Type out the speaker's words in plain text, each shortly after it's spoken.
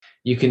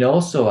you can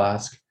also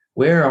ask,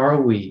 where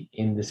are we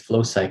in this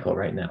flow cycle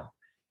right now?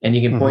 And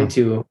you can point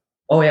to,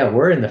 oh yeah,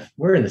 we're in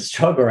the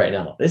struggle right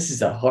now. This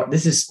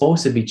is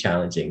supposed to be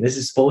challenging. This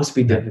is supposed to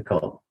be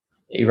difficult.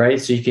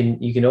 Right. So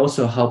you can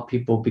also help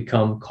people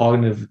become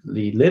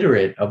cognitively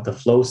literate of the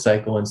flow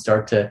cycle and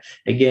start to,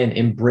 again,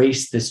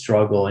 embrace the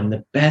struggle. And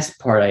the best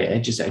part, I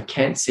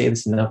can't say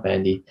this enough,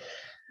 Andy,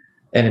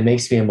 and it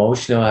makes me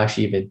emotional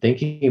actually even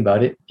thinking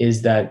about it,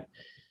 is that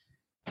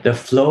the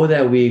flow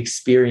that we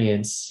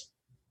experience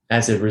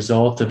as a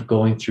result of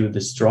going through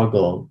the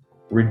struggle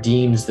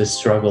redeems the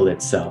struggle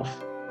itself.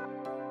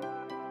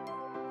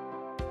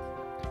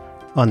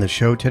 On the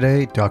show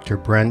today, Dr.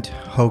 Brent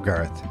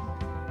Hogarth.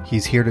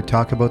 He's here to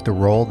talk about the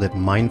role that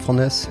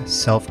mindfulness,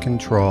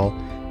 self-control,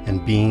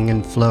 and being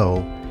in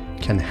flow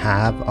can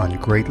have on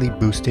greatly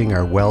boosting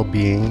our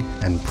well-being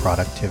and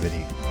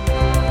productivity.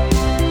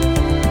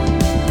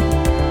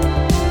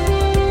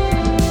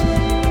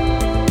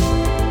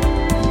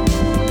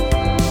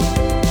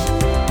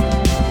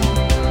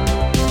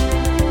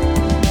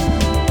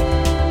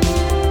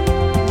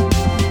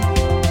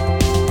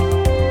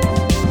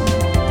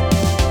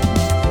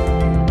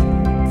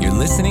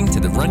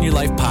 Run Your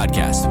Life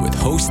podcast with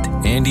host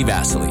Andy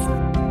Vasily.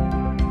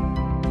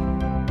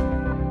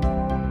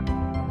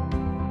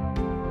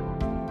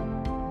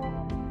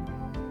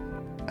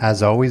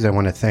 As always, I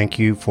want to thank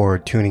you for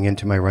tuning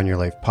into my Run Your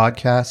Life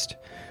podcast.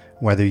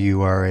 Whether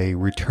you are a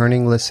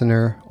returning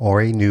listener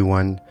or a new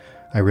one,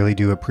 I really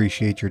do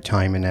appreciate your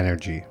time and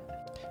energy.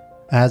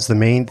 As the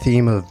main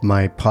theme of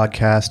my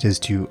podcast is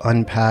to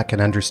unpack and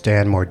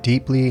understand more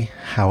deeply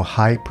how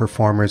high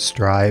performers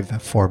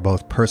strive for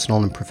both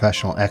personal and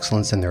professional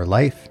excellence in their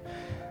life,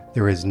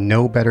 there is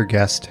no better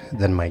guest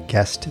than my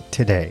guest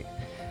today,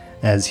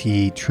 as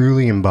he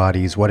truly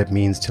embodies what it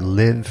means to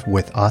live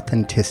with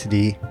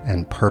authenticity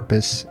and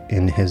purpose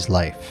in his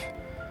life.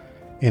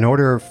 In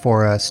order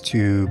for us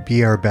to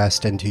be our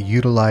best and to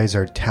utilize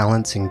our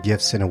talents and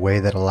gifts in a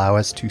way that allow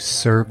us to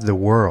serve the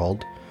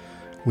world,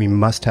 we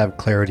must have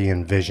clarity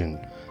and vision.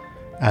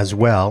 As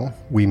well,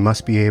 we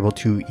must be able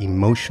to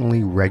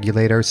emotionally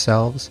regulate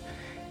ourselves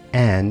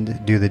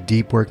and do the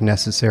deep work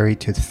necessary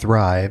to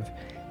thrive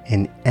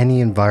in any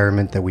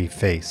environment that we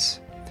face,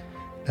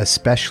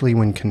 especially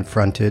when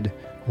confronted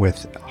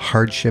with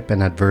hardship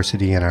and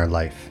adversity in our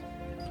life.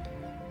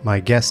 My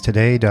guest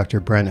today,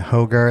 Dr. Brent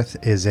Hogarth,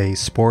 is a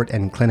sport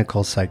and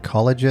clinical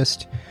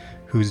psychologist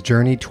whose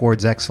journey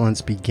towards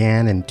excellence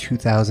began in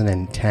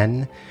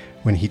 2010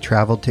 when he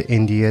traveled to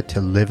India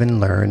to live and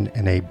learn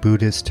in a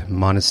Buddhist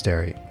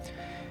monastery.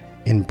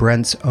 In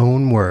Brent's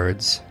own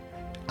words,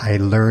 I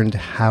learned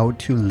how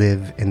to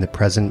live in the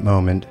present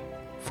moment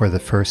for the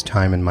first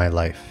time in my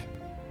life.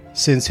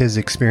 Since his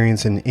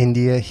experience in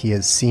India, he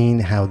has seen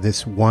how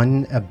this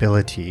one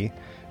ability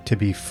to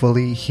be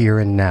fully here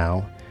and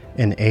now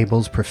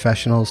enables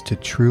professionals to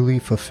truly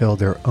fulfill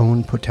their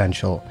own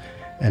potential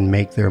and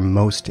make their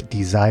most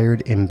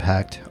desired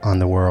impact on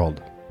the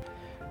world.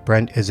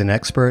 Brent is an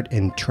expert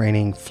in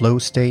training flow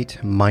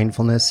state,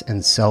 mindfulness,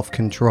 and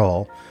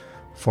self-control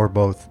for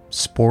both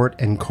sport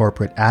and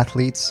corporate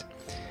athletes,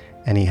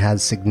 and he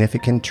has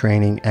significant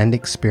training and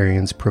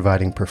experience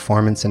providing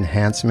performance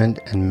enhancement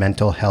and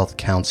mental health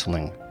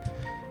counseling.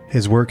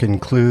 His work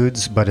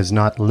includes, but is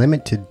not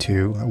limited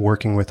to,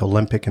 working with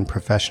Olympic and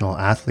professional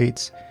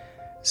athletes,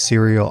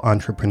 serial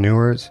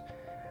entrepreneurs,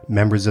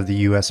 members of the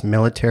U.S.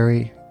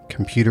 military,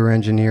 computer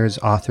engineers,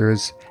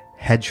 authors,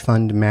 hedge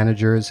fund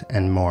managers,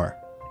 and more.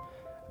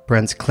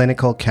 Brent's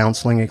clinical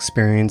counseling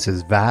experience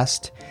is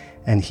vast,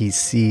 and he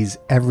sees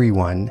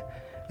everyone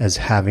as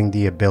having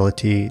the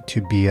ability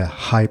to be a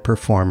high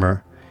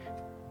performer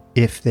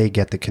if they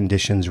get the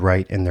conditions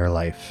right in their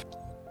life.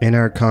 In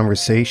our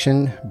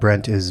conversation,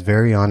 Brent is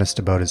very honest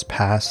about his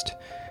past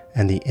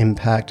and the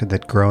impact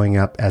that growing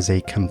up as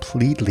a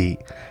completely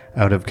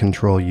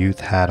out-of-control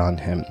youth had on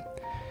him.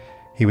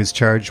 He was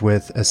charged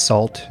with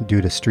assault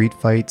due to street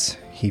fights,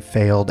 he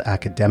failed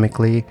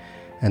academically,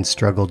 and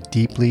struggled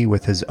deeply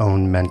with his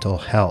own mental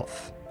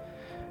health.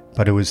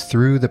 But it was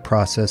through the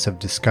process of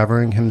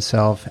discovering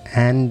himself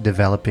and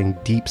developing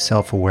deep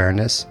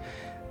self-awareness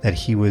that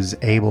he was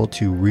able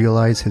to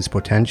realize his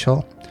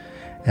potential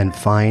and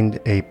find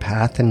a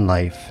path in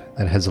life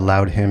that has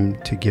allowed him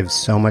to give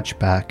so much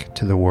back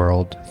to the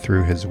world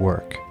through his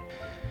work.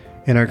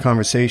 In our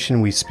conversation,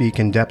 we speak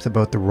in depth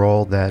about the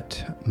role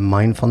that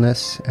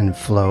mindfulness and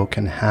flow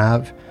can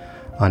have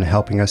on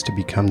helping us to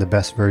become the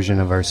best version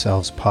of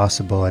ourselves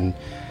possible, and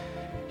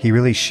he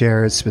really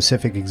shares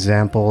specific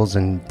examples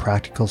and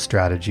practical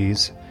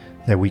strategies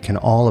that we can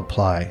all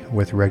apply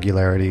with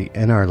regularity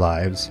in our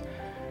lives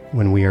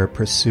when we are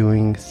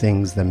pursuing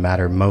things that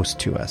matter most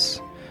to us.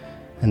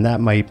 And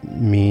that might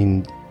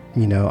mean,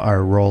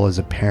 our role as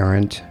a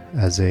parent,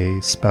 as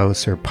a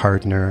spouse or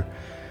partner,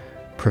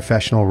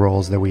 professional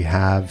roles that we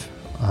have,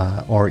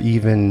 or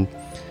even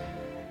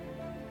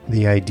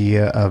the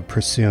idea of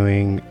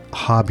pursuing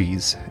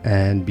hobbies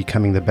and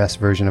becoming the best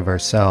version of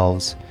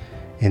ourselves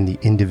in the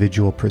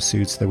individual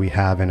pursuits that we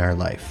have in our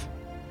life.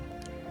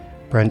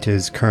 Brent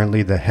is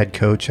currently the head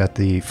coach at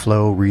the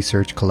Flow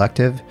Research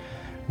Collective,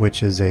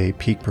 which is a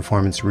peak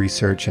performance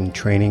research and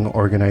training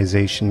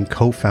organization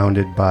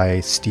co-founded by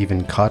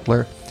Steven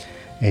Kotler,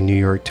 a New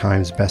York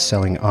Times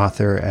bestselling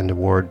author and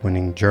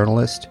award-winning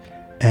journalist,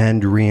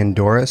 and Rian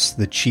Doris,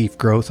 the Chief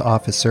Growth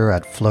Officer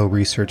at Flow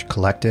Research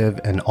Collective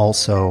and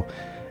also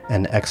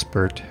an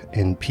expert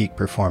in peak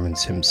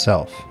performance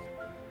himself.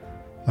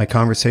 My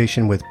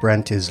conversation with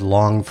Brent is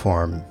long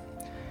form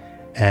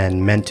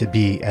and meant to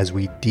be as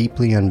we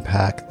deeply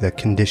unpack the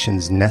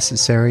conditions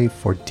necessary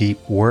for deep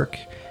work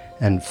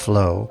and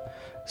flow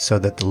so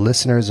that the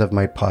listeners of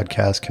my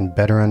podcast can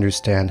better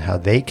understand how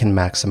they can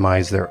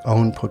maximize their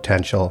own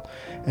potential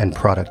and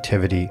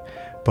productivity,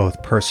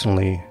 both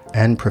personally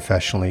and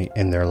professionally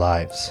in their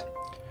lives.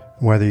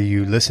 Whether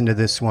you listen to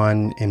this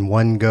one in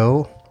one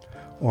go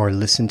or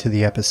listen to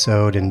the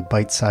episode in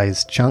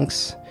bite-sized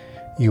chunks,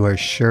 you are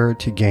sure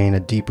to gain a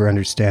deeper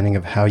understanding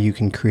of how you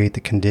can create the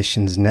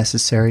conditions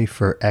necessary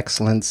for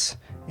excellence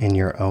in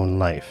your own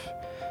life.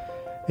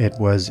 It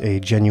was a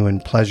genuine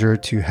pleasure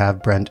to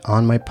have Brent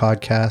on my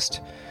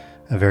podcast.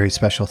 A very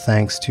special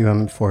thanks to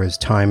him for his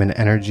time and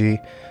energy,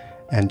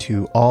 and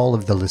to all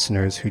of the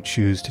listeners who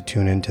choose to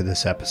tune into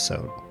this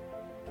episode.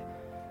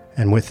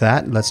 And with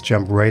that, let's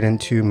jump right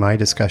into my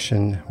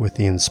discussion with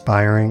the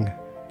inspiring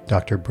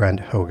Dr. Brent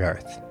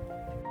Hogarth.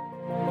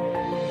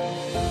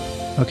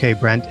 Okay,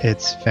 Brent,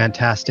 it's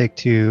fantastic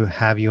to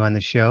have you on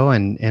the show,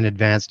 and in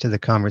advance to the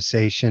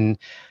conversation,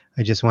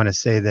 I just want to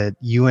say that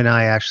you and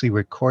I actually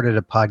recorded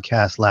a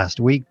podcast last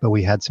week, but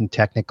we had some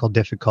technical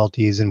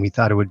difficulties and we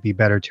thought it would be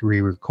better to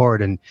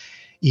re-record. And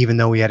even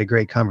though we had a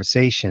great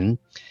conversation,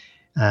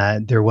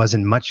 there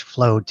wasn't much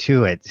flow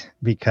to it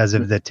because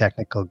of the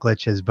technical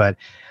glitches. But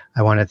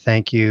I want to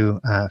thank you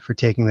for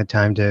taking the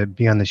time to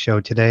be on the show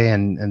today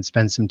and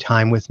spend some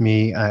time with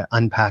me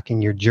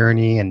unpacking your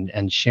journey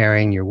and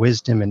sharing your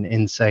wisdom and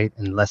insight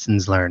and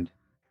lessons learned.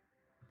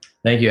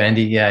 Thank you,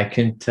 Andy. Yeah,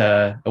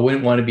 I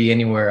wouldn't want to be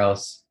anywhere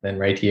else than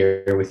right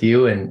here with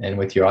you and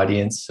with your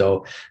audience.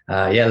 So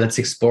let's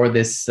explore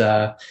this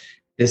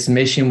this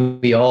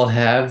mission we all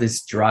have,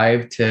 this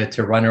drive to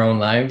run our own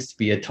lives, to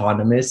be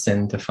autonomous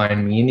and to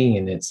find meaning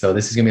in it. So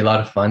this is going to be a lot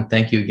of fun.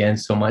 Thank you again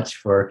so much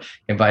for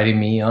inviting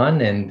me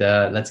on, and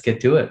let's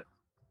get to it.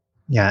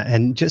 Yeah,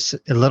 and just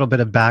a little bit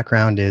of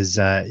background is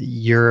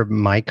you're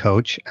my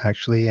coach,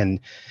 actually, and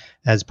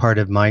as part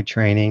of my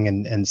training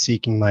and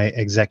seeking my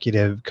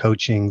executive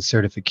coaching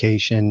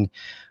certification,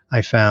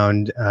 I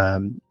found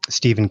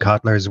Steven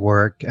Kotler's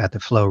work at the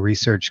Flow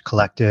Research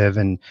Collective,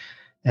 and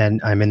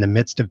I'm in the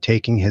midst of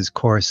taking his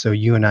course. So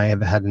you and I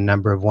have had a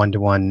number of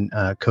one-to-one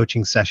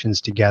coaching sessions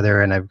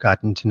together, and I've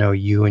gotten to know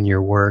you and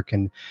your work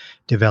and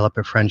develop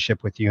a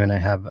friendship with you, and I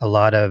have a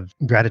lot of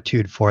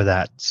gratitude for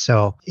that.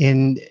 So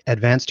in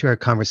advance to our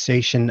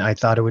conversation, I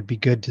thought it would be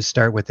good to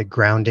start with a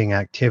grounding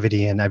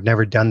activity, and I've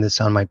never done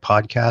this on my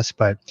podcast,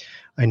 but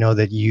I know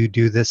that you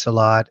do this a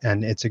lot,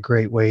 and it's a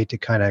great way to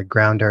kind of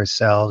ground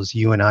ourselves,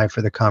 you and I,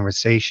 for the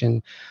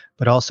conversation,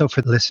 but also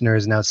for the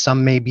listeners. Now,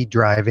 some may be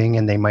driving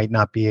and they might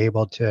not be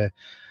able to,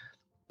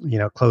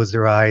 close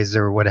their eyes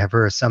or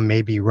whatever. Some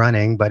may be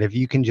running, but if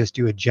you can just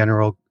do a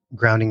general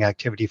grounding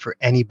activity for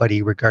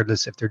anybody,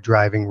 regardless if they're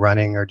driving,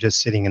 running, or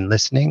just sitting and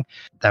listening,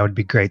 that would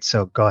be great.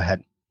 So go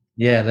ahead.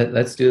 Yeah,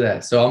 let's do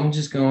that. So I'm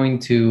just going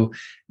to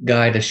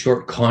guide a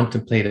short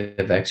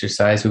contemplative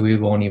exercise. We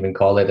won't even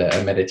call it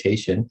a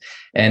meditation.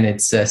 And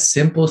it's a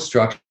simple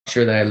structure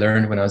that I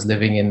learned when I was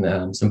living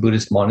in some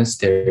Buddhist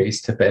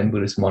monasteries, Tibetan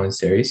Buddhist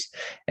monasteries.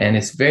 And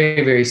it's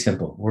very, very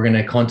simple. We're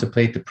going to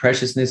contemplate the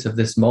preciousness of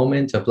this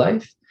moment of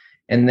life.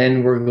 And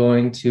then we're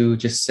going to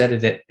just set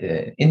an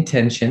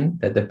intention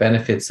that the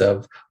benefits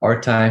of our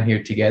time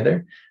here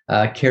together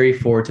carry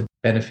forward to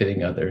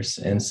benefiting others.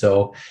 And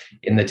so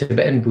in the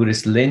Tibetan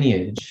Buddhist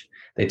lineage,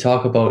 they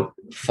talk about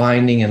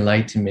finding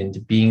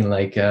enlightenment being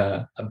like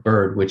a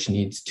bird which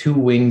needs two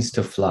wings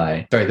to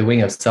fly. The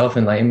wing of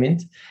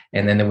self-enlightenment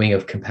and then the wing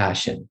of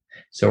compassion.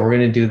 So we're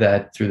going to do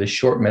that through the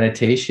short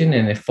meditation.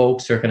 And if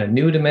folks are kind of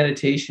new to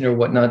meditation or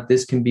whatnot,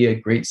 this can be a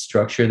great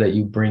structure that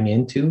you bring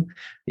into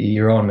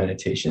your own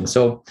meditation.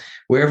 So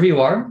wherever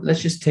you are,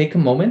 let's just take a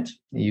moment.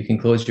 You can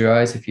close your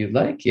eyes if you'd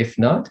like. If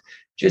not,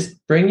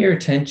 just bring your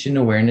attention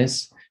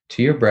awareness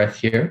to your breath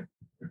here.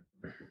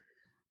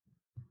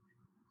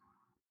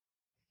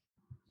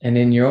 And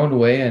in your own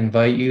way, I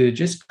invite you to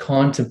just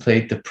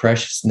contemplate the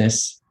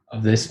preciousness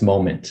of this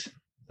moment,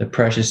 the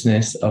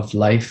preciousness of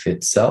life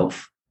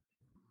itself.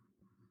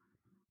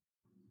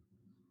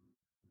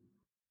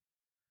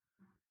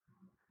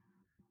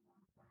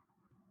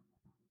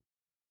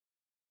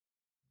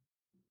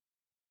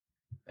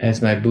 As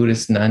my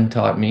Buddhist nun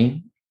taught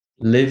me,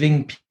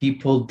 living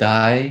people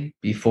die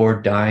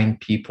before dying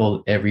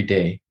people every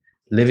day.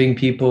 Living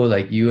people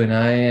like you and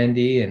I,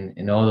 Andy,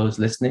 and all those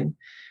listening,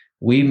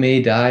 we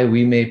may die,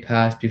 we may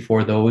pass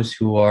before those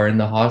who are in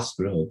the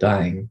hospital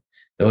dying,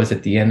 those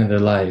at the end of their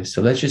lives.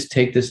 So let's just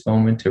take this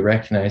moment to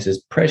recognize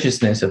this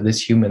preciousness of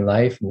this human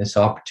life and this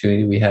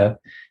opportunity we have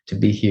to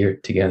be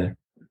here together.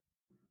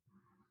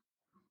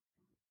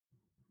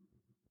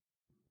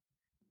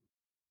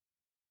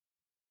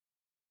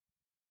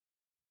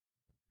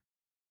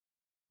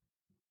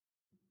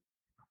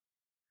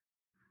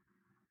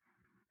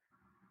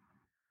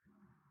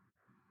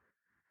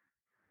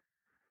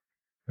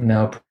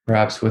 Now,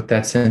 perhaps with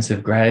that sense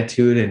of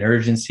gratitude and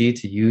urgency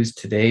to use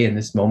today in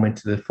this moment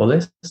to the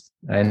fullest,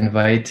 I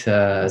invite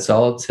us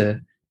all to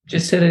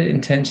just set an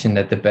intention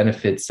that the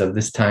benefits of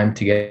this time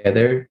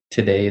together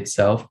today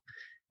itself,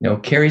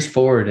 carries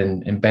forward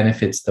and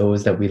benefits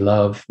those that we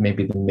love,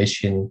 maybe the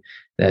mission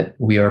that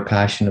we are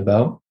passionate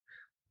about.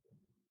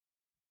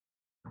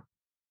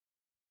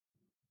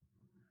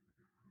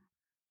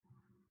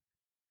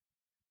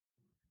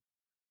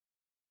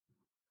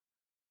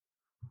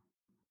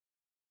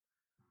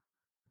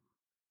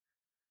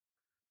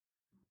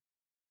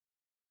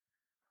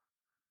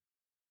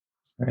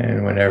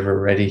 And whenever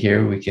we're ready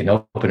here, we can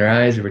open our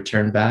eyes,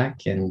 return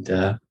back. And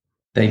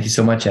thank you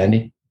so much,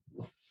 Andy.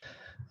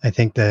 I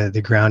think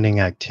the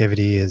grounding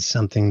activity is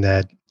something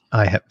that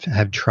I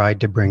have tried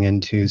to bring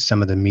into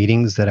some of the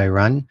meetings that I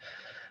run.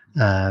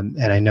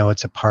 And I know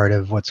it's a part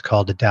of what's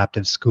called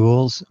adaptive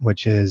schools,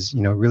 which is,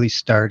 really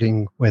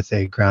starting with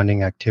a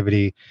grounding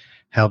activity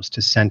helps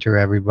to center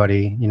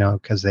everybody,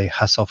 because they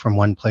hustle from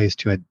one place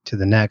to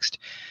the next.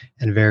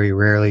 And very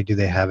rarely do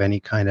they have any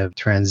kind of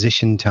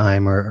transition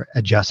time or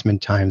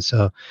adjustment time.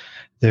 So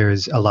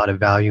there's a lot of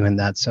value in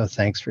that. So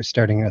thanks for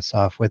starting us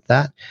off with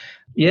that.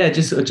 Yeah,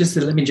 just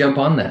to let me jump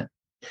on that.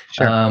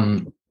 Sure.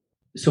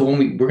 So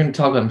we're going to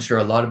talk, I'm sure,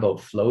 a lot about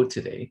flow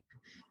today.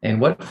 And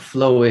what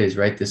flow is,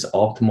 right? This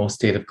optimal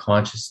state of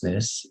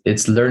consciousness.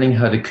 It's learning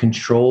how to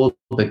control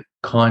the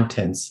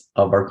contents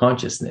of our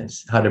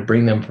consciousness, how to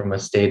bring them from a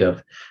state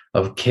of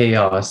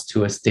chaos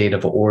to a state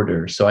of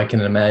order. So I can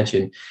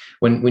imagine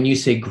when you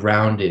say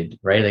grounded,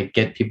 right? Like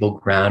get people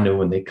grounded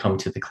when they come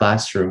to the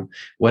classroom.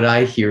 What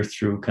I hear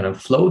through kind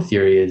of flow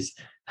theory is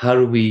how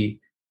do we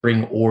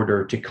bring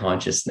order to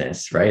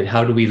consciousness, right?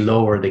 How do we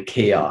lower the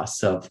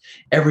chaos of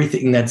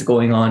everything that's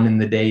going on in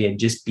the day and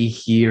just be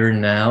here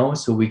now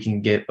so we can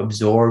get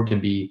absorbed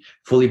and be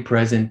fully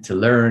present to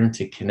learn,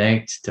 to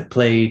connect, to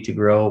play, to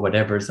grow,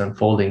 whatever's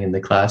unfolding in the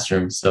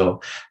classroom.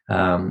 So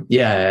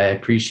I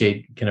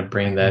appreciate kind of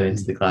bringing that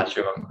into the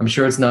classroom. I'm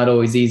sure it's not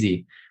always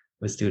easy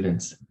with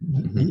students.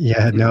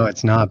 Yeah, no,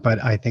 it's not.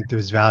 But I think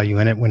there's value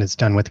in it when it's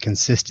done with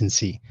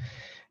consistency.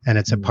 And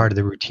it's a part of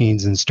the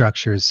routines and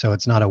structures. So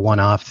it's not a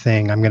one-off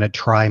thing. I'm going to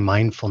try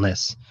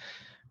mindfulness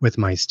with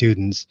my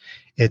students.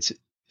 It's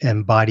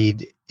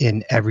embodied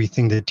in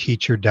everything the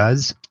teacher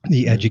does,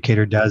 the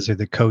educator does, or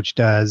the coach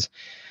does.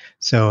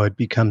 So it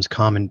becomes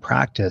common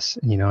practice,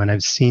 and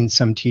I've seen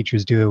some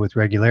teachers do it with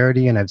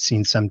regularity, and I've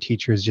seen some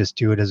teachers just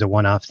do it as a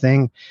one-off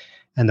thing.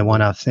 And the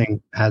one-off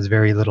thing has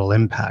very little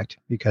impact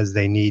because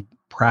they need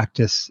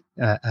practice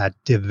at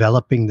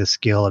developing the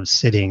skill of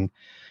sitting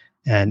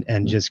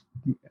and just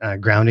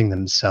grounding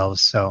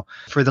themselves. So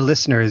for the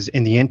listeners,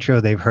 in the intro,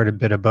 they've heard a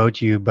bit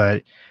about you,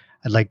 but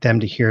I'd like them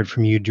to hear it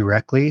from you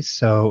directly.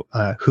 So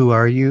who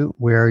are you?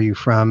 Where are you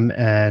from?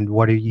 And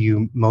what are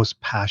you most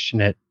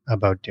passionate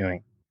about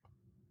doing?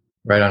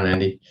 Right on,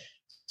 Andy.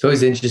 It's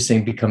always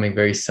interesting becoming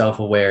very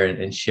self-aware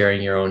and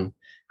sharing your own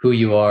who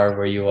you are,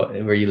 where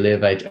you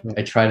live. I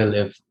try to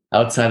live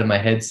outside of my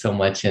head so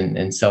much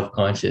and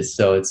self-conscious.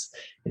 So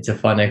it's a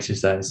fun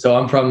exercise. So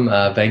I'm from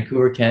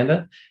Vancouver,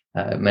 Canada.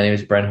 My name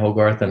is Brent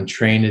Hogarth. I'm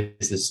trained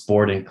as a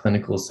sport and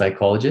clinical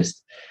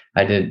psychologist.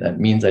 That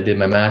means I did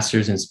my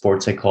master's in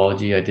sports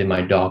psychology. I did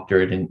my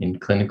doctorate in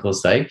clinical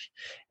psych.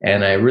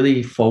 And I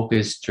really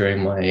focused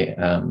during my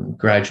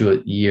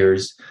graduate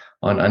years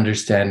on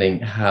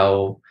understanding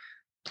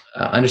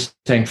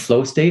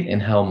flow state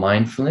and how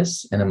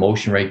mindfulness and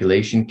emotion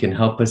regulation can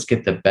help us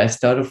get the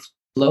best out of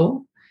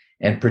flow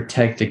and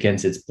protect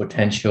against its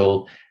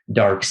potential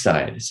dark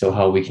side. So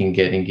how we can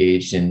get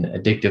engaged in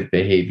addictive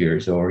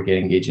behaviors or get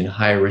engaged in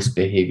high risk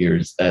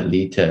behaviors that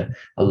lead to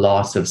a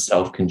loss of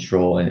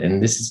self-control.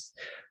 And this is,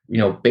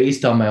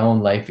 based on my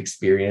own life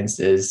experience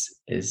is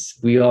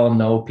we all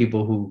know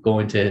people who go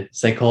into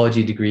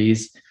psychology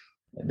degrees,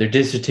 their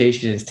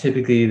dissertation is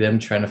typically them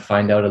trying to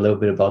find out a little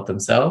bit about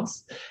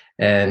themselves.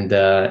 And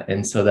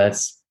so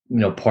that's,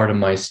 part of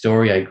my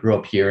story. I grew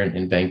up here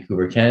in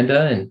Vancouver,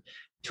 Canada, and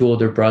 2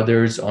 older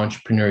brothers,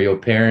 entrepreneurial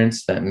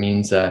parents. That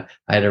means I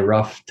had a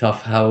rough,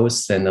 tough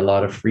house and a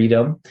lot of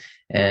freedom.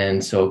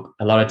 And so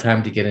a lot of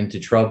time to get into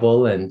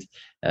trouble and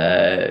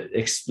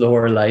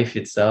explore life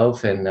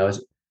itself. And I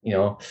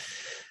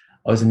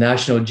was a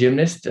national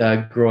gymnast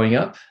growing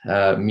up.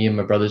 Me and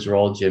my brothers were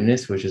all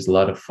gymnasts, which was a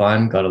lot of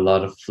fun, got a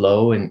lot of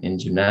flow in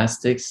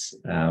gymnastics.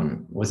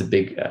 Was a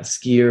big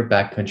skier,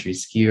 backcountry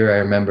skier. I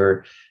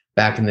remember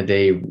back in the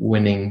day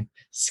winning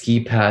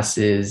ski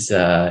passes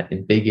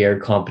in big air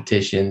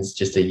competitions,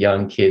 just a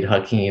young kid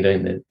hucking it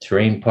in the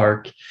terrain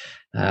park.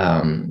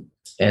 And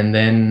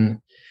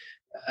then,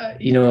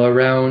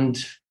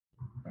 around,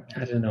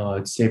 I don't know,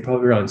 I'd say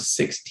probably around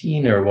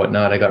 16 or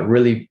whatnot, I got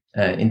really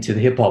into the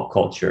hip hop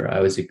culture. I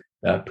was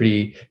a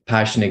pretty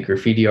passionate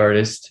graffiti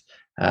artist,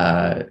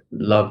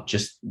 loved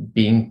just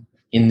being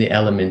in the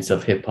elements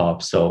of hip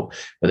hop. So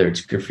whether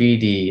it's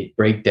graffiti,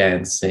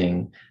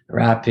 breakdancing,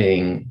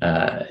 rapping,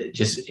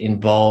 just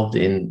involved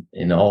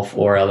in all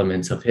 4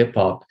 elements of hip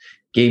hop,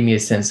 gave me a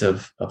sense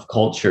of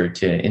culture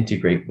to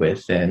integrate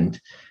with. And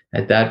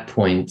at that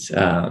point,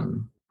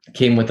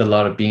 came with a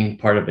lot of being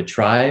part of a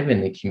tribe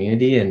and a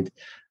community, and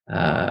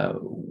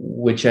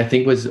which I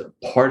think was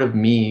part of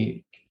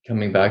me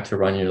coming back to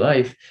Run Your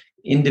Life,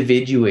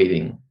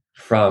 individuating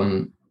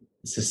from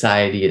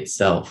society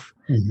itself,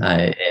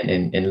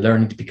 and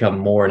learning to become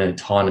more an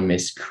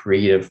autonomous,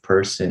 creative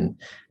person,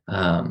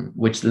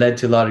 which led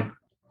to a lot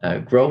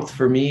of growth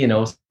for me, and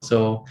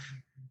also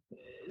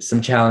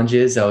some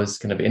challenges. I was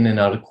kind of in and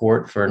out of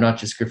court for not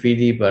just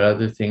graffiti, but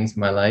other things in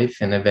my life,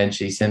 and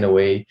eventually sent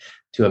away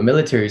to a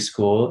military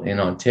school in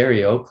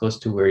Ontario, close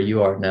to where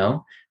you are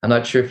now. I'm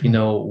not sure if you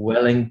know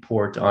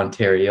Wellingport,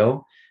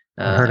 Ontario.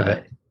 I've heard of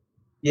it.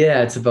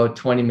 Yeah, it's about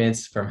 20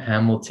 minutes from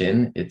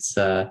Hamilton. It's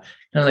kind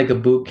of like a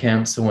boot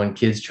camp. So when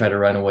kids try to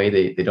run away,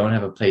 they don't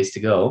have a place to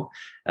go.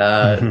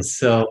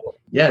 So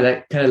yeah,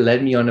 that kind of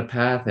led me on a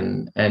path.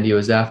 And it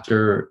was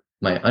after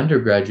my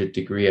undergraduate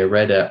degree, I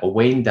read a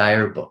Wayne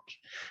Dyer book.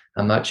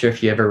 I'm not sure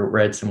if you ever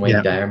read some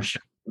Wayne Dyer.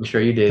 I'm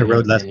sure you did. The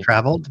Road Less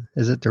Traveled?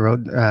 Is it The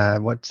Road?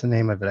 What's the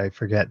name of it? I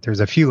forget.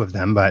 There's a few of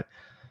them, but.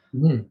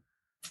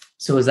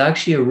 So it was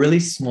actually a really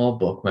small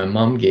book my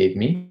mom gave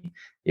me.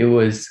 It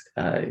was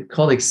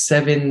called like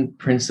 7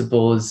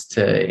 Principles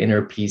to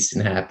Inner Peace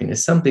and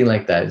Happiness, something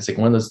like that. It's like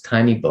one of those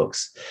tiny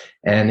books.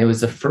 And it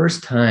was the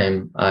first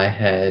time I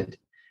had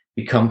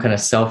become kind of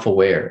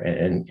self-aware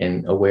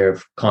and aware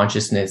of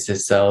consciousness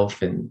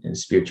itself and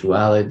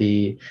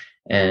spirituality.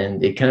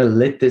 And it kind of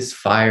lit this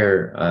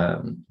fire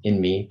in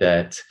me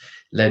that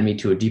led me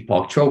to a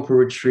Deepak Chopra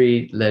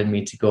retreat, led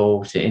me to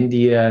go to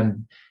India,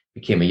 and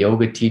became a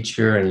yoga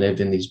teacher and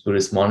lived in these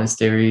Buddhist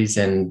monasteries.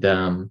 And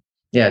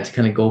to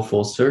kind of go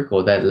full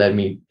circle, that led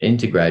me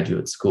into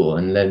graduate school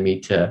and led me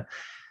to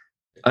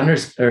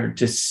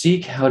to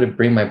seek how to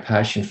bring my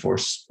passion for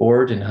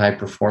sport and high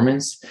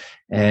performance,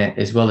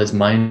 as well as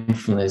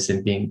mindfulness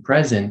and being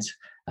present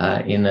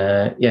in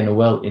a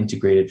well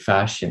integrated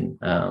fashion.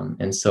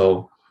 And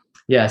so,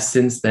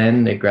 since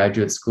then, at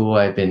graduate school,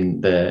 I've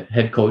been the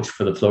head coach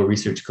for the Flow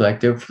Research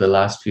Collective for the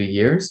last few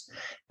years.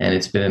 And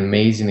it's been an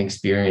amazing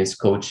experience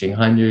coaching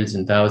hundreds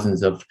and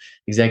thousands of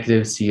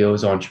executives,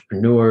 CEOs,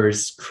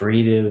 entrepreneurs,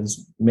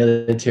 creatives,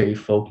 military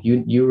folk,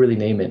 you really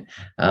name it,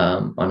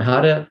 on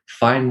how to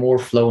find more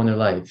flow in their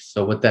life.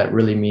 So what that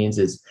really means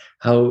is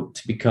how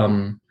to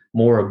become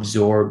more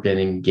absorbed and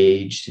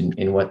engaged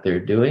in what they're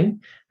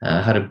doing,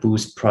 how to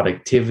boost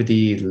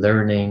productivity,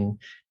 learning,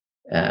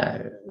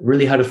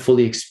 really how to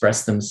fully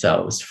express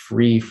themselves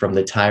free from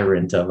the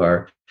tyrant of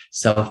our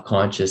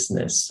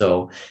self-consciousness.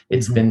 So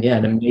it's been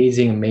an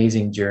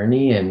amazing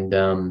journey,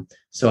 and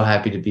so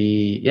happy to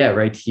be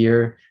right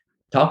here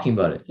talking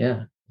about it.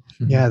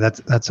 Yeah,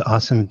 that's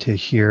awesome to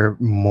hear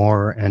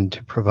more and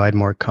to provide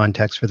more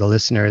context for the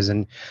listeners.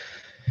 And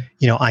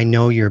I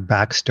know your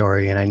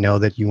backstory, and I know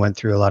that you went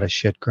through a lot of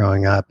shit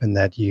growing up, and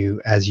that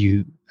you, as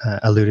you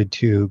alluded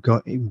to,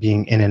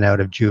 being in and out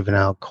of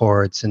juvenile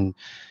courts and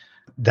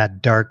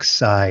that dark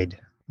side,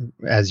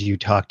 as you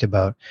talked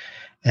about.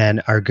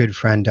 And our good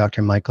friend,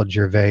 Dr. Michael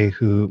Gervais,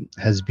 who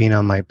has been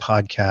on my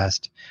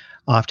podcast,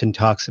 often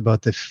talks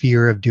about the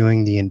fear of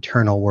doing the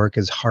internal work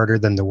is harder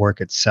than the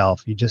work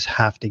itself. You just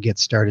have to get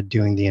started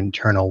doing the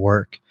internal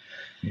work.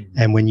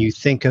 And when you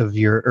think of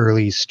your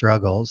early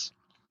struggles,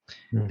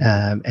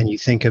 and you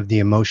think of the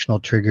emotional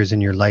triggers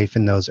in your life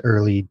in those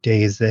early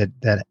days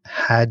that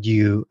had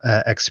you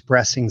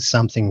expressing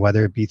something,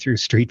 whether it be through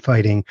street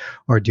fighting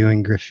or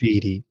doing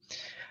graffiti,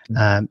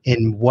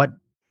 in what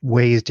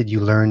ways did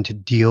you learn to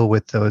deal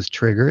with those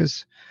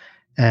triggers,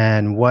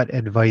 and what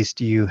advice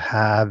do you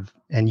have?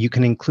 And you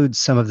can include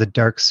some of the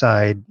dark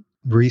side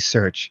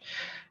research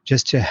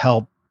just to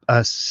help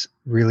us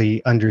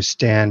really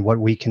understand what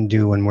we can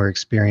do when we're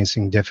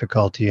experiencing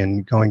difficulty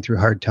and going through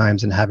hard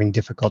times and having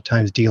difficult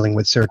times dealing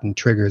with certain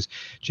triggers.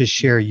 Just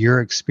share your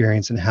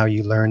experience and how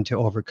you learned to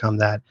overcome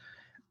that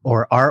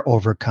or are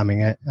overcoming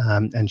it,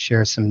 and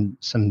share some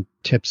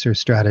tips or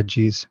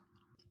strategies.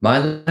 My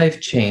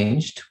life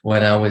changed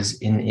when I was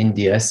in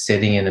India,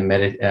 sitting in in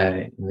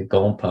the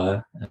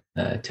Gompa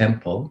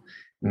temple,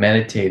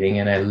 meditating,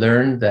 and I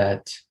learned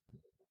that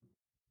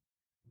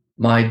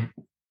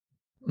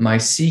my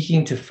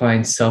seeking to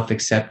find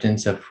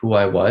self-acceptance of who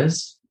I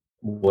was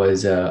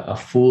a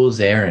fool's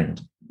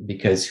errand,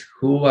 because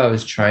who I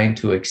was trying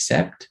to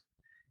accept,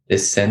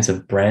 this sense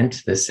of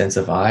Brent, this sense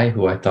of I,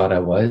 who I thought I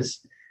was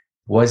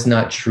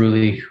not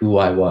truly who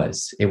I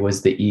was. It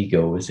was the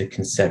ego, it was a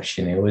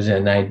conception, it was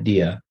an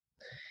idea.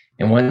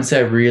 And once I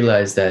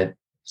realized that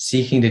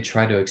seeking to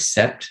try to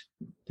accept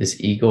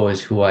this ego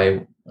as who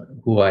I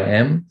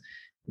am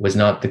was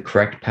not the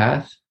correct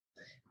path,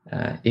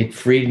 it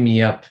freed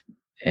me up.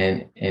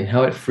 And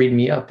how it freed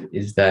me up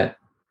is that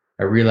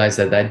I realized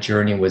that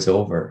journey was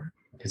over,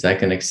 because I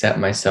can accept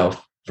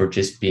myself for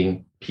just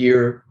being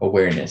pure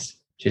awareness,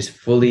 just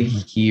fully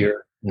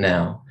here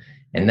now.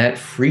 And that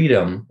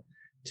freedom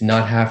to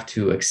not have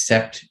to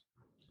accept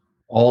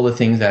all the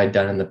things that I'd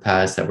done in the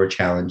past that were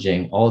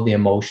challenging, all the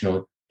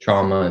emotional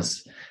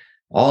traumas,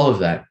 all of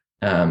that,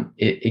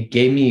 it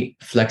gave me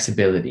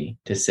flexibility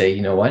to say,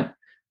 you know what,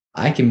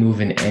 I can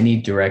move in any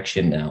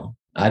direction now.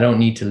 I don't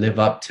need to live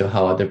up to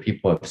how other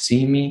people have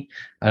seen me.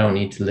 I don't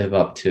need to live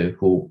up to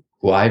who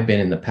I've been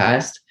in the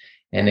past.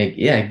 And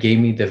it gave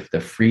me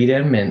the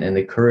freedom and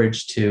the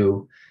courage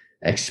to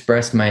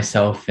express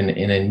myself in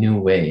a new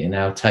way. And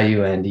I'll tell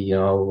you, Andy,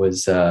 I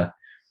was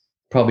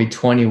probably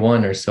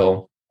 21 or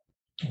so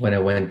when I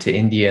went to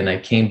India, and I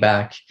came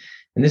back,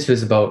 and this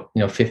was about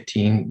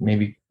 15,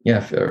 maybe,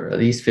 or at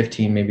least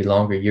 15, maybe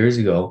longer years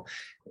ago.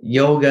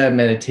 Yoga,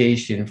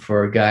 meditation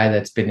for a guy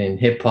that's been in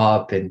hip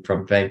hop and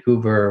from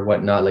Vancouver or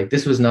whatnot, like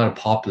this was not a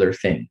popular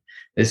thing.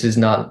 This is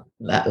not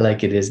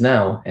like it is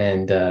now.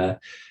 And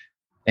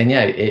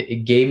yeah,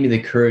 it gave me the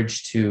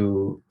courage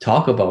to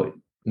talk about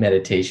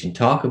meditation,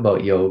 talk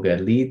about yoga,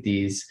 lead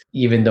these,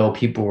 even though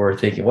people were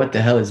thinking, what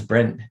the hell is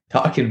Brent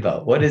talking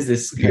about? What is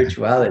this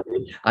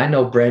spirituality? I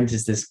know Brent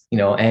is this,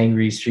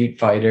 angry street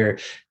fighter,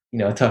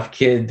 tough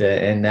kid.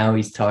 And now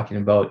he's talking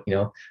about,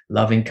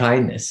 loving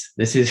kindness.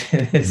 This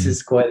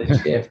is quite a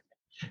shift.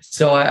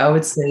 So I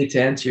would say,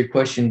 to answer your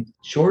question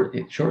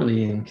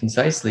shortly and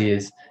concisely,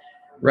 is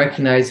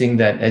recognizing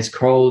that, as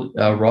Carl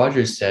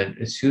Rogers said,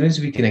 as soon as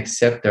we can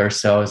accept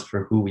ourselves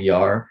for who we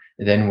are,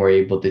 then we're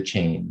able to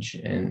change.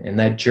 And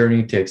that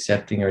journey to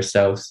accepting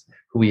ourselves,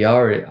 who we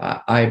are,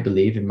 I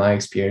believe, in my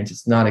experience,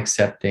 it's not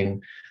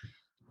accepting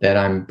that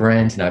I'm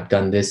Brent and I've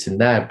done this and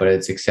that, but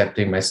it's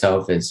accepting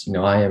myself as,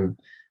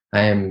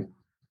 I am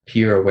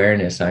pure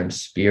awareness. I'm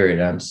spirit.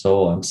 I'm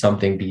soul. I'm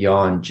something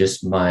beyond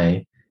just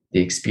the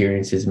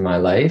experiences in my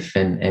life.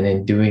 And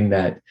in doing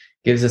that,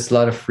 gives us a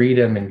lot of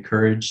freedom and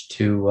courage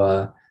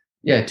to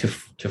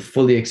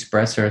fully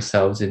express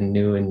ourselves in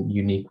new and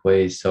unique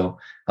ways. So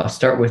I'll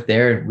start with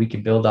there, and we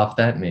can build off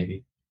that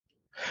maybe.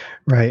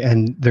 Right.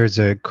 And there's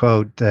a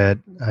quote that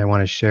I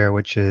want to share,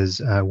 which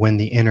is, when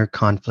the inner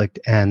conflict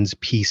ends,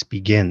 peace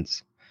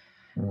begins.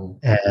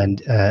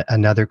 And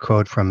another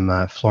quote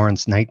from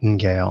Florence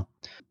Nightingale,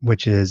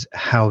 which is,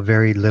 how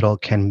very little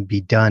can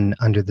be done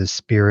under the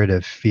spirit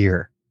of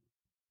fear.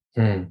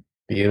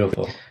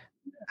 Beautiful.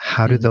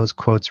 How do those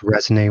quotes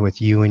resonate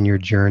with you in your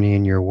journey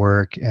and your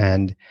work,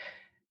 and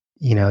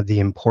the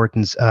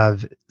importance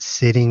of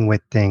sitting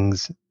with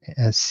things,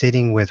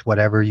 sitting with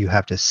whatever you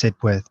have to sit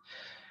with,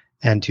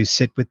 and to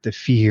sit with the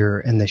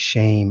fear and the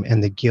shame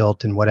and the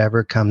guilt and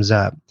whatever comes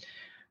up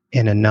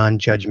in a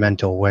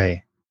non-judgmental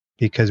way,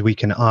 because we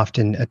can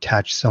often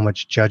attach so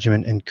much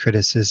judgment and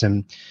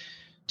criticism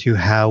to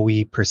how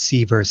we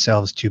perceive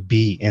ourselves to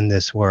be in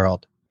this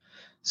world.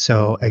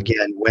 So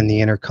again, when the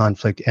inner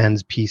conflict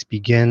ends, peace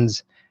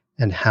begins,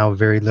 and how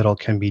very little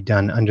can be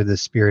done under the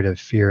spirit of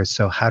fear.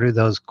 So how do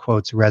those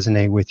quotes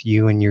resonate with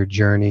you in your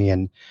journey,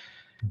 and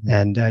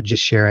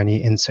just share any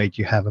insight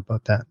you have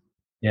about that?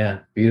 Yeah,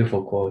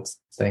 beautiful quotes.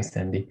 Thanks,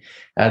 Andy.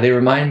 They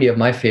remind me of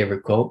my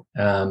favorite quote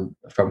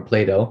from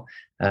Plato,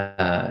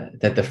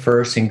 that the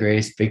first and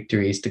greatest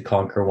victory is to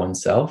conquer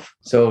oneself.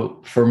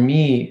 So for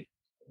me,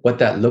 what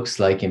that looks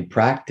like in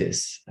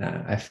practice,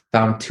 I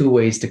found two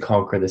ways to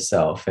conquer the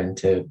self and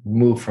to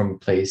move from a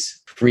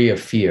place free of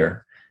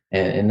fear.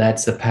 And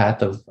that's the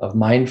path of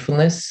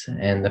mindfulness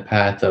and the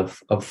path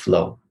of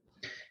flow.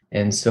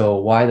 And so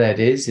why that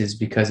is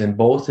because in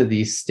both of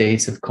these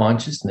states of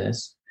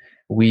consciousness,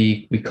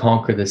 we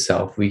conquer the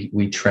self,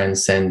 we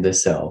transcend the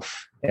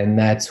self. And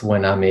that's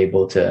when I'm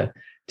able to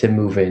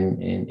move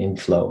in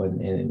flow.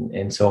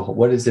 And so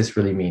what does this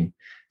really mean?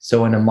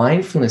 So in a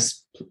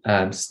mindfulness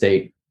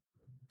state,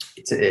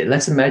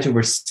 let's imagine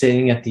we're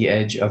sitting at the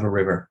edge of a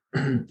river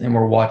and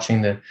we're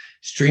watching the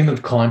stream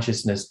of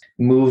consciousness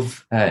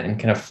move and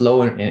kind of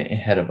flow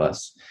ahead of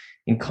us.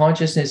 In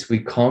consciousness, we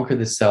conquer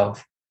the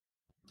self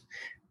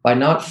by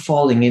not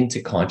falling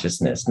into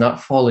consciousness, not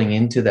falling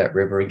into that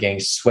river and getting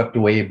swept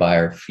away by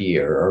our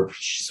fear or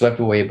swept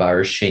away by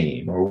our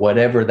shame or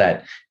whatever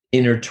that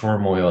inner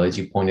turmoil, as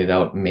you pointed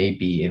out, may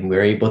be. And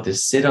we're able to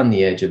sit on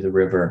the edge of the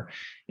river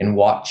and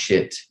watch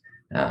it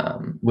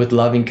with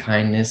loving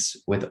kindness,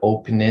 with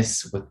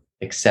openness, with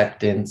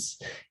acceptance.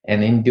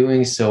 And in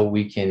doing so,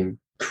 we can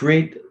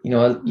create,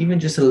 even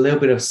just a little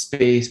bit of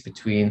space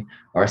between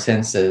our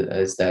sense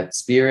as that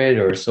spirit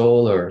or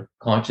soul or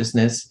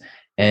consciousness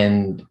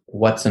and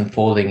what's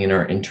unfolding in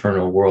our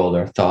internal world,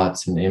 our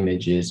thoughts and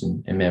images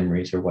and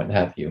memories or what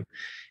have you.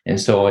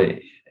 And so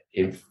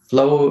in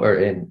flow or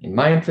in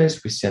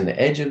mindfulness, we sit on the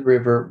edge of the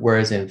river,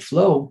 whereas in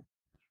flow,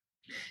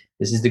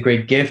 this is the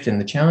great gift. And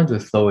the challenge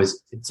with flow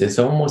is it's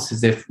almost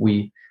as if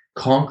we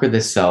conquer the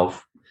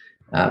self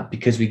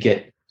because we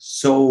get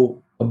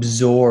so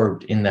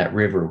absorbed in that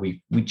river.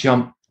 We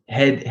jump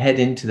head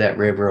into that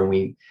river,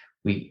 and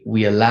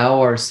we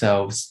allow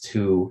ourselves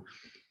to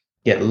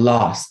get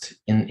lost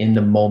in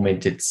the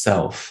moment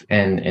itself.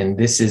 And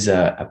this is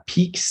a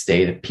peak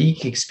state, a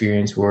peak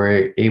experience where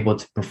we're able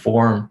to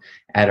perform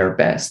at our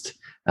best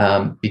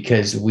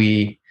because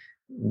we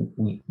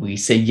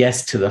say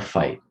yes to the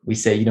fight. We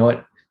say, you know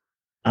what?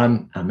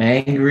 I'm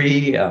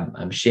angry,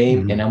 I'm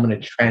shamed, and I'm going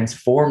to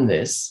transform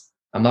this.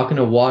 I'm not going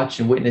to watch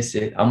and witness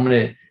it. I'm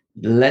going to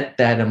let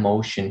that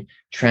emotion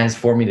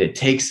transform me, to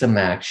take some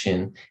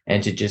action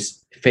and to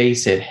just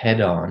face it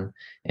head on.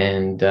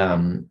 And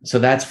so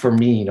that's for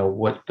me,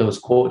 what those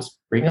quotes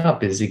bring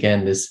up is,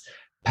 again, this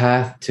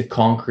path to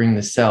conquering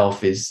the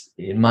self is,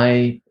 in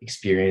my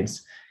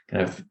experience,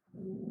 kind of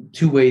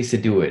two ways to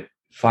do it: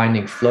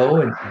 finding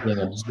flow and being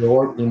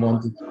absorbed in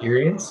one's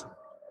experience,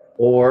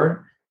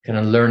 or kind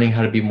of learning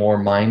how to be more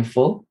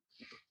mindful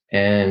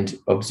and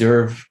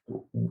observe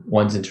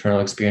one's internal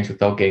experience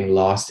without getting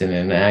lost in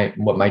it. And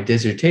what my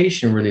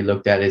dissertation really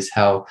looked at is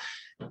how,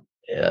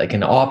 like,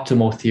 an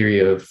optimal theory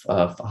of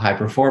high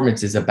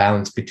performance is a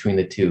balance between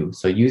the two.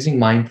 So using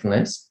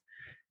mindfulness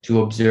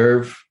to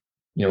observe,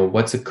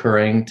 what's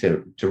occurring,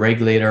 to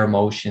regulate our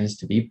emotions,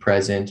 to be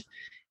present,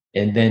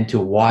 and then to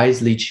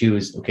wisely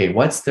choose, okay,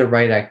 what's the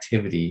right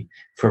activity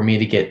for me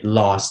to get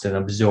lost and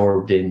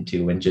absorbed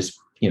into, and just,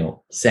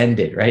 send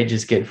it, right?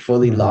 Just get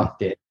fully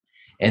locked in.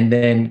 And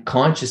then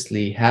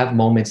consciously have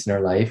moments in our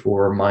life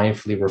where we're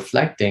mindfully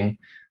reflecting,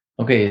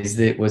 okay,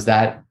 was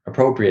that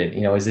appropriate?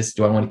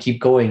 Do I want to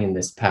keep going in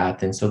this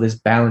path? And so this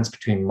balance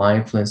between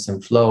mindfulness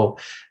and flow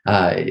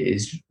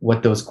is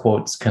what those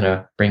quotes kind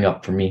of bring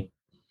up for me.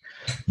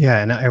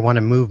 Yeah, and I want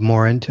to move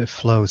more into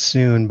flow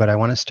soon, but I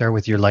want to start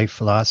with your life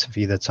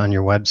philosophy that's on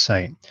your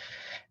website.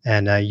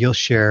 And you'll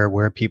share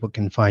where people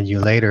can find you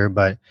later,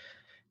 but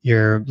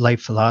your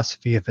life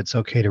philosophy, if it's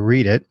okay to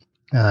read it,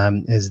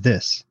 is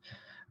this: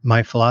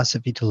 my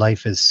philosophy to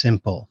life is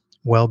simple.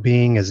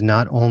 Well-being is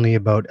not only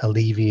about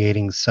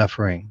alleviating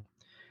suffering.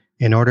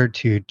 In order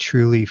to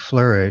truly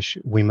flourish,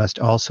 we must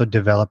also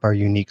develop our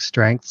unique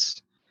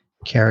strengths,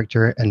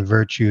 character, and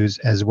virtues,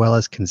 as well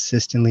as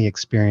consistently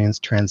experience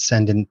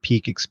transcendent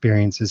peak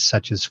experiences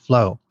such as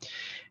flow.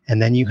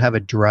 And then you have a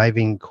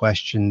driving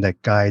question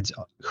that guides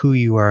who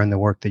you are in the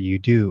work that you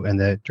do. And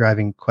the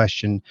driving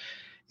question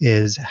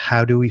is,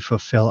 how do we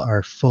fulfill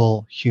our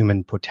full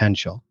human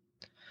potential?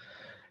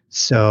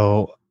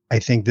 So I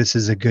think this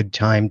is a good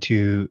time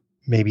to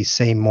maybe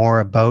say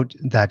more about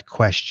that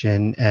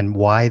question and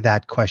why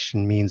that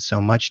question means so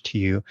much to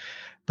you,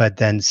 but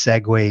then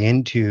segue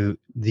into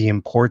the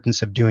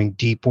importance of doing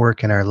deep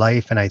work in our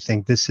life. And I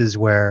think this is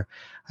where,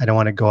 I don't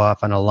want to go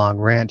off on a long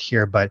rant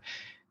here, but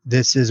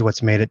this is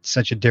what's made it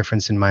such a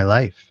difference in my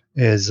life,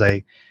 is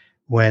like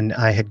when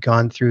I had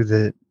gone through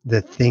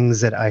the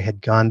things that I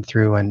had gone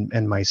through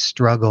and my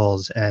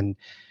struggles, and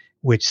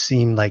which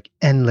seemed like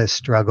endless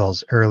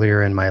struggles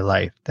earlier in my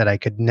life, that I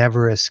could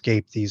never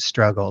escape these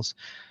struggles.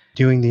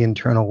 Doing the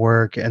internal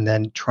work and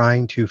then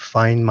trying to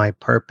find my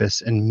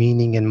purpose and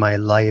meaning in my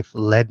life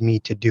led me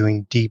to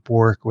doing deep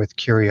work with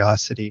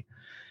curiosity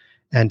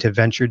and to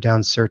venture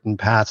down certain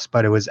paths.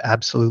 But it was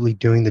absolutely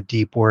doing the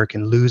deep work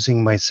and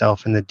losing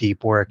myself in the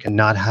deep work and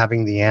not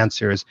having the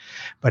answers,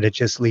 but it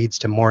just leads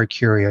to more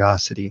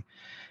curiosity.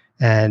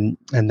 And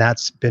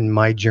that's been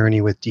my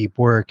journey with deep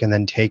work. And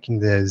then taking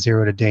the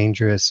Zero to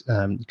Dangerous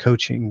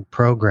coaching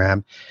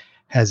program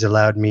has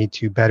allowed me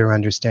to better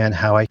understand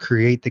how I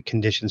create the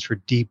conditions for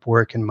deep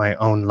work in my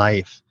own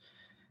life.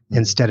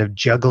 Instead of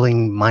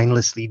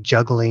mindlessly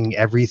juggling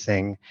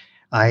everything,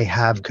 I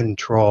have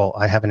control.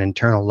 I have an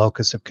internal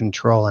locus of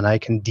control, and I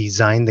can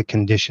design the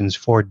conditions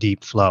for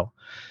deep flow.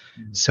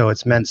 So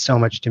it's meant so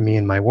much to me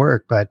in my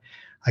work, but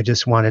I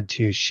just wanted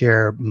to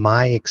share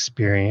my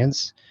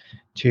experience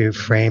to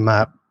frame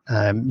up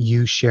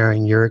you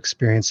sharing your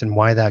experience and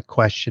why that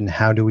question,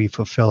 how do we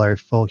fulfill our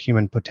full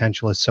human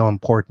potential, is so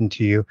important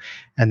to you.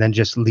 And then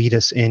just lead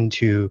us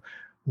into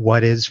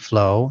what is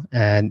flow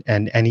and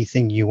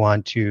anything you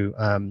want to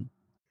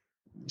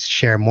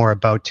share more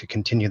about to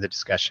continue the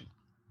discussion.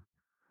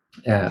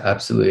 Yeah,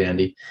 absolutely,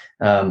 Andy.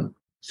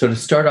 So to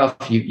start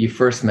off, you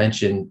first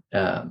mentioned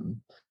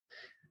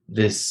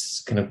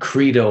this kind of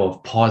credo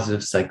of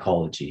positive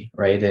psychology,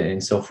 right?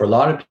 And so for a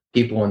lot of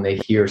people, when they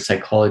hear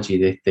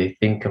psychology, they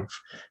think of,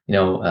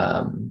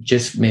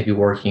 just maybe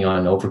working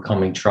on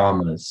overcoming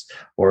traumas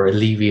or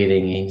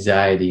alleviating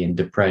anxiety and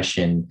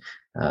depression,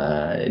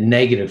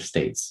 negative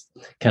states,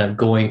 kind of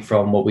going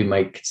from what we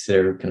might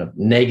consider kind of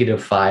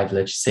 -5,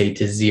 let's say,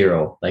 to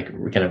 0, like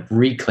we're kind of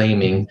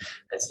reclaiming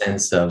a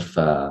sense of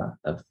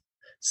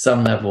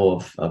some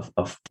level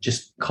of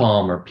just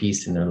calm or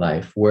peace in their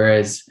life.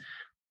 Whereas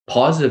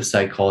positive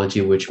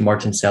psychology, which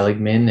Martin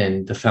Seligman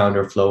and the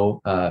founder of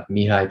Flow,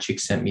 Mihai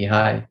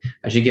Csikszentmihalyi,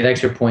 I should get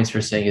extra points for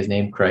saying his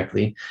name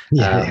correctly.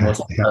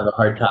 Most people have a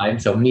hard time.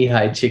 So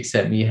Mihai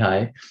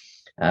Csikszentmihalyi.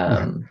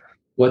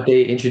 What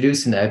they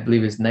introduced in, I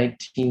believe, is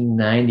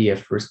 1990, a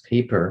first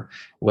paper,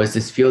 was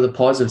this field of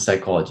positive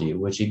psychology,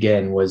 which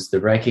again was the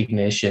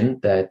recognition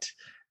that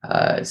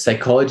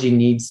psychology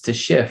needs to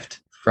shift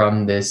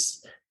from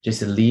this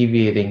just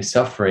alleviating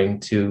suffering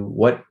to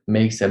what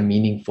makes a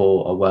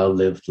meaningful, a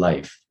well-lived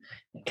life.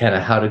 Kind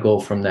of how to go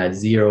from that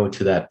 0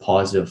 to that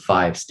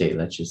 +5 state,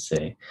 let's just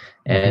say.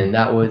 And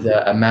that was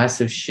a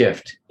massive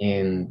shift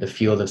in the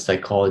field of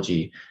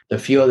psychology, the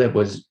field that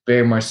was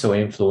very much so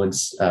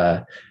influenced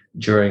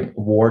during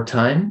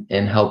wartime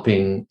and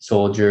helping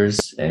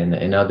soldiers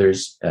and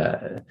others,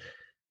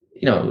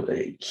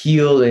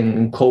 heal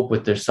and cope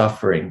with their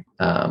suffering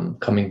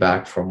coming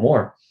back from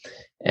war.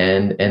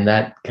 And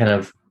that kind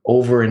of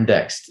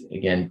over-indexed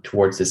again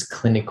towards this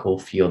clinical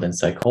field in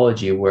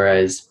psychology,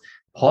 whereas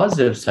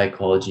positive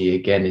psychology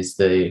again is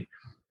the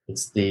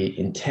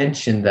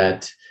intention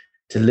that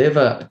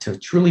to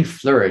truly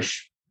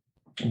flourish,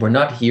 we're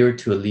not here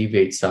to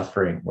alleviate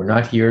suffering. We're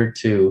not here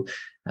to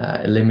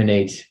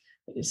eliminate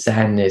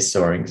sadness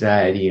or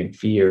anxiety and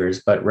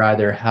fears, but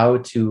rather how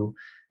to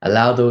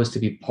allow those to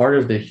be part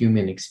of the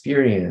human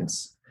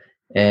experience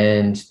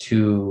and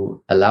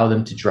to allow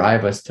them to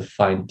drive us to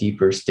find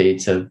deeper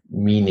states of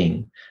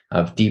meaning,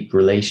 of deep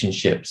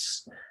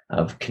relationships,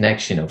 of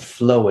connection, of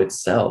flow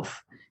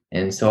itself.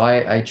 And so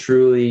I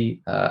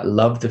truly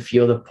love the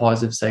field of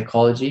positive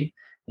psychology.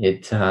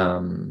 It's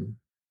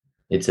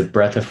a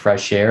breath of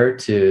fresh air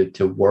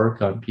to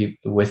work on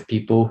with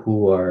people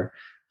who are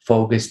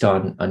focused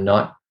on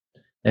not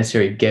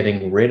necessarily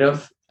getting rid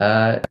of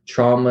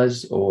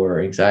traumas or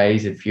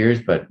anxieties and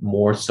fears, but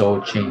more so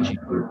changing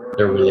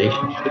their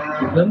relationship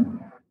to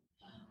them.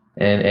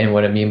 And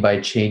what I mean by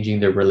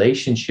changing their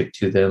relationship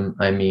to them,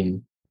 I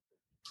mean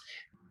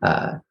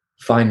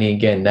finding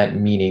again that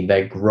meaning,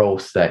 that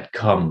growth that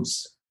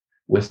comes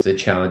with the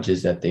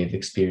challenges that they've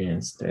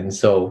experienced. And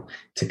so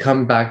to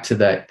come back to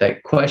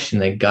that question,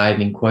 that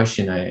guiding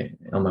question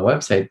on my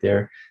website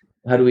there,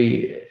 how do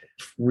we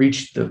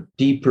reach the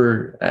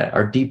deeper,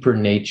 our deeper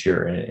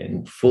nature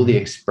and fully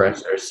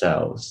express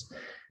ourselves?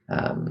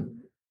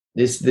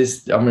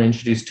 This I'm going to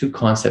introduce two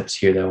concepts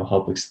here that will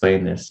help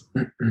explain this.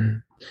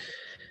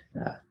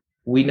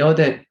 We know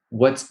that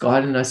what's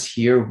gotten us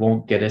here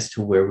won't get us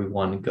to where we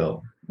want to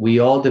go. We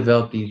all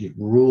develop these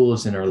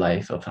rules in our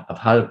life of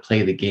how to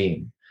play the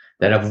game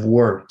that have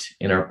worked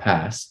in our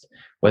past,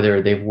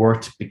 whether they've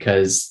worked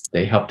because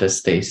they helped us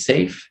stay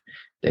safe,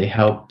 they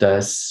helped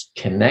us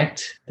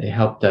connect, they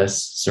helped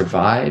us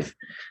survive,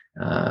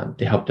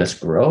 they helped us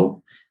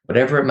grow,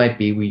 whatever it might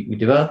be. We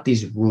develop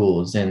these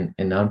rules. And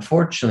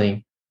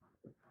unfortunately,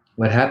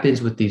 what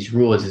happens with these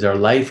rules is our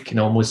life can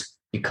almost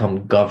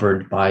become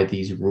governed by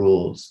these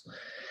rules.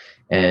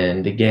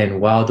 And again,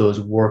 while those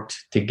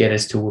worked to get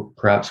us to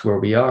perhaps where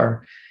we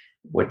are,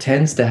 what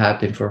tends to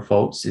happen for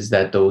folks is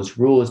that those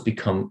rules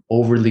become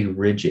overly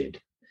rigid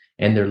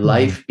and their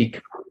life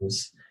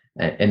becomes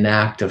an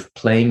act of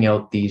playing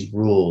out these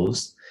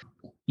rules,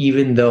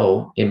 even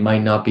though it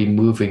might not be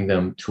moving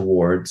them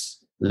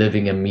towards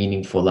living a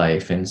meaningful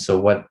life. And so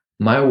what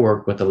my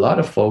work with a lot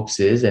of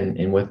folks is,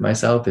 and with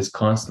myself, is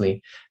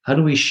constantly, how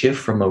do we shift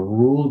from a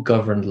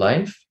rule-governed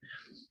life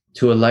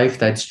to a life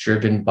that's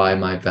driven by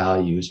my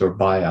values or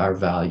by our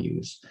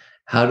values?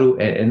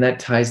 And that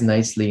ties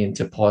nicely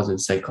into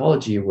positive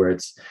psychology, where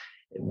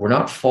we're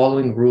not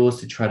following rules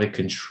to try to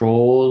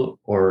control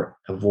or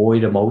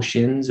avoid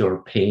emotions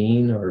or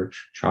pain or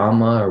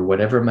trauma or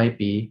whatever it might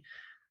be,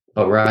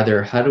 but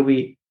rather how do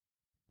we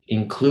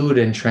include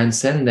and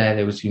transcend that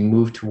as we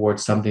move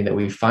towards something that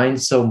we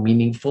find so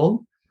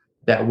meaningful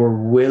that we're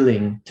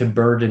willing to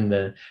burden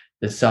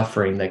the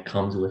suffering that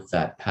comes with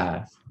that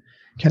path.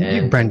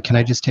 Brent, can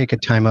I just take a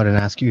time out and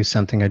ask you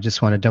something? I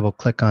just want to double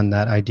click on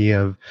that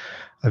idea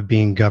of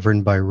being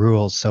governed by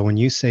rules. So when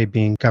you say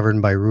being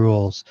governed by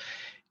rules,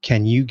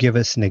 can you give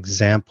us an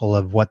example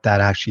of what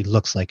that actually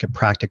looks like, a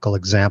practical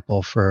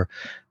example for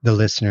the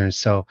listeners?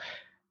 So,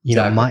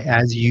 exactly.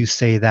 As you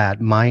say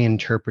that, my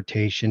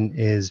interpretation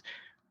is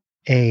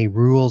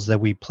rules that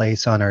we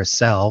place on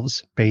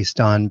ourselves based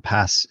on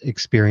past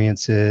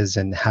experiences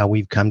and how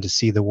we've come to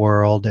see the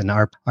world and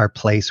our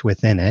place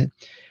within it,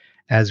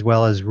 as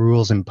well as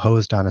rules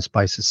imposed on us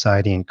by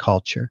society and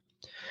culture.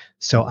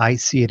 So I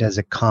see it as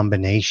a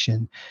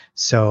combination.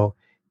 So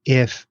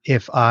if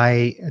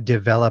I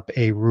develop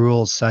a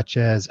rule such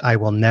as I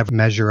will never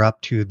measure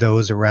up to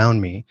those around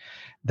me,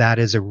 that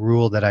is a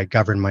rule that I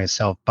govern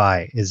myself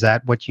by. Is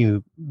that what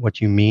you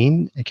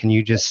mean? Can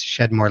you just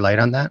shed more light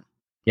on that?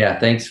 Yeah,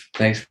 thanks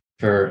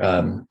for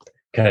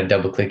kind of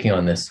double clicking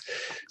on this.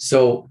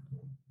 So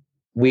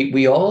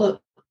we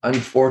all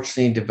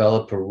unfortunately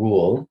develop a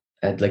rule,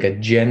 like a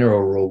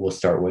general rule we'll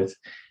start with,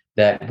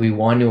 that we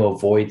want to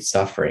avoid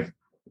suffering.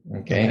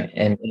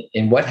 Okay.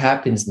 And what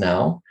happens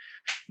now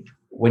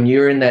when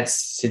you're in that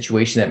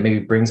situation that maybe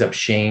brings up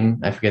shame?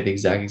 I forget the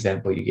exact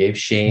example you gave,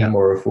 shame,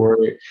 or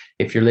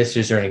if your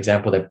listeners are an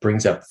example that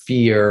brings up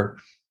fear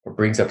or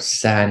brings up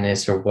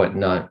sadness or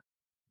whatnot,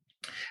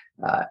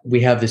 we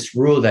have this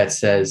rule that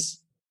says,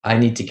 I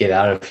need to get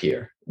out of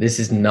here. This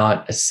is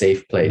not a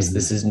safe place. Mm-hmm.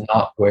 This is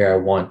not where I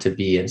want to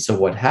be. And so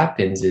what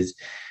happens is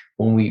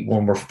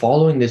when we're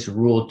following this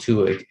rule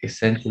to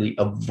essentially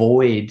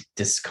avoid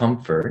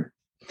discomfort,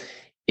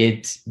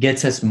 it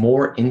gets us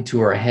more into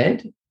our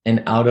head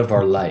and out of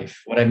our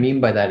life. What I mean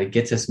by that, it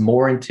gets us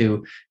more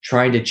into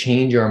trying to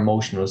change our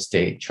emotional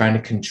state, trying to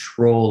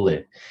control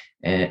it,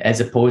 as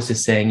opposed to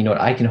saying,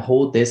 I can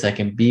hold this, I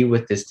can be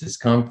with this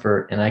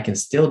discomfort, and I can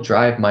still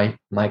drive my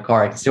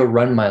car, I can still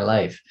run my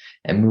life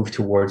and move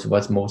towards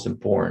what's most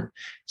important.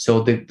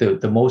 So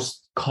the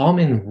most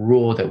common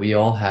rule that we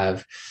all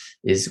have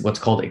is what's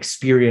called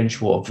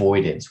experiential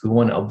avoidance. We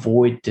want to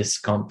avoid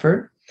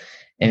discomfort.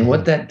 And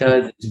what that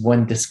does is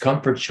when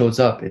discomfort shows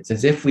up, it's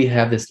as if we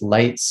have this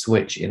light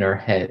switch in our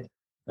head,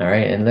 All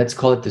right. And let's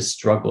call it the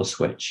struggle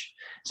switch.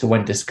 So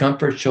when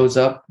discomfort shows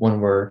up, when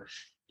we're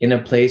in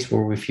a place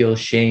where we feel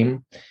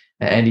shame,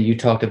 Andy, you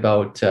talked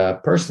about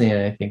personally,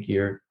 and I think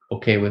you're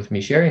okay with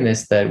me sharing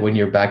this, that when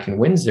you're back in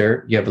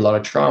Windsor, you have a lot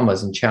of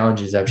traumas and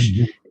challenges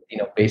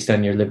based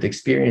on your lived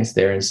experience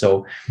there. And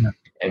so,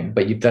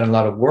 but you've done a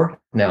lot of work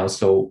now.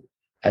 So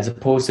as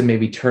opposed to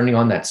maybe turning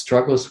on that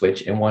struggle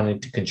switch and wanting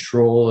to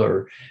control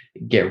or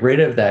get rid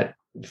of that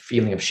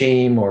feeling of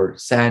shame or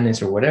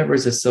sadness or whatever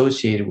is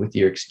associated with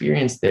your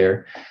experience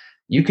there,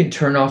 you can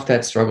turn off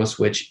that struggle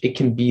switch. It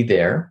can be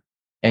there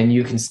and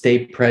you can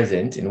stay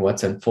present in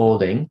what's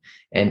unfolding.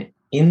 And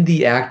in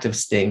the act of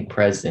staying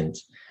present,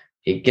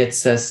 it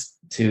gets us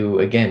to,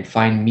 again,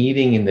 find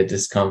meaning in the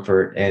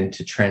discomfort and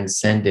to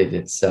transcend it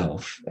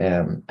itself.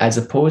 As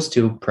opposed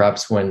to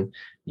perhaps when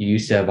you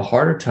used to have a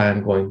harder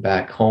time going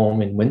back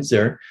home in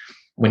Windsor,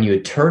 when you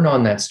would turn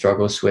on that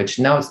struggle switch.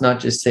 Now it's not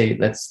just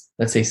let's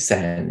say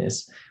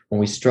sadness. When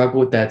we struggle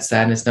with that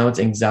sadness, now it's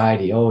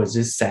anxiety. Oh, is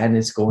this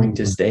sadness going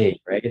to stay?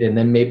 Right. And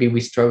then maybe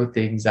we struggle with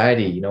the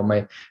anxiety.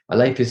 My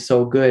life is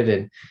so good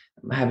and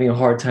I'm having a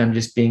hard time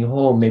just being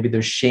home. Maybe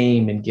there's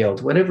shame and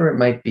guilt, whatever it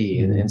might be.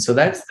 And so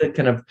that's the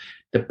kind of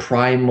the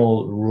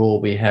primal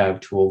rule we have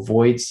to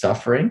avoid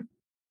suffering.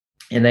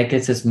 And that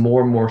gets us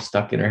more and more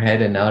stuck in our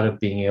head and out of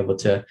being able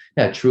to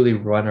truly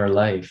run our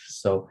life.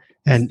 So,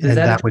 and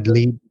that would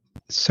lead,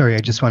 sorry, I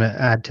just want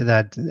to add to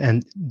that.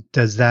 And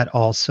does that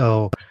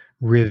also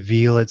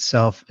reveal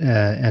itself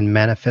and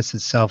manifest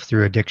itself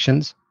through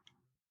addictions?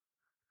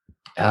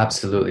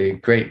 Absolutely.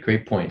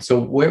 Great point.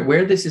 So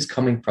where this is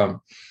coming from,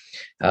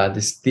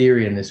 this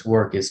theory and this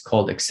work is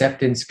called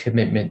acceptance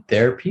commitment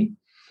therapy.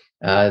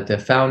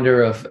 The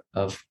founder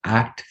of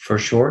ACT for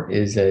short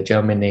is a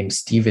gentleman named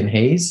Stephen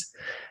Hayes.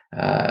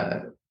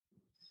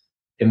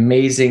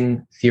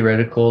 Amazing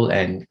theoretical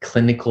and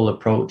clinical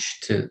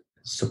approach to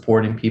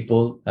supporting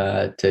people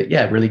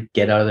to really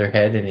get out of their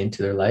head and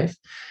into their life.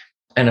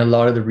 And a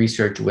lot of the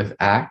research with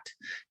ACT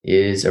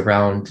is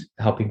around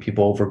helping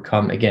people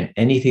overcome, again,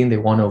 anything they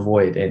want to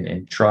avoid.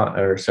 And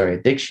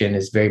addiction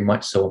is very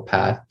much so a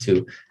path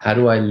to how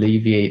do I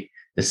alleviate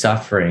the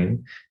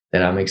suffering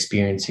that I'm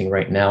experiencing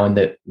right now. And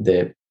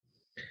the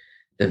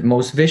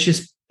most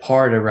vicious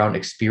part around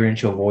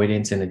experiential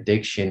avoidance and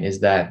addiction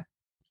is that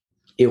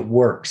it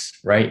works,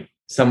 right?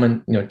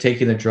 Someone,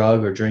 taking a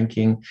drug or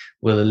drinking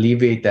will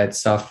alleviate that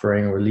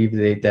suffering or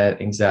alleviate that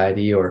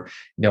anxiety, or,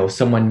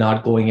 someone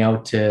not going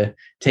out to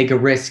take a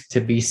risk to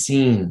be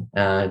seen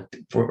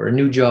for a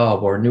new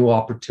job or a new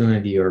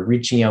opportunity, or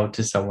reaching out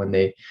to someone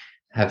they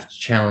have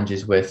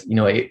challenges with,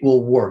 it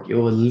will work. It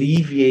will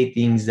alleviate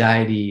the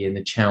anxiety and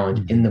the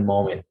challenge in the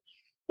moment.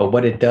 But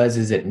what it does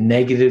is it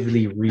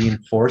negatively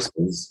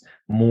reinforces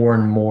more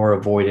and more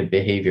avoidant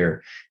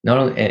behavior. Not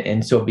only,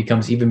 and so it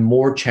becomes even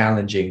more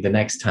challenging the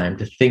next time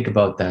to think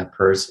about that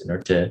person or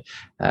to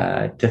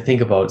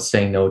think about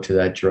saying no to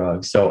that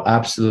drug. So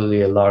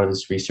absolutely, a lot of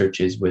this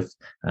research is with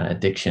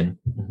addiction.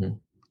 Mm-hmm.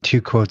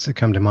 Two quotes that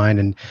come to mind,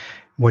 and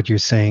what you're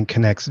saying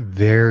connects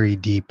very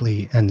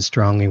deeply and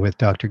strongly with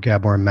Dr.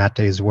 Gabor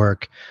Mate's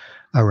work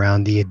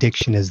around the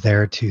addiction is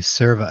there to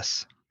serve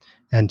us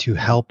and to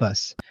help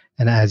us.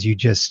 And as you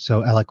just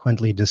so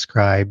eloquently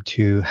described,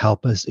 to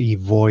help us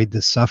avoid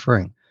the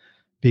suffering,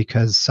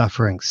 because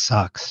suffering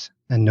sucks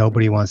and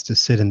nobody wants to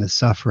sit in the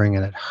suffering,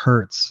 and it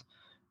hurts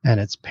and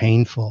it's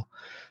painful.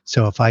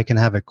 So if I can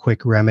have a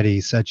quick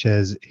remedy, such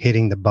as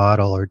hitting the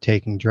bottle or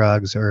taking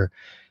drugs or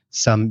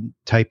some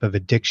type of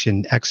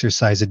addiction,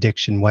 exercise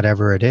addiction,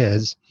 whatever it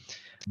is,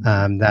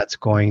 that's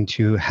going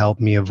to help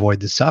me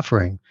avoid the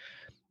suffering.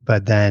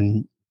 But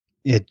then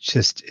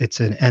it's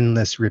an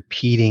endless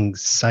repeating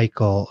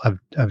cycle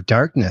of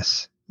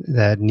darkness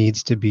that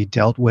needs to be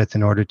dealt with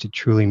in order to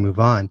truly move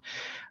on.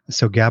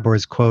 So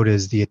Gabor's quote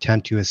is, the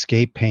attempt to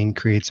escape pain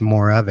creates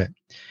more of it.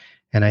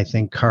 And I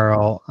think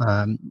Carl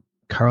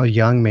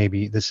Jung,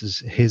 maybe this is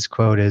his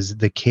quote, is,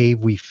 the cave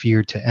we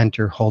fear to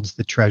enter holds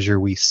the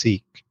treasure we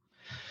seek.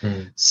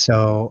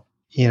 So,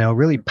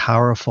 really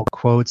powerful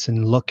quotes,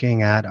 and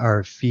looking at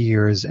our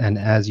fears and,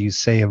 as you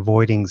say,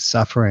 avoiding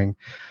suffering.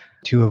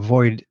 To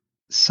avoid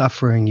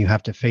suffering, you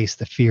have to face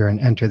the fear and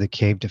enter the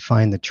cave to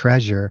find the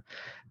treasure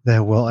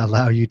that will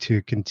allow you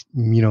to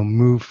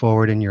move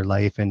forward in your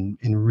life in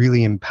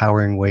really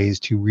empowering ways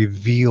to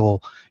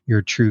reveal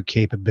your true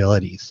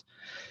capabilities.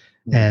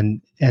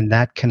 And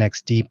that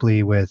connects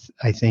deeply with,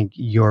 I think,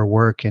 your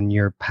work and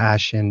your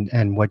passion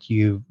and what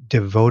you've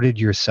devoted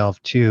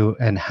yourself to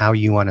and how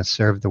you want to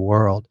serve the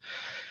world.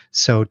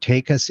 So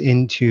take us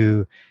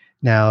into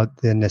now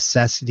the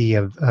necessity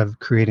of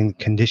creating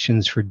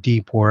conditions for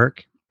deep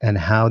work, and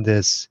how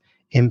this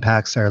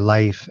impacts our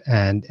life,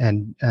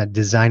 and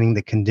designing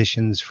the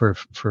conditions for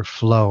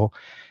flow.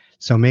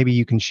 So maybe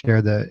you can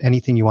share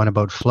anything you want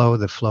about flow,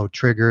 the flow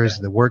triggers,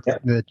 the work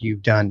that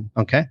you've done.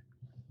 Okay.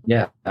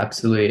 Yeah,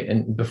 absolutely.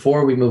 And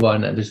before we move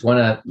on, there's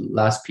one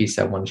last piece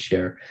I want to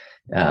share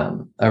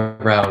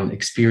around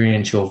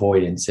experiential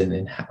avoidance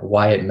and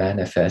why it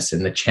manifests,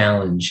 and the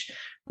challenge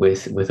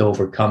with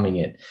overcoming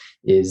it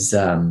is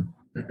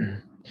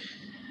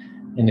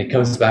And it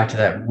comes back to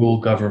that rule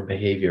governed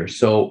behavior.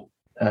 So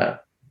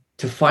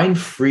to find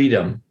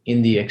freedom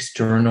in the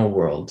external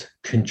world,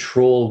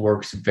 control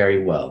works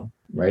very well,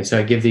 right? So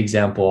I give the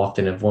example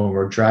often of when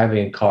we're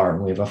driving a car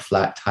and we have a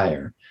flat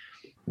tire.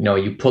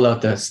 You pull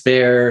out the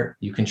spare,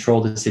 you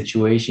control the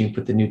situation, you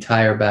put the new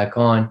tire back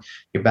on,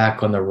 you're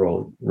back on the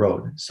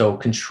road. So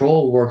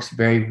control works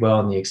very well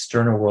in the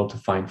external world to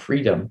find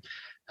freedom.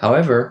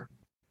 However,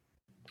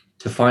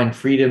 to find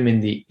freedom in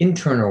the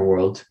internal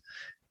world,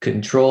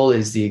 control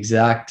is the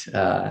exact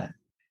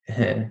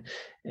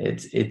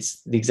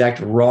it's the exact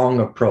wrong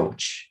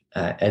approach,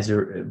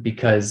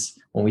 because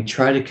when we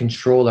try to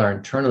control our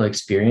internal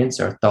experience,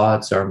 our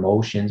thoughts, our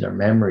emotions, our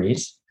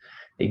memories,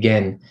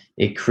 again,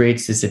 it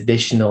creates this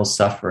additional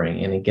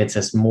suffering and it gets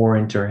us more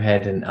into our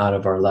head and out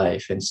of our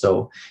life. And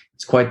so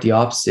it's quite the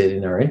opposite.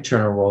 In our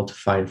internal world, to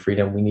find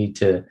freedom, we need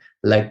to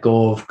let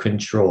go of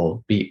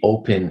control, be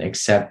open,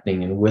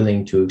 accepting, and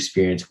willing to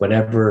experience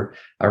whatever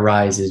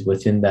arises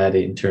within that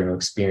internal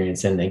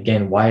experience. And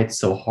again, why it's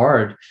so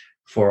hard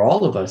for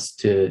all of us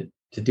to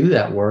do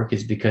that work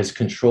is because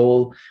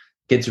control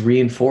gets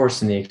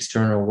reinforced in the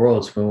external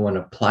world. So we want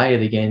to apply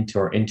it again to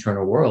our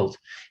internal world.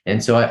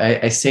 And so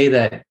I say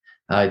that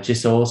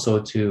just also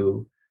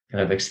to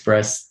kind of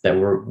express that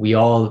we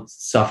all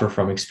suffer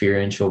from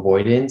experiential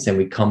avoidance, and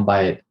we come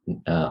by it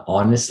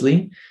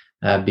honestly,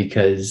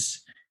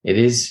 because it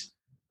is,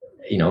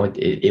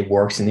 it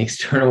works in the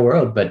external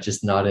world, but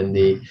just not in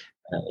the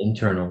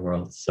internal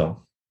world.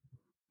 So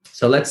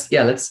let's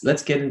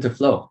get into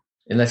flow.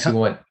 Unless you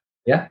want,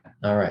 yeah.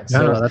 All right.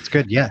 No, that's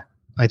good. Yeah,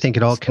 I think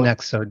it all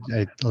connects. So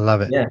I love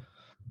it. Yeah.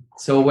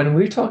 So when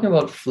we're talking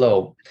about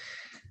flow,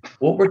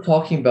 what we're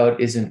talking about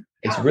it's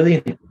really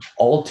an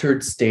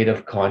altered state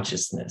of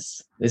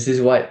consciousness. This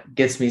is what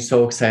gets me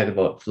so excited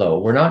about flow.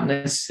 We're not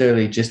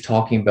necessarily just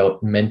talking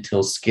about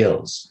mental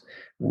skills.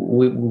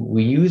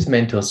 We use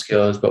mental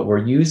skills, but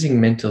we're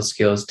using mental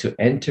skills to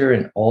enter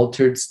an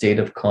altered state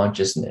of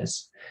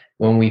consciousness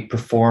when we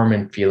perform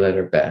and feel at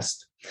our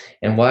best.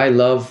 And why I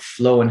love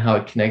flow and how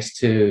it connects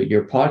to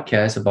your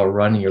podcast about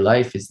running your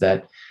life is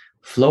that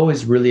flow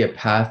is really a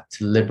path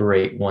to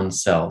liberate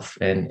oneself.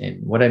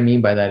 And what I mean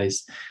by that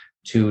is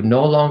to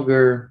no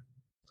longer,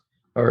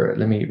 or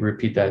let me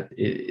repeat that,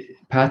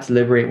 path to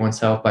liberate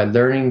oneself by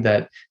learning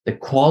that the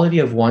quality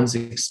of one's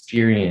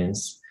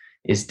experience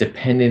is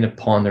dependent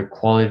upon their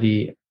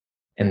quality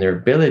and their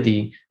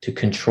ability to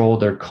control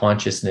their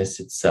consciousness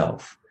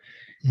itself.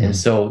 And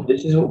so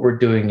this is what we're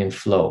doing in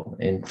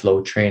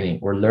flow training.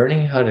 We're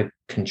learning how to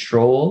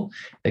control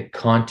the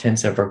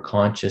contents of our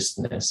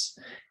consciousness.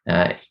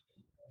 And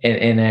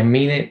I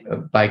mean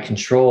it by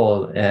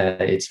control.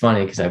 It's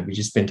funny because we've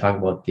just been talking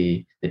about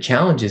the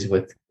challenges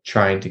with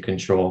trying to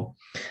control.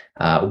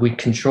 We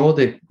control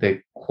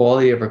the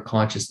quality of our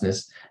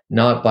consciousness,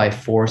 not by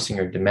forcing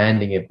or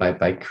demanding it,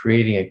 by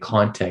creating a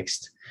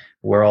context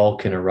where all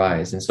can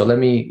arise. And so let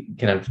me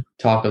kind of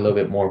talk a little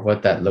bit more of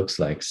what that looks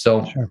like.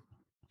 So sure.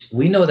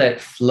 We know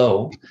that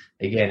flow,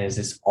 again, is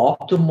this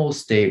optimal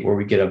state where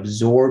we get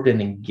absorbed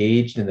and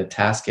engaged in the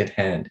task at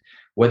hand,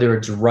 whether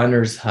it's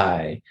runner's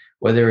high,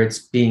 whether it's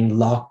being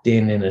locked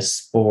in a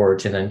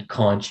sport and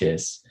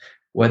unconscious,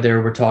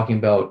 whether we're talking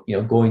about,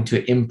 going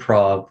to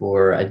improv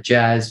or a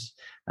jazz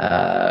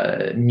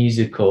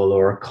musical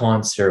or a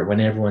concert, when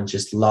everyone's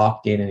just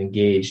locked in and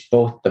engaged,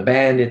 both the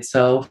band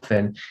itself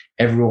and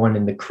everyone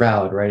in the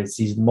crowd, right? It's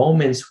these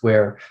moments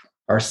where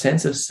our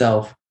sense of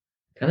self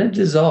kind of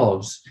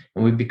dissolves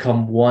and we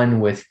become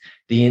one with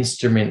the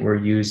instrument we're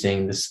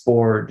using, the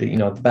sport,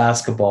 the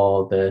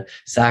basketball, the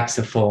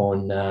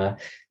saxophone,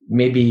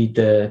 maybe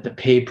the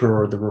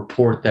paper or the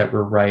report that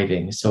we're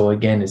writing. So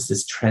again, it's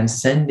this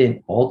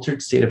transcendent,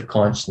 altered state of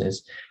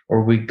consciousness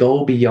where we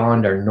go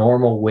beyond our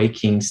normal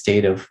waking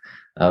state of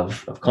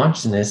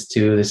consciousness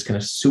to this kind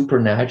of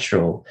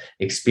supernatural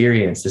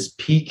experience, this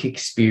peak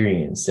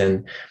experience.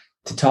 And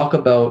to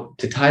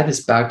tie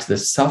this back to the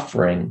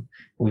suffering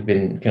we've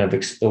been kind of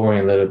exploring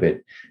a little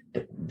bit,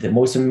 the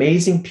most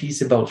amazing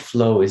piece about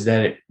flow is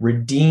that it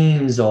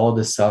redeems all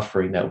the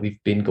suffering that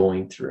we've been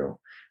going through,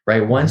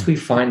 right? Once we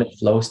find a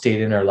flow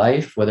state in our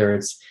life, whether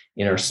it's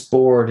in our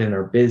sport, in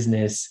our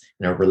business,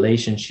 in our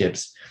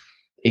relationships,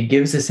 it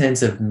gives a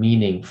sense of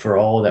meaning for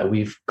all that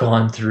we've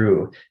gone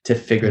through to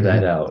figure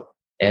that out.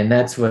 And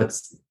that's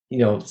what's,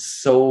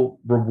 so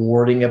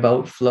rewarding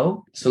about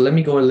flow. So let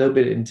me go a little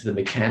bit into the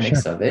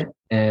mechanics of it.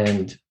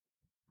 And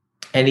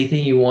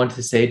anything you want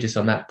to say just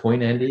on that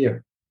point, Andy?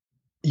 Or?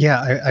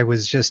 Yeah, I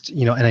was just,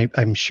 and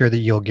I'm sure that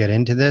you'll get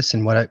into this.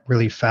 And what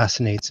really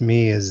fascinates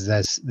me is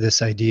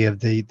this idea of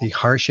the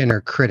harsh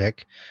inner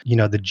critic,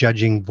 the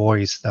judging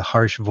voice, the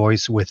harsh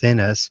voice within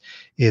us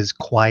is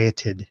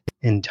quieted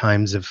in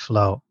times of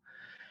flow.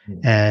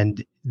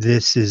 And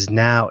this is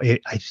now,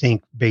 I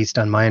think, based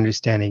on my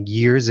understanding,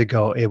 years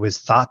ago, it was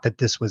thought that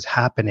this was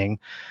happening,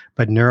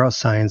 but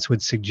neuroscience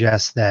would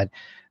suggest that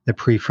the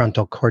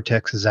prefrontal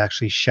cortex is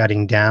actually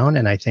shutting down,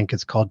 and I think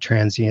it's called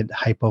transient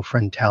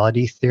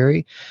hypofrontality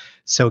theory.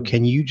 So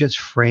can you just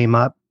frame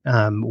up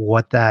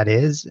what that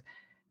is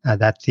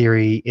that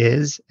theory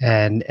is,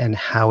 and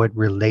how it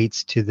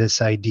relates to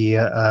this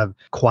idea of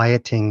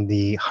quieting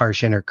the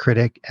harsh inner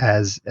critic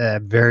as a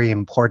very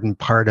important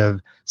part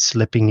of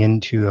slipping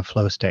into a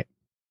flow state.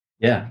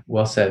 Yeah,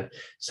 well said.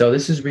 So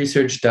this is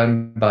research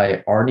done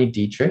by Arne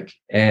Dietrich,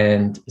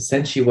 and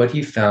essentially what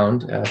he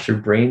found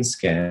through brain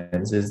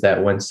scans is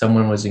that when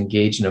someone was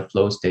engaged in a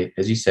flow state,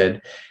 as you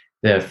said,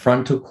 the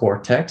frontal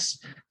cortex,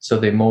 so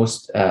the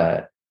most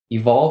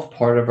evolved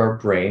part of our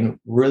brain,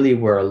 really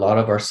where a lot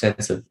of our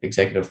sense of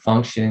executive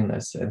functioning, a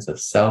sense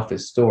of self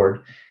is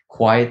stored,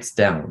 quiets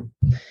down.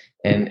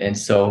 And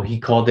so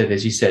he called it,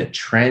 as you said,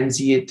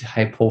 transient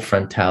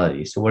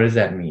hypofrontality. So what does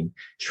that mean?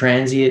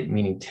 Transient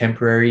meaning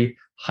temporary,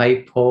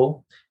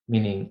 hypo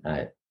meaning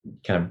kind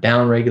of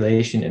down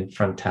regulation, and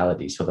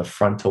frontality, so the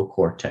frontal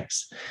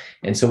cortex.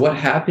 And so what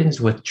happens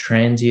with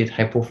transient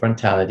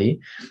hypofrontality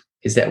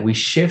is that we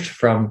shift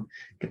from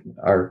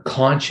our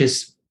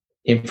conscious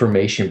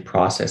information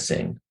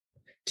processing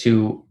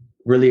to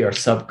really our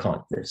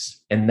subconscious.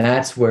 And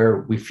that's where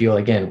we feel,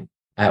 again,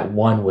 at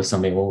one with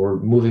something, when we're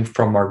moving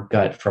from our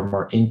gut, from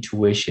our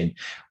intuition,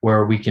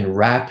 where we can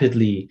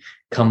rapidly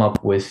come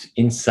up with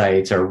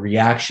insights, our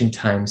reaction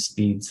time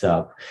speeds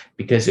up,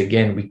 because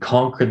again, we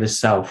conquer the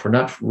self. We're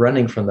not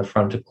running from the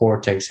frontal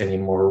cortex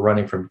anymore. We're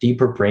running from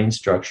deeper brain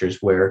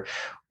structures where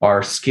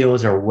our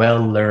skills are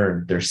well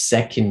learned. They're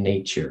second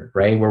nature,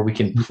 right? Where we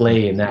can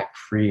play and act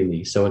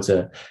freely. So it's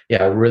a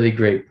really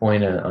great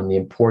point on the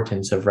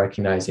importance of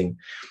recognizing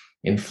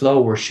in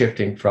flow, we're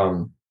shifting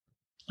from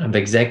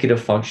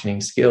executive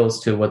functioning skills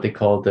to what they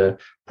call the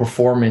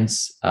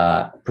performance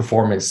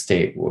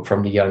state,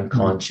 from the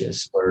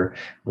unconscious, where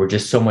we're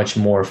just so much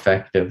more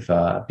effective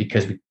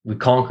because we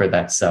conquer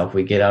that self.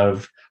 We get out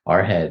of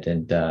our head.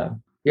 And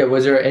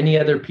was there any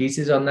other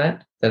pieces on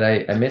that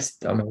I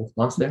missed on my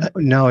response there?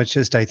 No, it's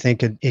just, I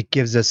think it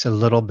gives us a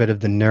little bit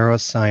of the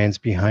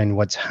neuroscience behind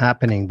what's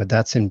happening, but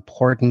that's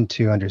important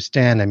to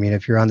understand. I mean,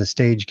 if you're on the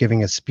stage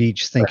giving a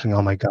speech thinking,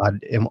 oh my God,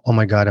 am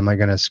I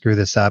going to screw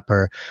this up?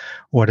 Or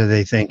what are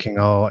they thinking?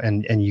 Oh,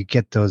 and you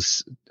get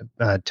those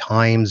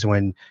times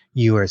when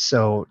you are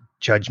so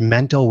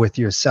judgmental with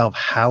yourself.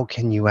 How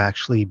can you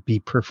actually be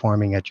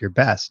performing at your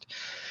best?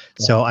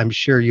 So I'm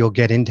sure you'll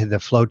get into the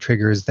flow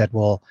triggers that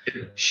will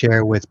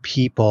share with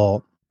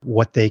people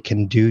what they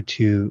can do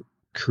to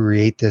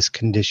create this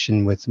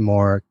condition with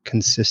more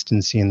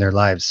consistency in their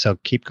lives. So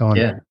keep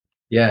going.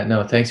 Yeah.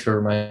 No, thanks for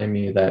reminding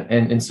me of that.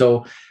 And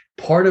so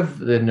part of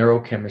the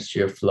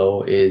neurochemistry of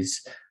flow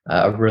is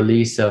a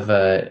release of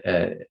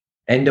a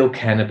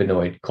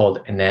endocannabinoid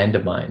called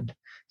anandamide.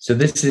 So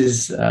this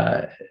is,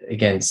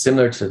 again,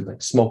 similar to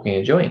like smoking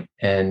a joint.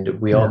 And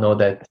we all know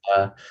that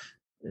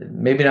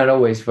maybe not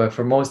always, but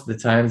for most of the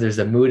times, there's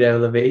a mood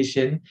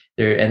elevation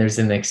there, and there's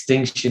an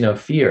extinction of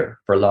fear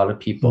for a lot of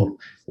people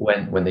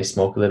when they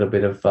smoke a little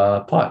bit of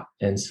pot.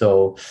 And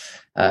so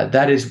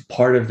that is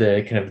part of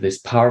the kind of this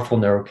powerful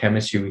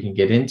neurochemistry we can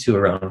get into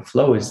around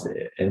flow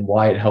and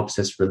why it helps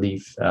us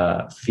relieve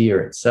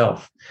fear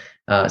itself.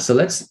 So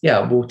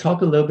we'll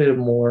talk a little bit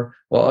more.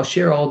 Well, I'll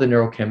share all the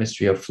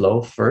neurochemistry of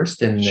flow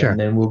first, and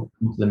then we'll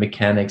move to the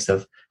mechanics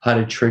of how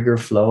to trigger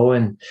flow.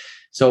 And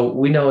so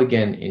we know,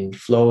 again, in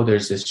flow,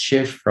 there's this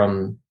shift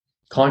from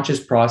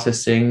conscious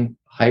processing,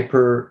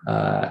 hyper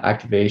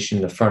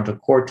activation, the frontal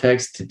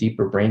cortex, to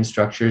deeper brain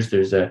structures.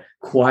 There's a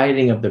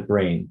quieting of the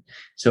brain.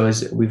 So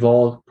as we've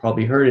all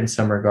probably heard in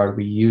some regard,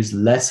 we use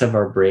less of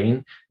our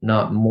brain,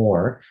 not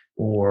more,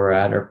 or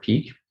at our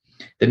peak.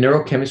 The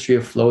neurochemistry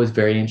of flow is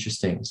very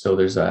interesting. So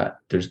there's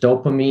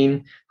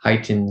dopamine,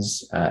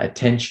 heightens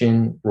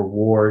attention,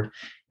 reward.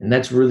 And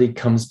that's really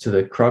comes to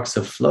the crux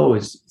of flow.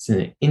 It's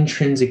an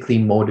intrinsically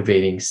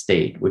motivating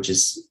state, which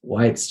is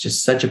why it's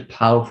just such a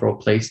powerful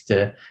place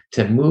to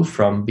move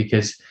from,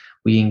 because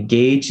we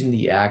engage in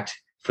the act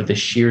for the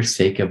sheer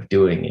sake of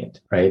doing it,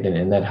 right?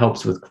 And that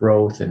helps with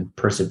growth and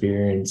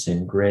perseverance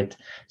and grit.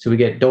 So we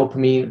get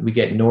dopamine, we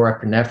get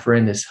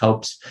norepinephrine. This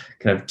helps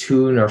kind of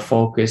tune our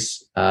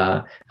focus,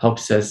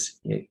 helps us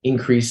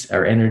increase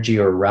our energy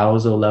or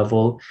arousal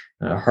level.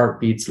 Our heart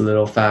beats a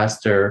little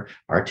faster,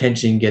 our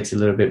attention gets a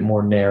little bit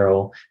more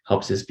narrow,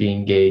 helps us be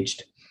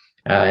engaged.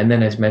 And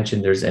then, as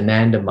mentioned, there's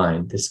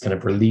anandamide, this kind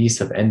of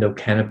release of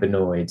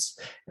endocannabinoids.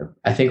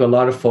 I think a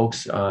lot of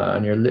folks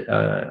of your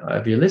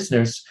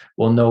listeners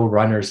will know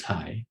runner's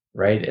high,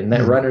 right? And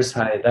that runner's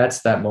high,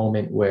 that's that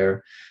moment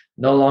where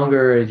no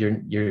longer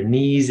your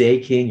knees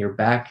aching, your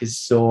back is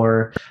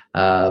sore,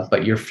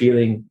 but you're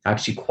feeling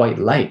actually quite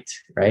light,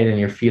 right? And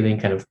you're feeling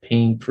kind of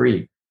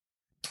pain-free.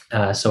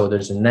 So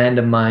there's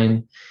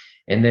anandamide,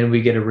 and then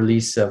we get a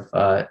release of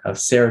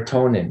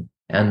serotonin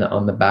and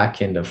on the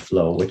back end of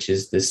flow, which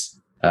is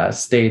this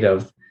state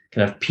of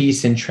kind of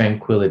peace and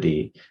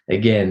tranquility.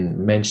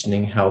 Again,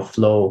 mentioning how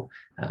flow,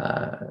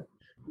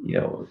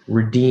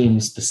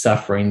 redeems the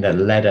suffering that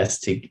led us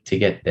to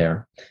get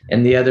there.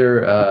 And the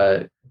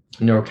other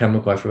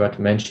neurochemical I forgot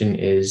to mention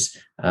is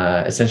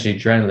essentially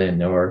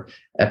adrenaline or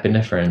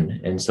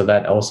epinephrine, and so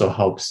that also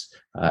helps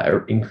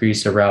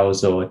increase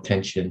arousal,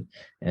 attention.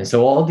 And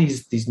so all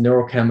these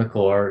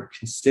neurochemical are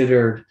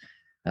considered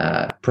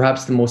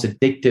perhaps the most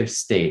addictive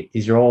state.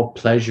 These are all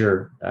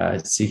pleasure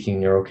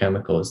seeking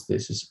neurochemicals.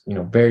 This is,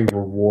 very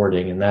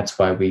rewarding, and that's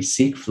why we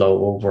seek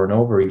flow over and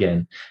over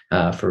again,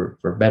 for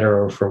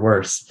better or for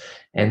worse.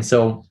 And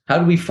so, how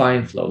do we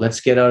find flow?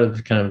 Let's get out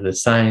of kind of the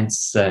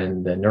science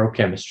and the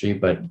neurochemistry,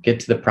 but get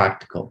to the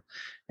practical.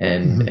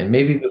 And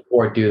maybe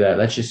before I do that,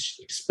 let's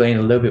just explain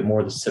a little bit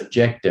more the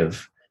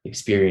subjective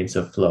experience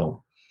of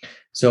flow.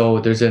 So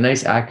there's a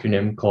nice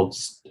acronym called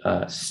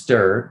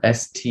STER,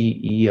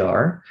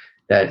 STER,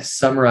 that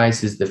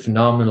summarizes the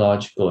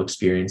phenomenological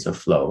experience of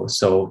flow.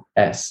 So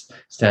S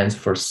stands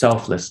for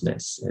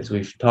selflessness. As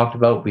we've talked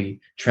about, we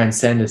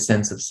transcend a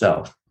sense of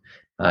self.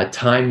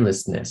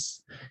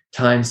 Timelessness.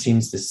 Time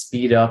seems to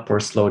speed up or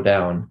slow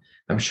down.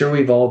 I'm sure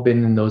we've all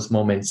been in those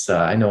moments.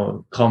 I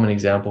know a common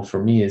example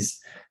for me is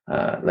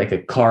like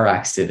a car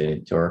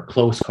accident or a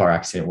close car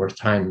accident where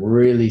time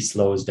really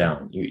slows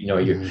down.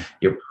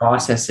 Your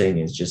processing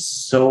is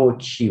just so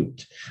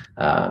acute.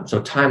 So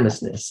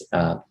timelessness.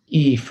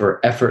 E for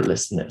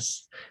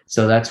effortlessness.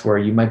 So that's where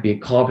you might be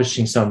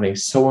accomplishing something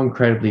so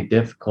incredibly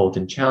difficult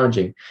and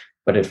challenging,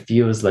 but it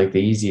feels like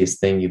the easiest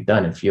thing you've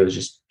done. It feels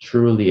just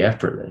truly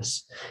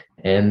effortless.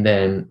 And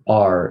then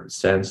R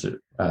stands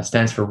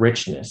for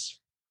richness.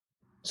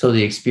 So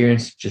the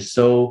experience is just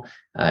so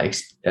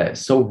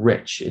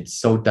rich. It's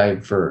so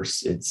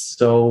diverse. It's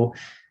so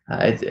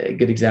a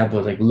good example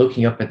is like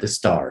looking up at the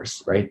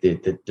stars, right?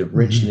 The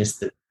richness,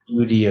 the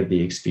beauty of the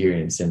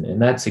experience,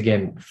 and that's,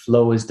 again,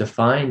 flow is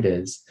defined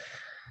as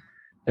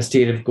a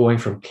state of going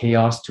from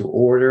chaos to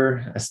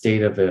order, a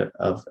state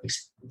of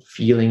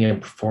feeling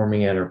and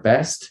performing at our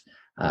best.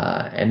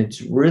 And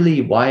it's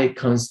really why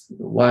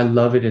I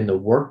love it in the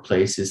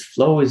workplace is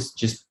flow is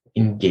just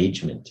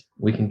engagement.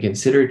 We can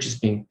consider it just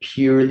being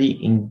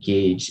purely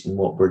engaged in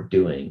what we're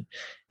doing.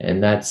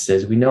 And that's,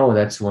 as we know,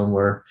 that's when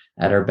we're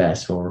at our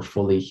best, when we're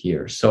fully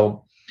here.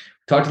 So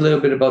talked a little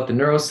bit about the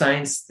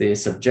neuroscience, the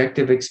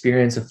subjective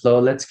experience of flow.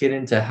 Let's get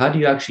into how do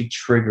you actually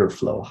trigger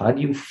flow? How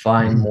do you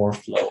find more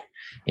flow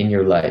in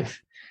your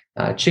life?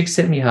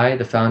 Csikszentmihalyi,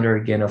 the founder,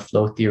 again, of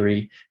flow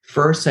theory,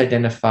 first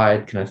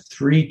identified kind of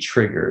 3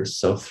 triggers.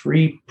 So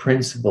 3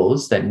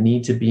 principles that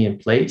need to be in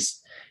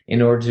place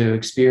in order to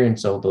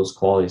experience all those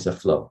qualities of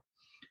flow.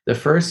 The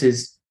first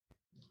is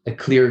a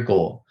clear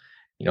goal.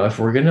 If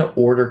we're going to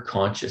order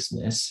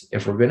consciousness,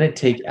 if we're going to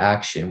take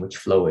action, which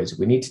flow is,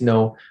 we need to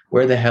know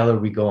where the hell are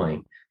we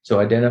going. So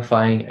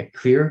identifying a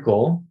clear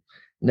goal.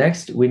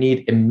 Next, we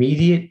need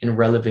immediate and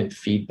relevant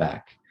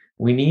feedback.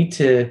 We need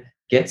to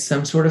get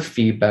some sort of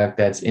feedback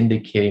that's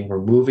indicating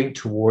we're moving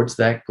towards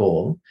that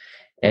goal.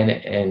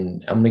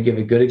 And I'm going to give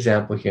a good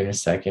example here in a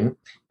second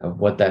of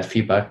what that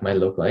feedback might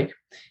look like.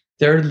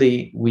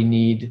 Thirdly, we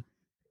need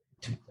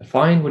to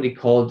find what he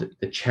called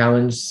the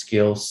challenge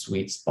skill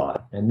sweet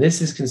spot. And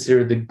this is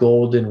considered the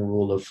golden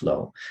rule of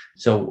flow.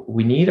 So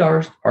we need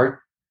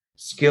our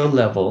skill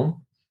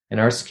level and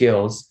our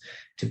skills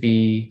to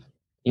be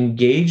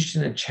engaged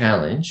in a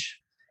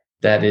challenge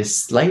that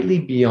is slightly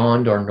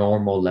beyond our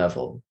normal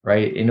level,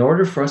 right? In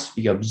order for us to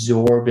be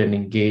absorbed and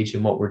engaged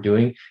in what we're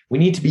doing, we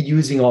need to be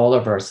using all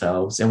of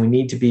ourselves, and we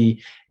need to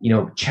be,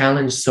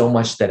 challenged so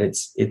much that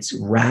it's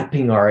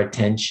wrapping our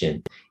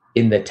attention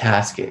in the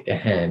task at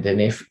hand.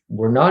 And if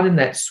we're not in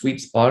that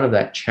sweet spot of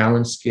that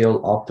challenge skill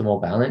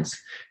optimal balance,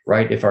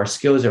 right? If our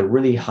skills are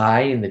really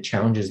high and the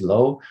challenge is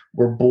low,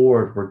 we're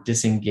bored, we're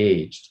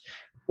disengaged.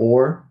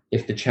 Or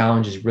if the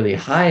challenge is really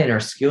high and our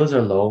skills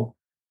are low,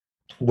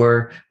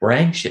 we're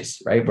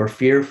anxious, right? We're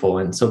fearful.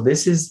 And so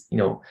this is,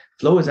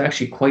 flow is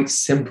actually quite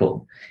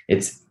simple.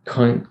 It's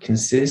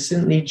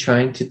consistently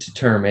trying to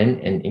determine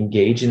and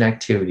engage in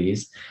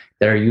activities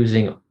that are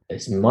using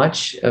as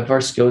much of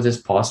our skills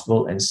as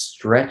possible and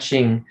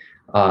stretching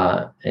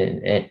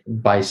and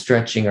by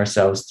stretching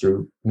ourselves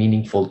through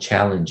meaningful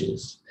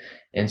challenges.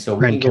 And so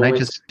can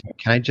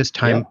I just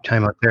time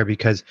out there,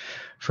 because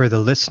for the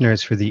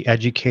listeners, for the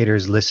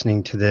educators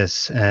listening to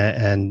this,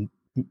 and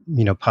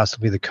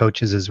possibly the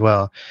coaches as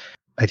well,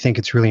 I think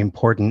it's really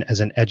important as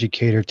an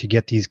educator to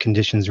get these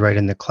conditions right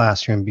in the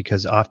classroom,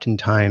 because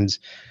oftentimes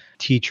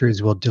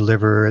teachers will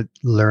deliver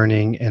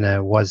learning in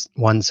a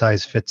one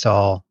size fits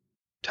all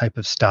type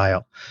of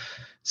style.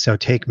 So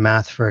take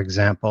math, for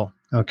example,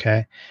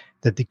 okay,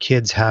 that the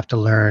kids have to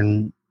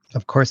learn.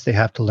 Of course, they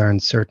have to learn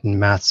certain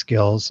math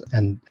skills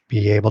and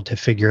be able to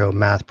figure out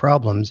math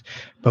problems.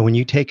 But when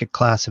you take a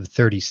class of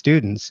 30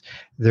 students,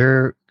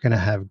 they're going to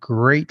have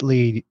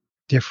greatly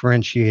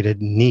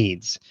differentiated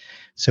needs.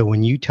 So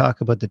when you talk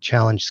about the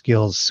challenge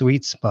skills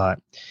sweet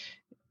spot,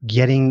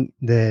 getting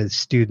the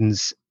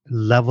students'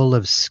 level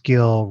of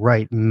skill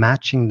right,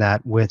 matching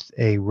that with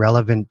a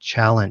relevant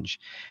challenge,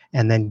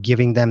 and then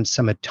giving them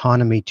some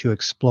autonomy to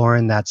explore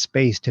in that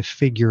space to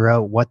figure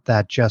out what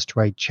that just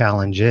right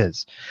challenge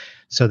is.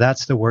 So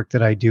that's the work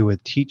that I do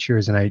with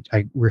teachers, and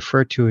I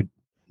refer to it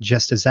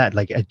just as that,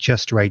 like a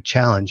just right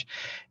challenge.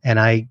 And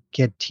I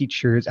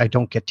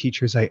don't get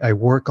teachers, I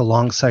work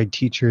alongside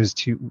teachers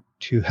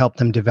to help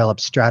them develop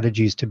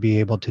strategies to be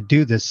able to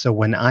do this. So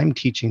when I'm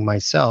teaching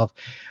myself,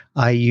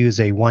 I use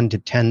a 1 to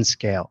 10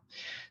 scale.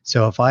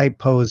 So if I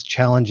pose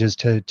challenges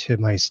to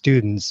my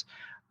students,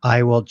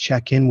 I will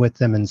check in with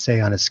them and say,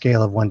 on a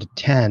scale of 1 to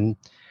 10,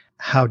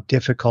 how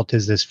difficult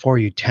is this for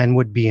you? 10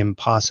 would be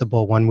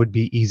impossible. 1 would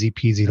be easy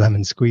peasy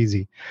lemon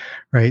squeezy,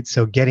 right?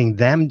 So getting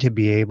them to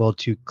be able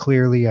to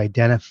clearly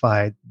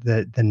identify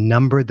the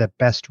number that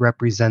best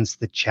represents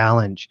the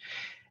challenge.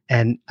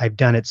 And I've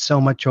done it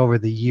so much over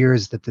the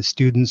years that the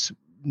students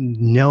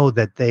know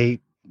that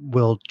they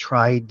will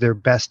try their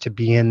best to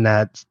be in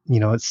that,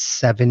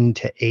 7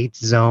 to 8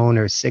 zone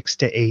or 6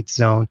 to 8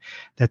 zone.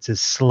 That's a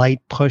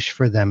slight push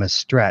for them, a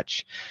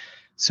stretch.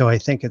 So I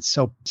think it's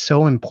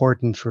so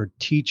important for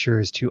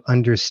teachers to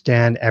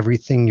understand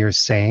everything you're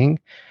saying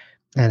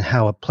and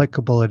how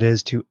applicable it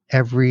is to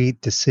every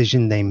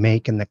decision they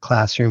make in the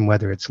classroom,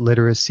 whether it's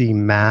literacy,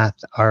 math,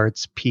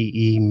 arts,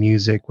 PE,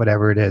 music,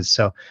 whatever it is.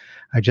 So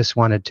I just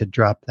wanted to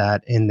drop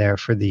that in there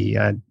for the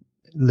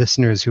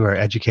listeners who are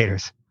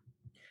educators.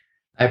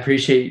 I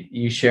appreciate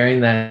you sharing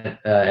that,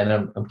 and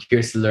I'm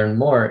curious to learn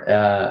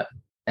more.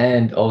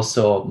 And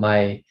also,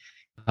 my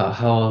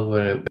how old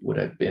would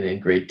I have been in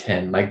grade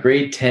 10? My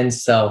grade 10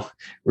 self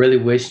really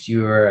wished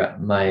you were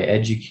my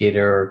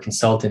educator or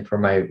consultant for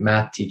my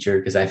math teacher,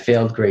 because I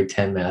failed grade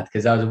 10 math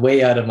because I was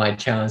way out of my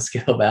challenge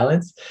skill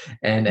balance.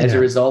 And as a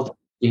result,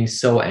 being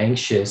so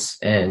anxious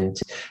and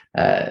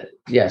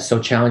so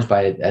challenged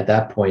by it at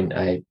that point,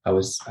 I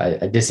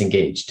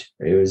disengaged.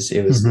 It was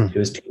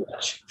too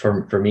much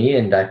for me,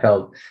 and I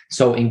felt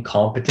so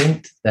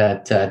incompetent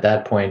that at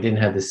that point I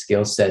didn't have the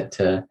skill set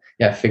to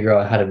figure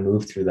out how to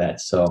move through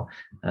that. So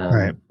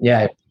I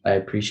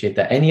appreciate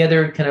that. Any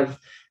other kind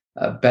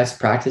of best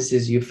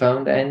practices you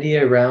found, Andy,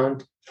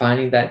 around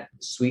finding that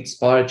sweet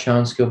spot of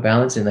challenge skill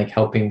balance and like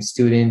helping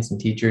students and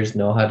teachers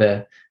know how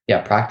to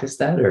practice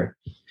that? Or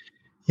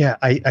yeah,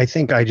 I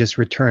think I just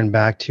return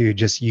back to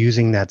just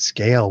using that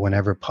scale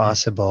whenever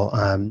possible.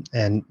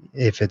 And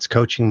if it's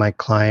coaching my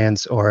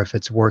clients or if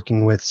it's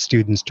working with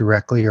students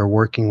directly or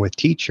working with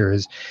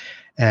teachers,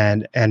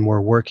 and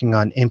we're working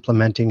on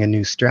implementing a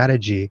new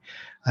strategy,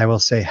 I will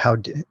say, how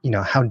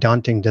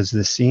daunting does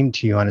this seem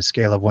to you on a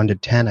scale of 1 to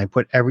 10? I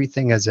put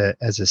everything as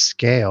a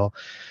scale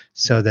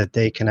so that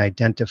they can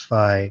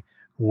identify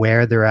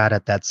where they're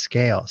at that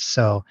scale.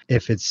 So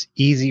if it's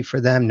easy for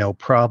them, no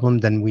problem,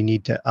 then we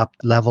need to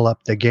level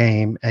up the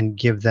game and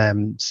give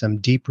them some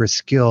deeper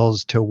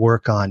skills to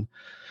work on.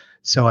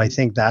 So I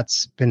think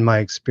that's been my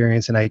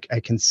experience. And I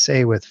can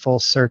say with full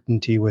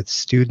certainty with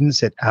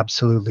students, it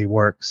absolutely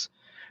works.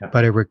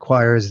 But it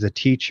requires the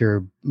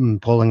teacher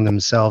pulling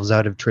themselves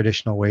out of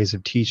traditional ways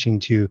of teaching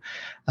to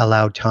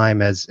allow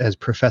time, as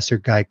Professor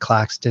Guy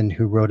Claxton,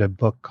 who wrote a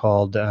book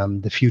called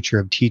The Future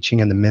of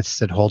Teaching and the Myths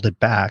That Hold It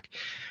Back.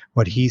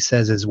 What he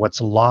says is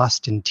what's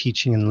lost in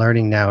teaching and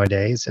learning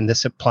nowadays, and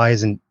this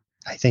applies in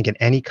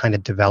any kind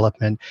of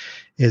development,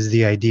 is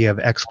the idea of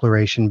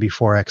exploration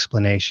before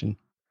explanation.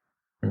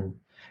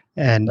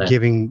 And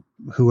giving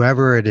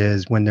whoever it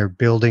is, when they're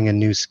building a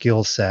new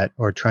skill set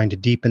or trying to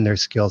deepen their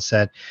skill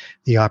set,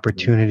 the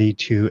opportunity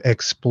to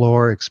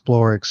explore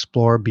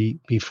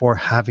before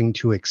having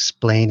to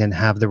explain and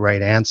have the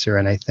right answer.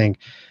 And I think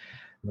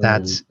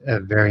that's a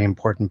very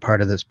important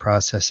part of this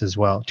process as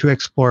well, to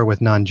explore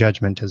with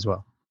non-judgment as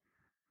well.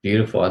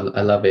 Beautiful.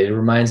 I love it. It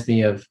reminds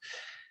me of,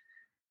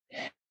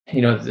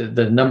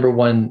 the number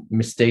one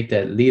mistake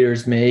that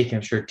leaders make,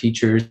 I'm sure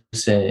teachers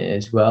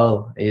as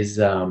well, is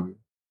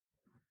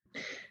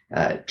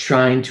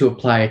trying to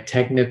apply a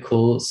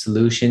technical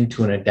solution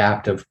to an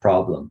adaptive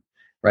problem,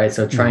 right?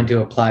 So trying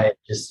to apply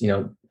just,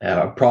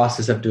 a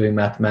process of doing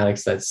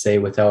mathematics, let's say,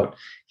 without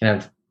kind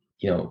of,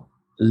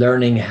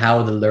 learning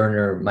how the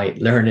learner might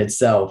learn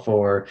itself,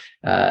 or,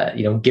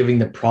 giving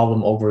the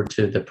problem over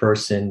to the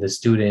person, the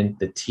student,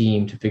 the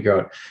team to figure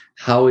out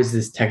how is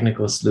this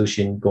technical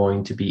solution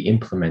going to be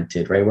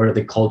implemented, right? What are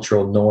the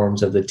cultural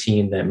norms of the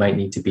team that might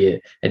need to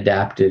be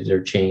adapted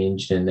or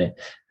changed? And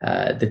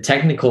the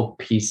technical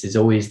piece is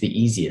always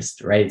the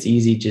easiest, right? It's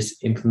easy,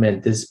 just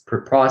implement this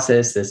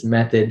process, this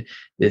method,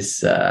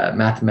 this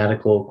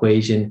mathematical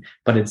equation,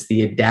 but it's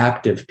the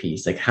adaptive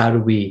piece. Like, how do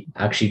we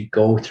actually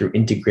go through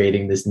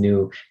integrating this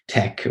new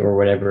tech or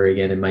whatever,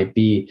 again, it might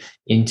be,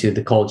 into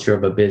the culture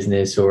of a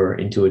business or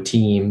into a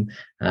team,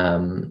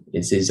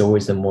 is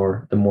always the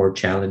more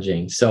challenging.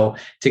 So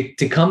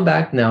to come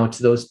back now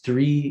to those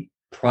 3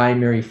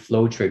 primary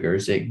flow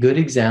triggers, a good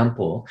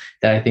example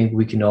that I think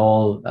we can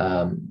all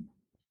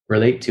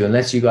relate to,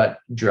 unless you got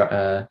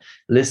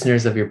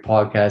listeners of your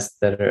podcast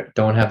that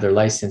don't have their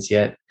license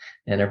yet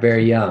and are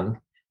very young,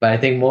 but I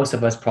think most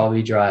of us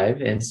probably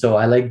drive. And so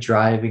I like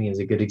driving as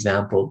a good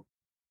example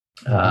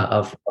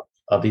of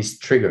these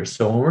triggers.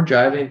 So when we're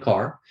driving a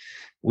car,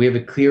 we have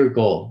a clear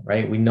goal,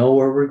 right? We know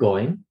where we're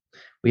going.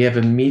 We have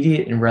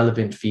immediate and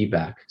relevant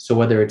feedback. So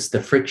whether it's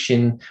the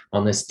friction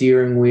on the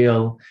steering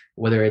wheel,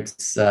 whether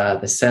it's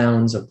the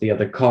sounds of the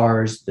other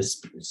cars, the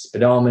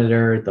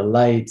speedometer, the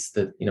lights,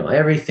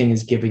 everything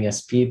is giving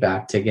us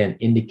feedback to, again,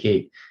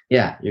 indicate,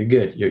 yeah, you're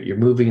good. You're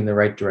moving in the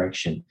right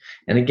direction.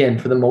 And again,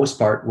 for the most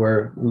part,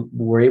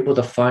 we're able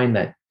to find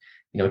that,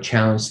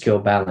 challenge skill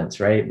balance,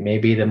 right?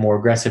 Maybe the more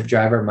aggressive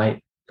driver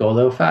might go a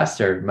little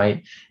faster, might,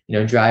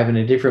 drive in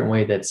a different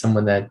way that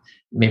someone that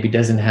maybe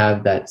doesn't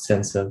have that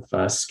sense of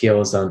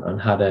skills on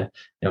how to,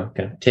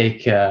 kind of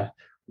take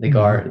the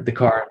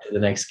car into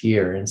the next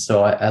gear. And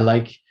so I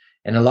like,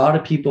 and a lot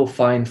of people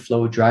find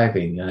flow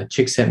driving.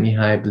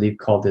 Csikszentmihalyi, I believe,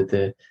 called it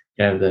the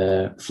kind of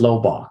the flow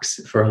box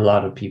for a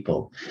lot of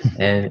people.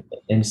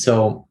 And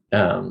so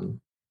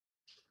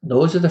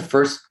those are the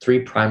first three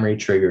primary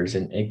triggers.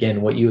 And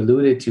again, what you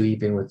alluded to,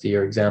 even with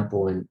your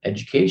example in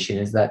education,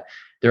 is that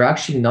they're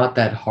actually not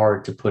that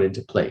hard to put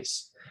into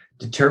place.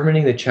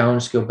 Determining the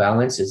challenge skill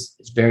balance is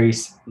very,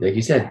 like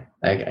you said,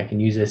 I can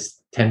use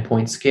this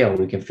 10-point scale.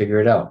 We can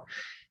figure it out.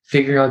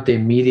 Figuring out the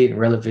immediate and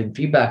relevant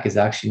feedback is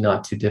actually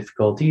not too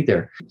difficult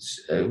either.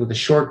 With a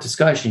short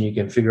discussion, you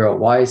can figure out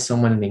why is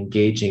someone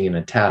engaging in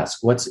a task.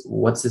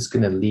 What's this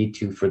going to lead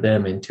to for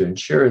them, and to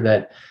ensure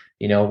that,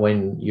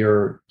 when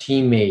your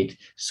teammate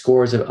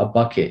scores a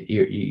bucket,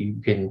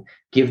 you can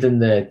give them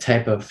the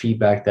type of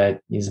feedback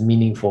that is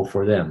meaningful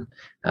for them.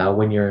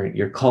 When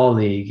your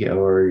colleague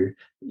or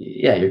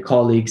your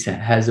colleagues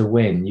has a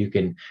win, you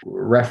can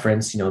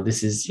reference,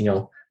 this is,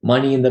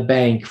 money in the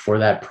bank for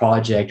that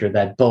project or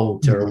that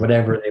boat or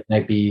whatever they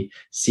might be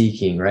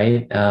seeking,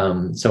 right?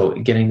 So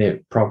getting the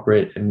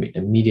appropriate,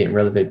 immediate, and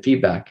relevant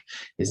feedback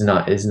is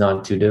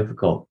not too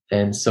difficult.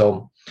 And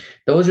so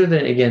those are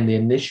the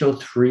initial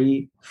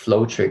three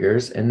flow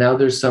triggers. And now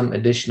there's some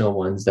additional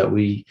ones that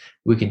we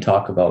can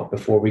talk about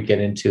before we get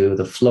into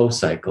the flow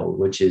cycle,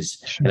 which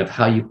is kind of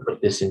how you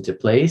put this into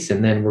place.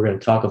 And then we're going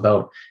to talk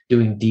about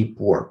doing deep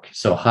work.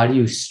 So how do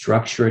you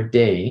structure a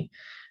day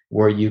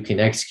where you can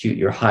execute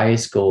your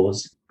highest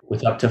goals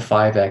with up to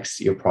 5x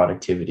your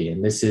productivity?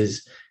 And this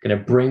is going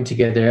to bring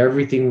together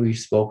everything we've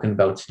spoken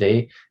about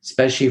today,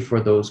 especially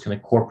for those kind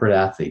of corporate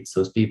athletes,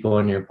 those people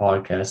on your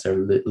podcast that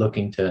are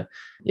looking to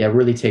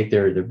really take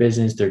their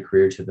business, their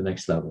career to the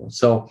next level.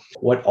 So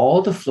what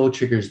all the flow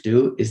triggers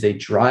do is they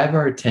drive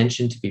our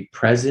attention to be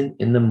present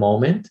in the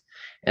moment,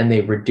 and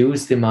they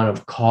reduce the amount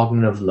of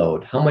cognitive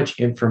load, how much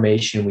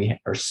information we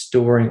are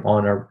storing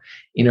on our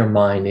inner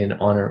mind and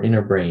on our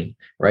inner brain,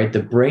 right?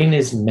 The brain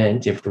is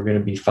meant, if we're going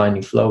to be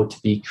finding flow,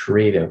 to be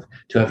creative,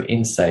 to have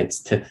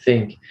insights, to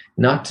think,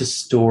 not to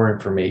store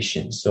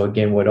information. So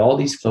again, what all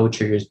these flow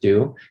triggers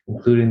do,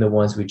 including the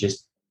ones we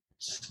just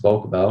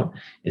spoke about,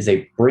 is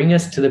they bring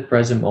us to the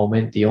present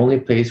moment, the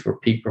only place where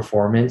peak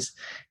performance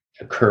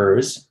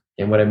occurs.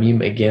 And what I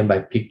mean, again, by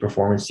peak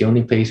performance, the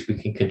only place we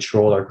can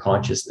control our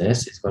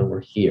consciousness is when we're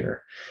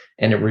here.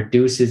 And it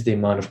reduces the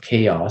amount of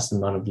chaos, the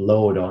amount of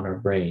load on our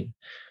brain.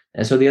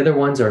 And so the other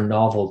ones are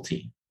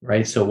novelty,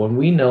 right? So when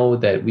we know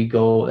that we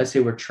go, let's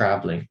say we're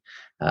traveling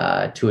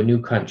to a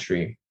new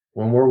country,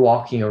 when we're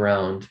walking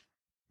around,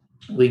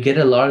 we get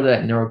a lot of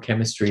that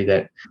neurochemistry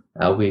that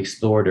we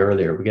explored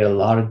earlier. We get a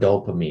lot of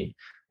dopamine.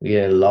 We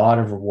get a lot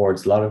of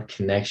rewards, a lot of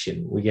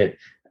connection.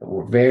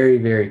 We're very,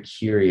 very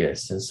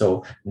curious. And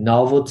so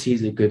novelty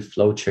is a good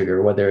flow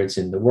trigger, whether it's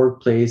in the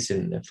workplace,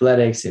 in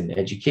athletics, in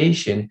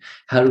education.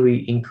 How do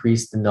we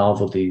increase the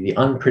novelty, the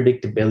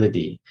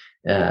unpredictability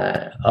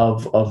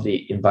of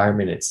the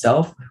environment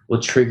itself will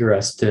trigger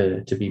us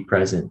to be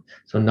present.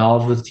 So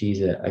novelty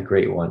is a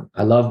great one.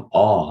 I love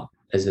awe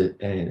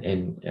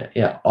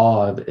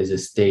awe is a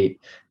state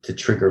to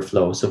trigger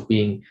flow. So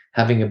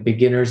having a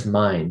beginner's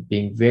mind,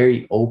 being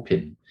very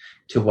open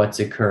to what's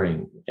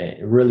occurring,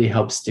 it really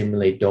helps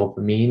stimulate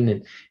dopamine.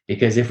 And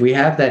because if we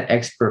have that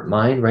expert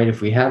mind, right,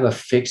 if we have a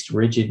fixed,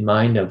 rigid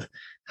mind of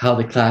how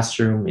the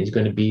classroom is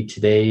going to be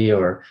today,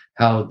 or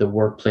how the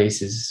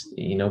workplace is,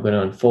 going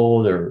to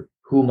unfold, or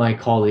who my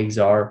colleagues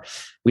are,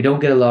 we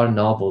don't get a lot of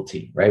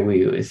novelty,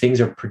 right?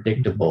 Things are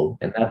predictable,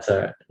 and that's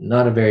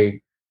not a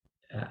very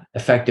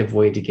effective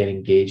way to get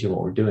engaged in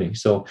what we're doing.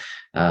 So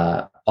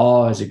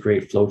awe is a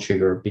great flow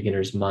trigger,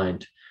 beginner's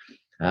mind.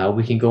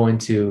 We can go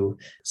into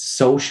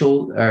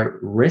social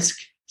risk.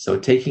 So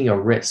taking a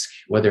risk,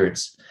 whether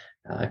it's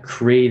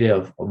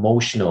creative,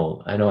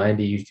 emotional. I know,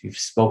 Andy, you've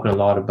spoken a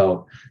lot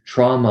about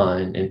trauma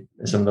and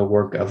some of the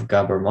work of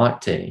Gabor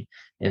Mate.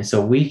 And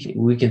so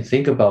we can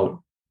think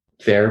about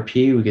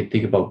therapy. We can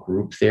think about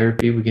group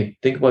therapy. We can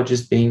think about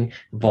just being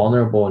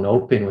vulnerable and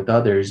open with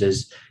others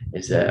as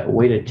a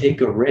way to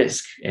take a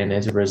risk. And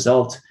as a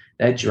result,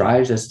 that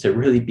drives us to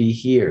really be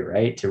here,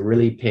 right? To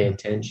really pay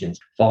attention.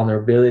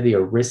 Vulnerability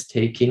or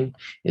risk-taking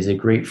is a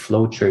great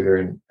flow trigger.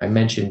 And I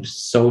mentioned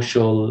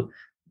social,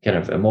 kind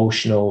of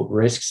emotional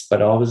risks,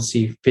 but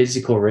obviously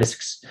physical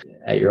risks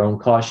at your own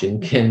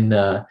caution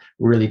can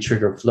really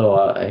trigger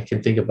flow. I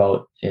can think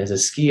about as a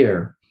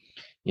skier,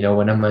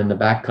 when I'm in the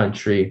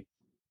backcountry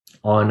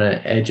on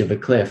an edge of a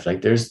cliff,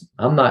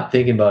 I'm not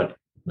thinking about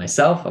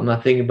myself. I'm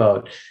not thinking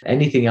about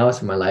anything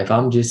else in my life.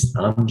 I'm just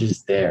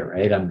there,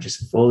 right? I'm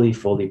just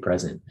fully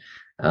present.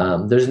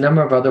 There's a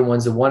number of other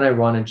ones. The one I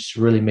want to just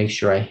really make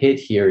sure I hit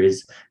here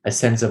is a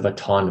sense of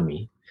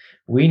autonomy.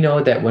 We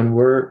know that when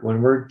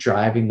we're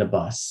driving the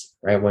bus,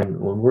 right? When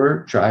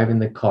we're driving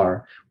the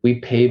car, we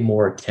pay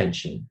more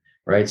attention,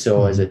 right?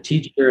 So as a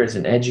teacher, as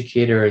an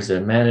educator, as a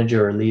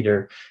manager or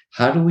leader,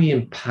 how do we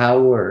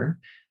empower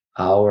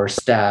our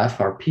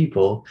staff, our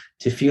people,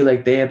 to feel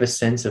like they have a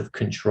sense of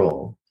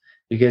control,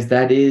 because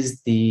that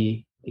is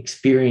the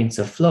experience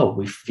of flow.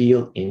 We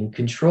feel in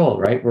control,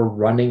 right? We're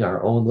running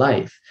our own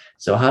life.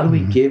 So how do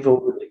we give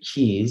over the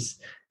keys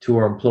to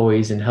our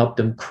employees and help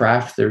them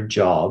craft their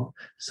job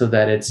so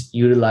that it's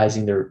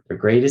utilizing their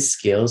greatest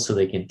skills so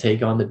they can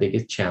take on the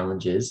biggest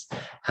challenges?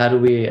 How do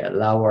we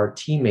allow our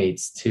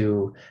teammates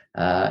to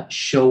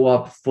show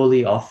up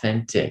fully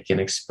authentic and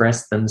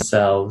express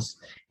themselves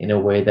in a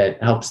way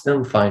that helps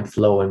them find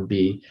flow and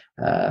be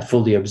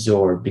fully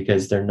absorbed,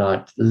 because they're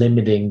not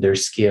limiting their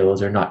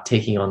skills or not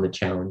taking on the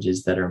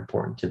challenges that are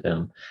important to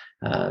them?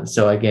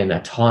 So again,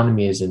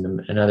 autonomy is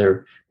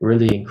another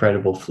really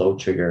incredible flow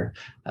trigger.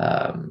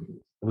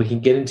 We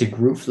can get into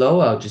group flow.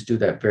 I'll just do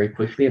that very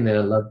quickly, and then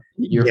I'd love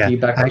your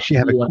feedback. I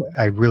actually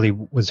I really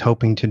was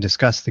hoping to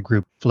discuss the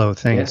group flow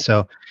thing. Yeah.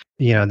 So,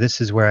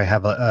 this is where I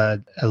have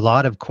a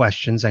lot of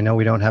questions. I know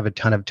we don't have a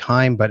ton of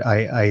time, but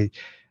I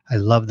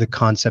love the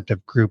concept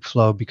of group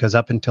flow, because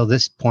up until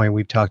this point,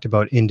 we've talked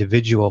about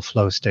individual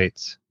flow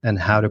states and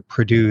how to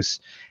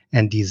produce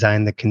and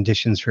design the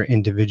conditions for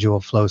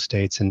individual flow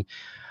states. And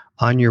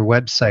on your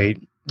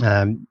website,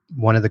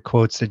 one of the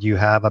quotes that you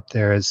have up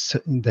there is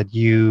that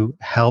you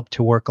help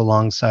to work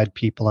alongside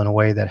people in a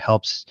way that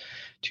helps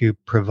to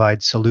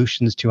provide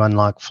solutions to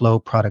unlock flow,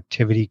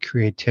 productivity,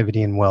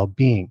 creativity, and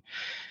well-being.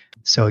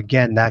 So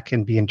again, that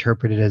can be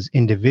interpreted as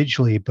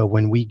individually, but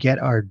when we get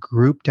our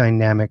group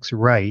dynamics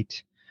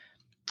right,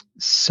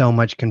 so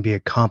much can be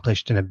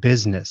accomplished in a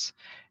business.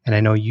 And I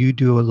know you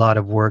do a lot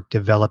of work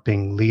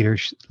developing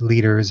leaders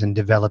and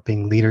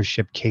developing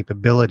leadership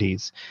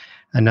capabilities.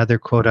 Another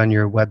quote on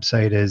your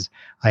website is,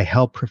 I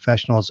help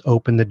professionals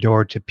open the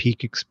door to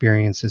peak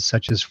experiences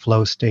such as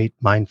flow state,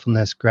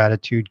 mindfulness,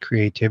 gratitude,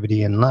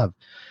 creativity, and love.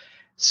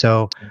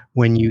 So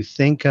when you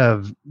think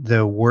of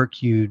the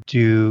work you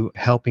do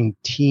helping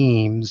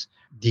teams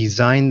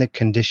design the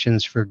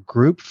conditions for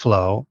group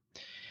flow,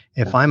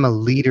 if I'm a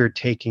leader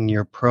taking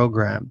your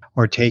program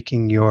or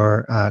taking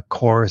your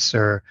course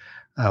or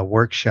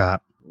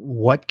workshop,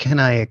 what can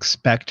I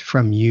expect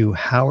from you?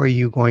 How are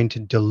you going to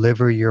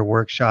deliver your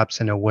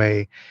workshops in a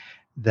way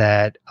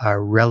that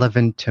are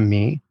relevant to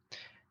me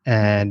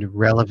and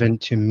relevant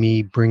to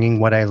me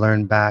bringing what I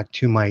learned back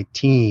to my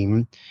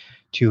team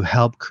to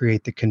help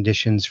create the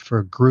conditions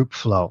for group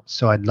flow?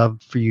 So I'd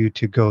love for you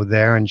to go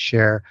there and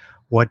share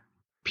what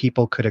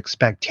people could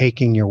expect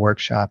taking your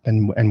workshop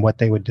and what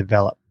they would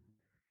develop.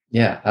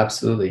 Yeah,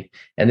 absolutely.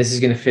 And this is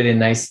going to fit in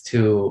nice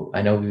to,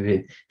 I know we've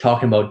been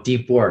talking about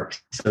deep work.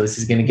 So this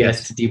is going to get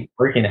us to deep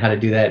work and how to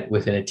do that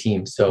within a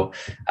team. So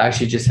I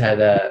actually just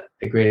had a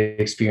great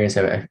experience.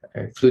 I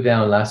flew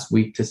down last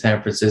week to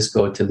San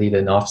Francisco to lead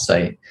an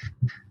offsite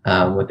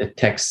with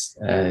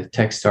a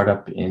tech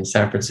startup in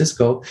San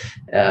Francisco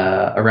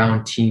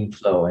around team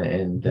flow.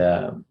 And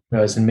it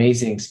was an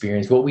amazing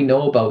experience. What we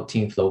know about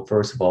team flow,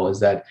 first of all,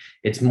 is that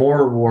it's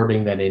more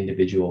rewarding than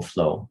individual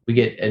flow. We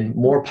get a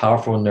more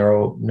powerful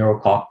neuro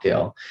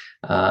cocktail.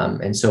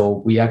 And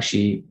so we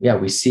actually,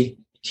 we seek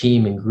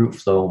team and group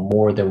flow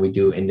more than we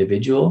do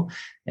individual.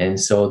 And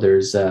so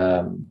there's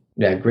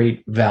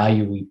great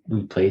value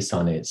we place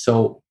on it.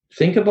 So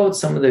think about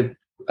some of the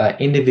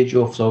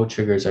individual flow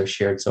triggers I've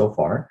shared so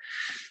far.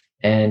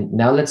 And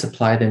now let's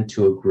apply them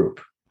to a group.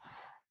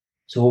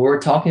 So what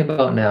we're talking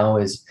about now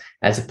is,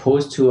 as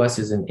opposed to us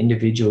as an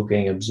individual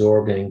getting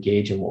absorbed and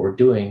engaged in what we're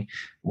doing,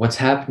 what's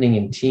happening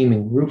in team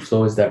and group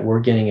flow is that we're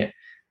getting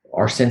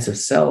our sense of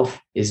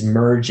self is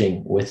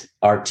merging with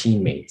our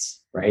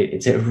teammates, right?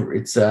 It's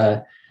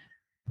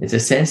a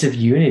sense of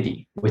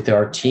unity with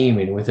our team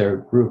and with our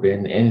group.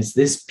 And it's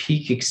this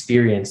peak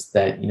experience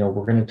that,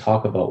 we're going to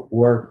talk about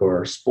work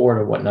or sport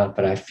or whatnot,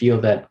 but I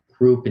feel that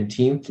group and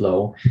team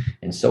flow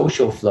and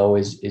social flow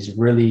is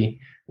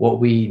really what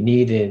we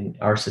need in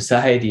our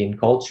society and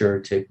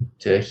culture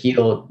to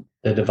heal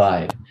the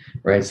divide,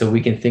 right? So we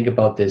can think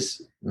about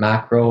this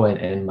macro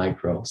and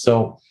micro.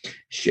 So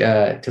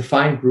to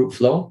find group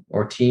flow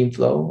or team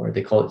flow, or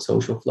they call it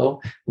social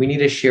flow, we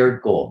need a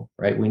shared goal,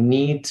 right? We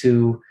need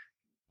to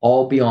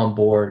all be on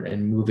board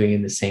and moving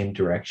in the same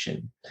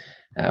direction.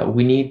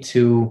 We need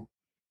to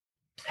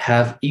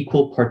have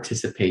equal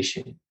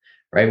participation,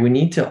 right? We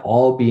need to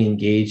all be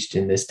engaged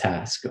in this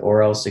task,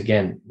 or else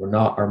again,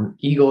 our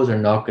egos are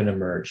not going to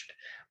merge.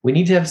 We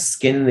need to have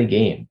skin in the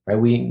game, right?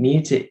 We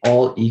need to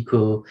all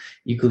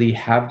equally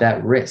have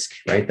that risk,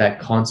 right? That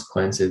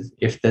consequence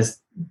if this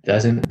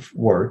doesn't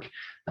work,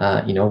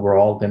 we're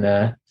all going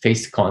to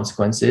face the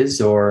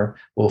consequences, or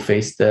we'll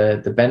face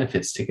the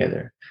benefits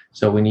together.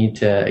 So we need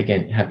to,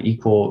 again, have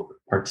equal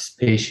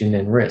participation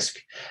and risk.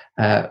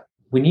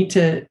 We need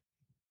to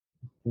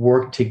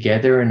work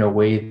together in a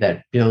way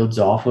that builds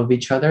off of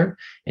each other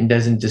and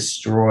doesn't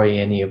destroy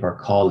any of our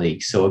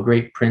colleagues. So a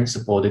great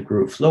principle to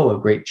group flow, a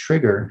great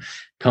trigger,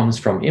 comes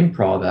from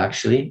improv,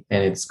 actually,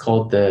 and it's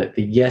called the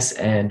yes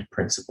and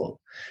principle.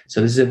 So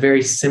this is a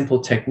very simple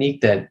technique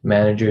that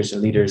managers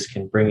and leaders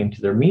can bring into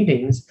their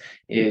meetings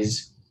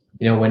is,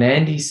 when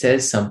Andy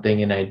says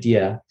something, an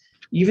idea,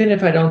 even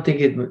if I don't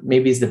think it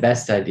maybe is the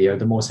best idea or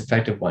the most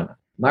effective one,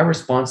 my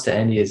response to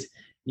Andy is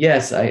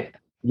yes,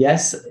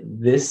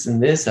 this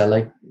and this, I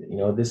like,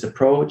 this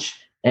approach.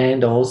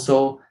 And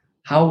also,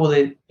 how will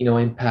it,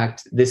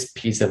 impact this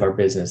piece of our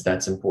business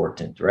that's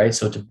important, right?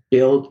 So to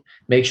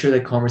make sure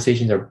that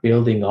conversations are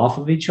building off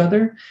of each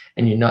other,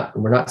 and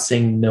we're not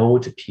saying no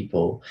to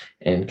people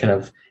and kind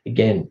of,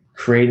 again,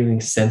 creating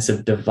a sense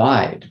of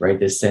divide, right?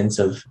 This sense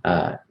of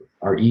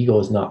our ego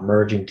is not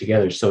merging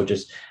together. So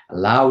just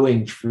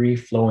allowing free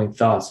flowing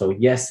thoughts. So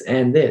yes,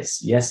 and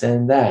this, yes,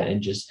 and that,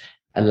 and just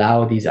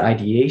allow these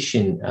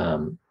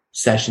ideation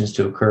sessions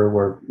to occur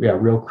where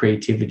real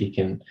creativity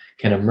can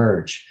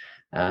emerge.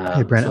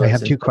 Hey, Brent, I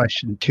have two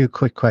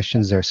quick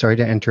questions there. Sorry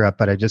to interrupt,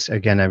 but I just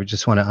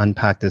want to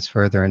unpack this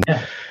further. And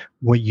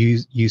what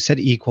you said,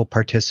 equal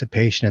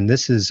participation, and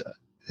this is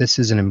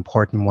an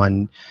important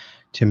one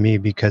to me,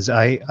 because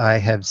I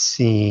have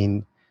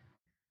seen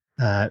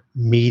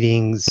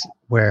meetings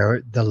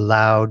where the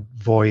loud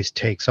voice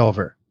takes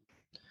over,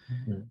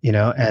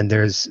 and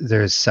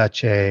there's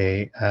such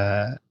a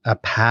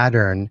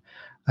pattern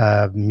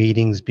of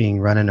meetings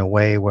being run in a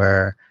way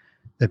where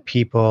the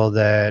people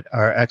that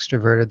are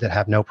extroverted, that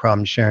have no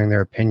problem sharing their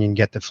opinion,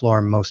 get the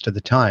floor most of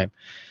the time.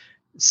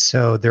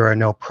 So there are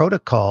no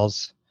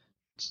protocols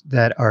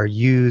that are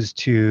used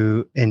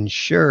to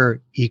ensure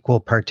equal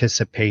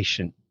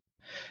participation.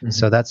 Mm-hmm.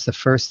 So that's the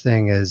first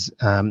thing is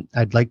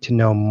I'd like to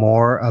know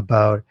more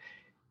about,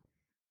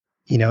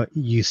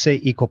 you say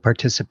equal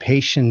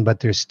participation, but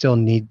there still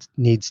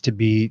needs to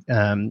be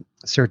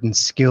certain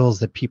skills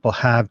that people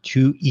have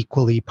to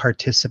equally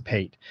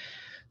participate.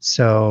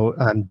 So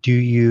do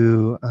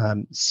you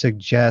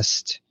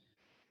suggest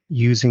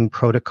using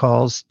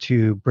protocols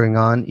to bring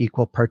on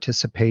equal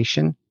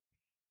participation?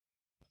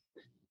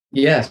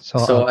 Yes.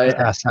 So I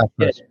ask that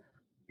first.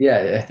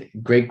 Yeah,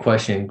 great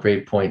question,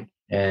 great point.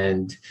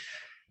 And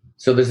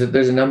so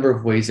there's a number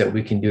of ways that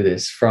we can do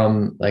this.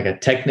 From like a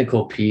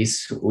technical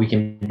piece, we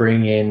can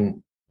bring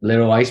in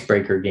little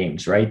icebreaker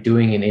games, right?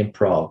 Doing an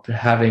improv,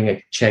 having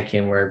a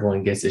check-in where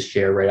everyone gets to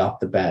share right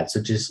off the bat.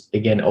 So just,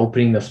 again,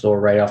 opening the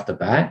floor right off the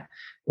bat,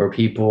 where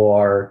people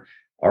are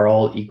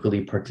all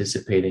equally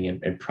participating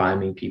and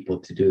priming people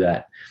to do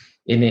that.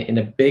 In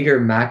a bigger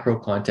macro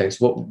context,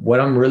 what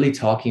I'm really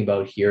talking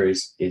about here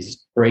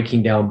is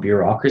breaking down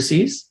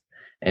bureaucracies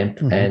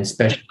and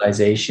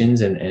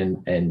specializations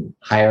and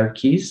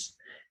hierarchies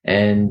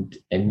and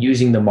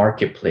using the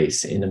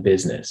marketplace in a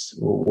business.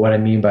 What I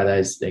mean by that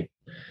is, like,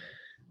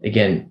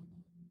 again,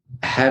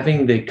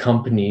 having the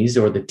companies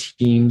or the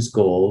team's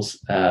goals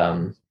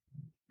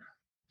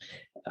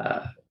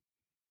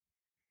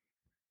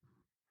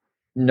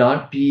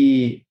not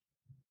be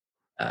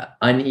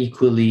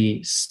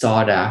unequally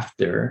sought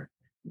after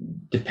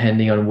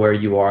depending on where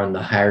you are in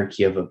the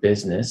hierarchy of a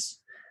business,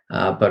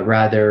 but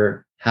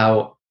rather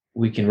how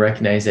we can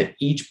recognize that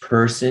each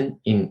person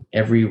in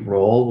every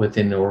role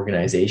within the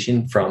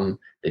organization, from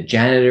the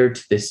janitor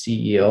to the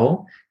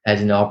CEO,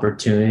 has an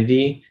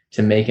opportunity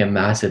to make a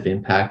massive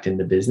impact in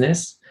the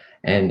business.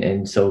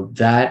 And so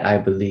that, I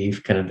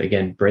believe, kind of,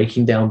 again,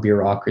 breaking down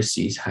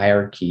bureaucracies,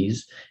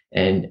 hierarchies,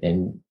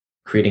 and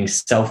creating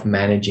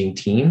self-managing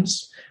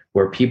teams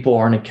where people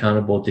aren't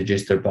accountable to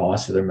just their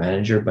boss or their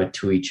manager, but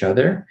to each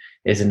other,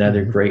 is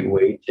another great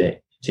way to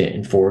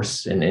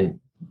enforce and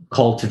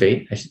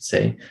cultivate, I should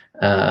say,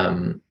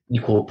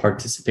 equal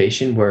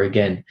participation, where,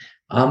 again,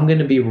 I'm going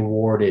to be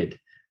rewarded,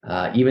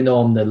 even though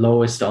I'm the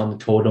lowest on the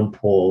totem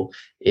pole,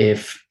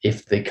 if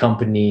the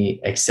company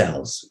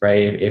excels,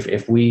 right?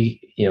 If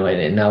we,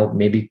 and now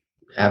maybe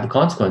have a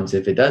consequence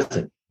if it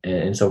doesn't.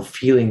 And so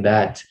feeling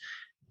that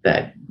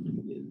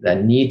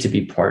need to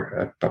be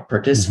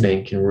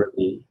participating can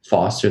really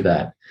foster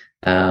that.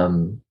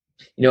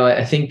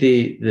 I think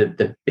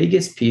the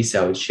biggest piece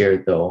I would share,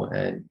 though,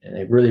 and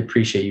I really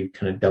appreciate you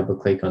kind of double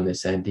click on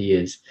this, Andy,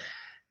 is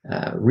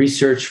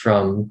research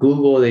from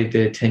Google. They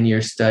did a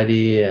 10-year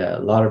study. A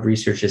lot of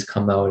research has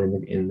come out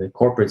in the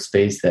corporate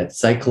space that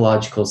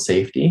psychological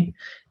safety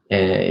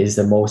is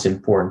the most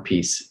important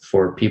piece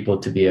for people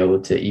to be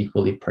able to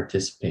equally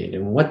participate.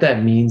 And what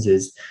that means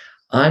is,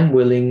 I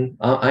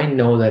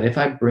know that if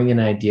I bring an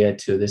idea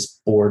to this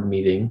board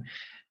meeting,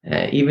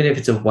 even if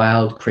it's a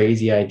wild,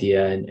 crazy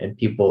idea and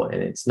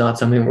it's not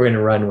something we're going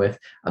to run with,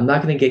 I'm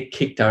not going to get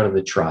kicked out of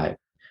the tribe,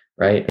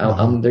 right?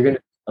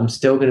 I'm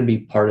still going to be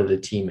part of the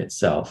team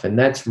itself. And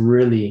that's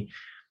really,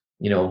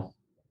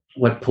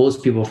 what pulls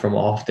people from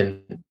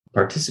often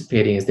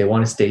participating is they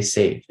want to stay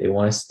safe. They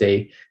want to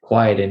stay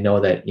quiet and know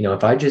that,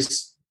 if I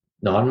just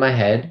nod my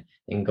head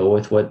and go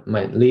with what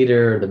my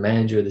leader, the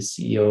manager, the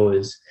CEO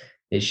is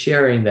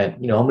sharing, that,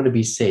 I'm going to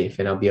be safe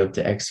and I'll be able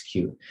to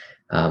execute.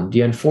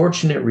 The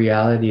unfortunate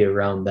reality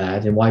around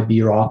that, and why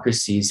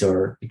bureaucracies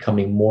are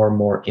becoming more and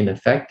more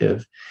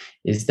ineffective,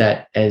 is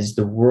that as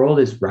the world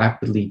is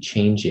rapidly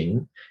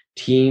changing,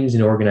 teams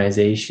and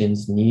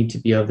organizations need to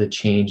be able to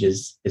change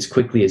as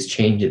quickly as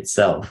change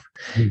itself.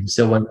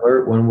 So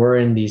when we're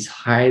in these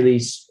highly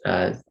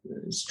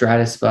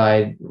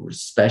stratified,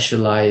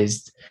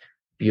 specialized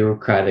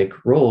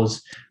bureaucratic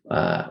roles,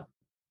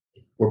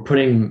 we're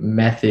putting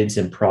methods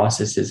and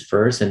processes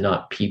first and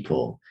not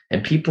people.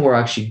 and people are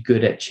actually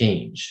good at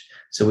change.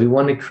 So we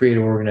want to create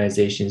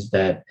organizations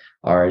that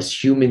are as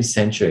human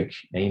centric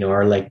and,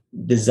 are like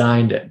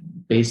designed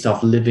based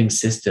off living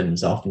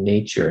systems, off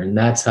nature. And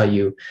that's how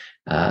you,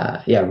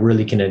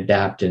 really can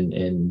adapt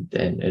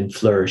and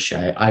flourish,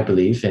 I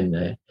believe,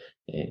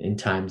 in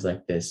times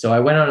like this. So I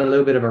went on a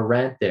little bit of a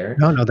rant there.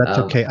 No, that's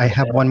okay. I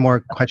have one more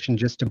question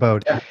just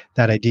about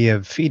that idea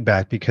of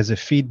feedback, because if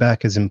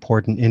feedback is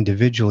important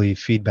individually,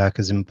 feedback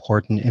is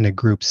important in a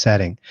group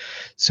setting.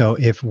 So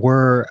if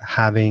we're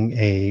having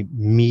a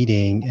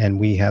meeting and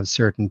we have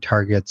certain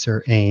targets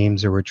or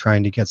aims, or we're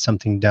trying to get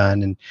something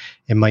done, and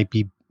it might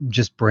be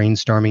just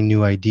brainstorming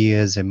new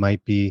ideas, it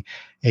might be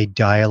a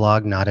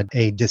dialogue, not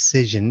a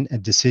decision. A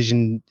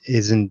decision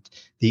isn't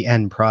the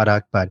end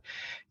product, but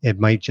it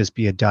might just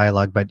be a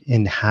dialogue. But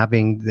in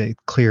having the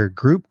clear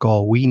group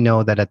goal, we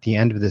know that at the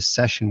end of this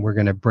session, we're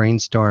going to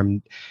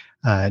brainstorm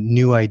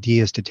new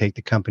ideas to take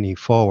the company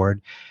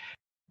forward.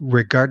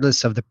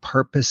 Regardless of the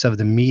purpose of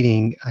the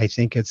meeting, I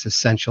think it's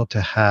essential to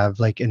have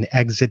like an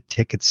exit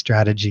ticket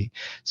strategy,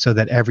 so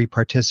that every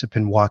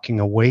participant walking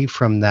away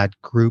from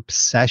that group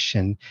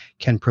session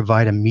can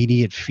provide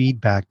immediate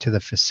feedback to the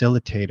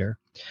facilitator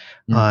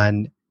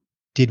on,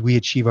 did we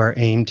achieve our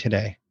aim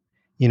today?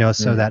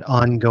 So that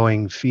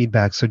ongoing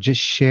feedback. So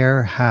just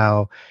share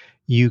how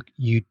you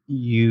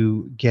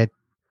get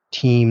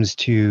teams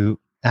to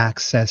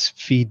access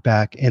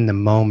feedback in the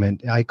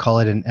moment. I call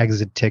it an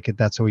exit ticket.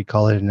 That's what we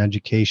call it in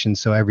education.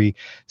 So every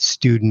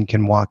student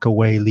can walk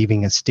away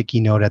leaving a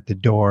sticky note at the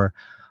door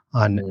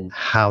on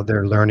how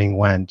their learning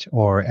went,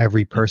 or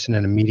every person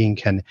in a meeting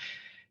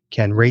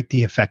can rate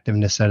the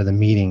effectiveness out of the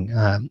meeting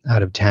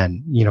out of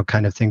 10,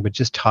 kind of thing. But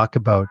just talk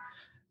about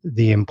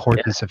the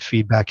importance of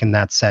feedback in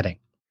that setting.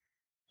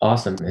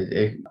 Awesome.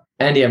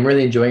 Andy, I'm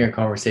really enjoying our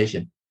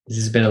conversation. This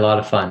has been a lot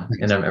of fun,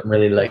 and I'm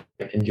really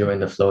enjoying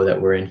the flow that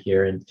we're in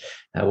here and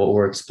what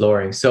we're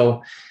exploring.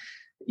 So,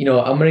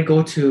 I'm going to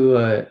go to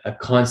a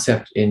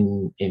concept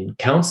in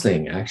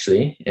counseling,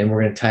 actually, and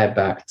we're going to tie it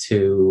back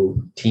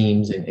to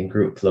teams and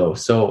group flow.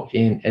 So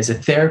as a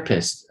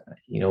therapist,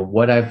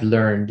 what I've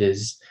learned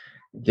is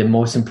the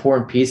most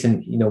important piece,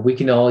 and, we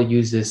can all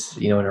use this,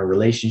 in our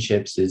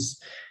relationships,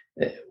 is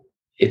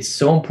it's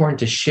so important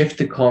to shift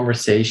the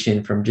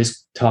conversation from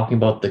just talking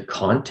about the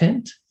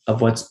content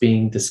of what's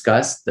being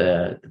discussed,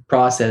 the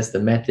process, the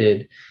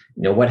method,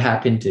 what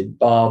happened to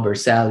Bob or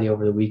Sally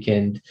over the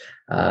weekend,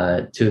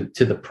 to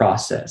the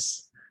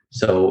process.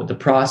 So the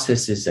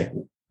process is like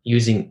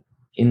using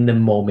in the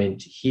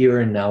moment, here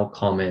and now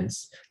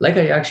comments, like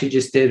I actually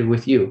just did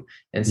with you,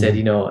 and said,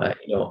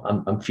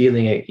 I'm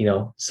feeling it,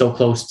 so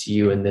close to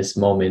you in this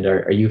moment.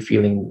 Are you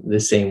feeling the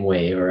same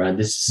way? Or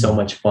this is so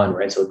much fun,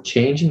 right? So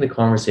changing the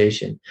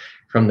conversation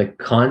from the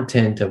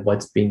content of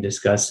what's being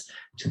discussed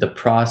to the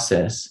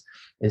process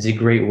is a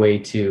great way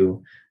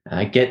to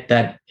get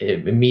that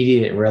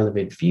immediate and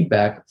relevant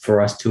feedback for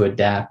us to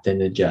adapt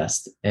and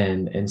adjust.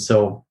 And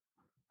so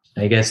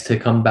I guess to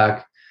come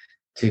back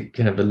to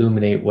kind of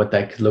illuminate what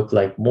that could look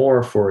like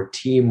more for a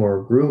team or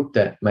a group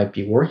that might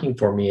be working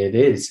for me, it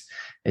is,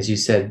 as you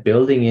said,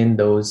 building in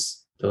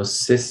those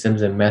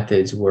systems and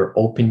methods where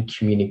open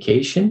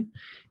communication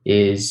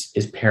is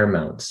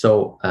paramount.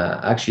 So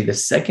actually the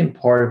second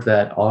part of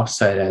that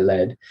offsite I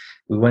led,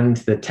 we went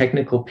into the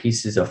technical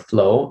pieces of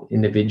flow,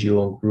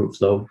 individual and group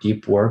flow,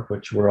 deep work,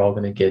 which we're all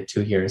going to get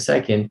to here in a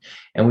second.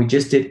 And we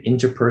just did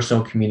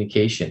interpersonal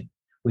communication.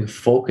 We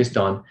focused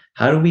on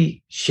how do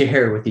we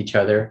share with each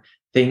other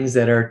things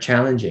that are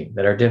challenging,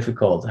 that are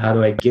difficult. How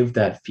do I give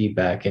that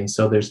feedback? And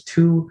so there's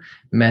two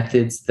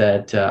methods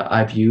that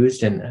I've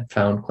used and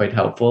found quite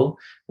helpful.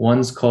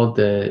 One's called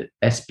the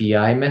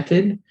SBI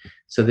method.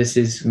 So this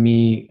is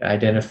me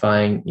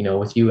identifying,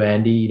 with you,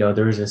 Andy,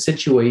 there was a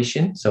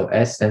situation. So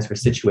S stands for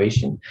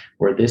situation,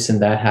 where this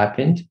and that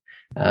happened.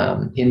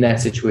 In that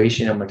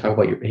situation, I'm going to talk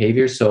about your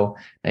behavior. So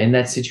in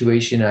that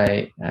situation,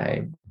 I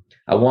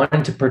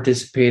wanted to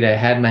participate. I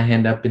had my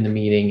hand up in the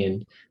meeting,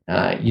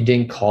 and you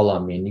didn't call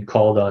on me, and you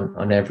called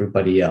on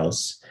everybody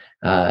else.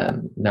 Now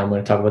I'm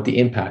going to talk about the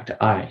impact.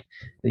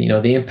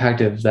 The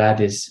impact of that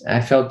is I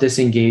felt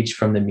disengaged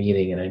from the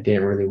meeting, and I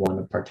didn't really want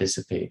to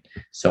participate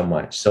so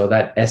much. So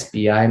that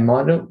SBI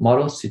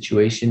model,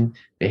 situation,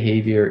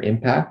 behavior,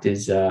 impact,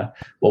 is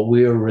what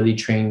we are really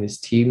training this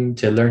team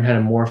to learn how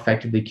to more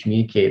effectively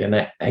communicate. And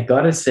I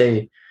got to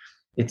say,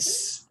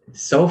 it's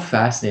so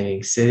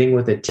fascinating sitting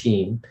with a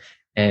team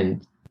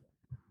and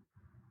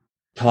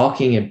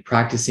talking and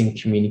practicing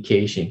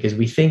communication, because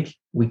we think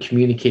we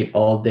communicate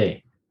all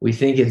day. We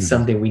think it's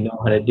something we know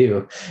how to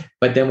do.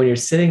 But then when you're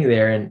sitting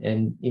there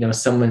and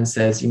someone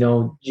says,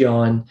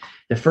 John,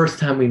 the first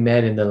time we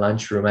met in the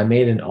lunchroom, I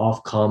made an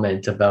off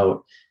comment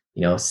about,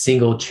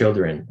 single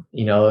children,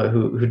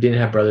 who didn't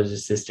have brothers or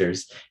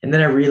sisters. And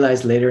then I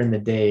realized later in the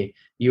day,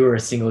 you were a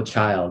single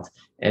child.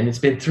 And it's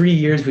been 3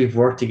 years we've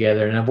worked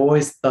together. And I've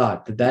always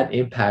thought that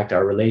impact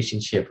our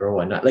relationship or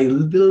whatnot, like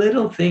the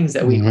little things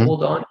that we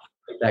hold on to,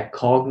 that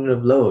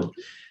cognitive load.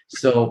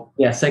 So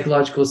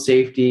psychological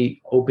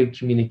safety, open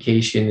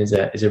communication is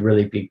a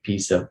really big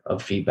piece of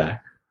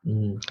feedback.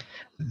 Mm.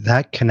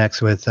 That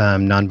connects with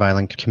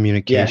nonviolent Yes,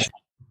 communication.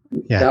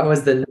 Yeah. that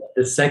was the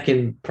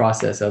second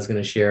process I was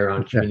going to share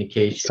on Okay.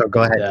 communication. So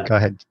go ahead. Go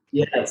ahead.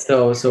 Yeah,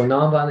 so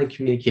nonviolent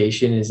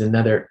communication is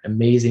another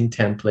amazing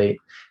template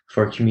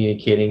for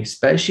communicating,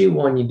 especially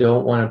when you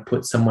don't want to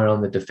put someone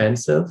on the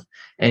defensive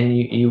and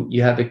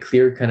you have a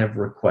clear kind of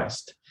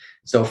request.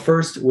 So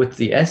first, with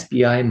the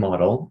SBI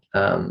model,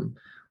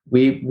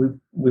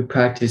 we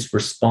practice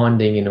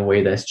responding in a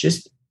way that's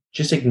just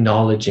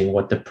acknowledging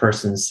what the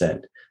person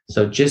said.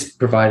 So just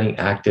providing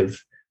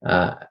active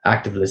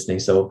listening.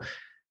 So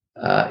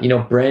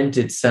Brent,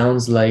 it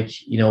sounds like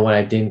when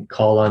I didn't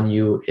call on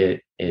you,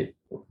 it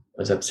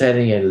was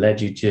upsetting and led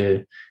you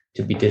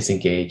to be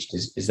disengaged.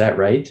 Is that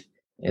right?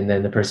 And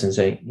then the person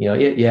saying,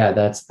 yeah,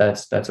 that's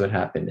what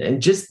happened.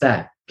 And just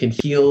that can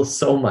heal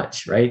so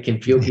much, right? Can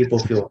feel people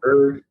feel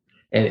heard.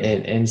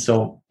 And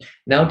so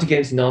now to get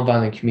into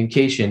nonviolent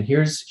communication,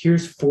 here's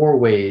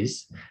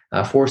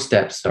four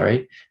steps,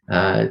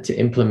 to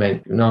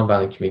implement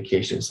nonviolent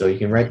communication. So you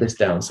can write this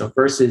down. So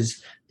first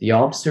is the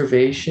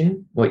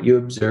observation, what you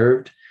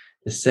observed.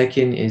 The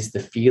second is the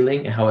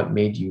feeling, how it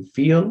made you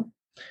feel.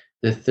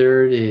 The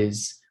third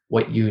is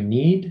what you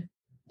need,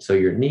 so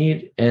your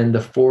need. And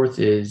the fourth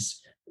is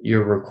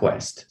your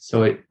request.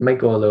 So it might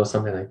go a little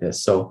something like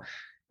this. So,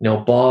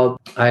 Bob,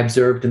 I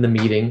observed in the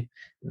meeting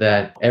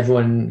that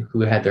everyone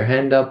who had their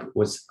hand up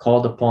was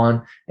called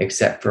upon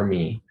except for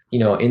me.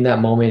 In that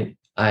moment,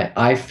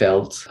 I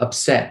felt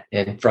upset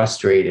and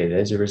frustrated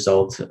as a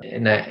result.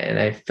 And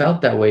I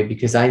felt that way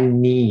because I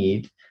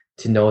need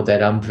to know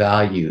that I'm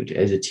valued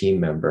as a team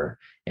member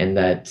and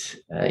that,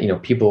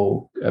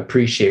 people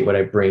appreciate what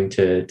I bring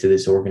to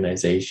this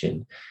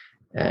organization.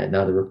 And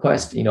now the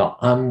request,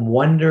 I'm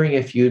wondering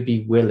if you'd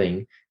be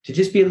willing to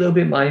just be a little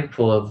bit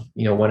mindful of,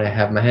 when I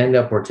have my hand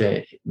up, or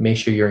to make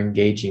sure you're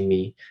engaging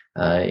me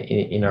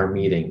in our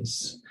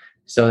meetings.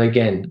 So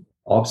again,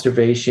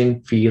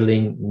 observation,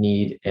 feeling,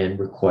 need, and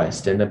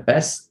request. And the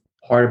best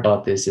part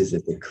about this is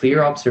it's a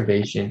clear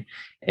observation,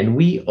 and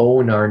we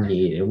own our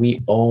need and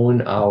we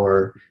own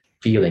our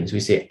feelings. We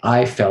say,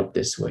 I felt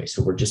this way.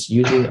 So we're just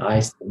using I.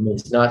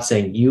 It's not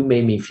saying you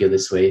made me feel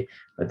this way,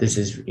 but this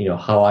is,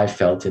 how I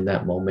felt in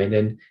that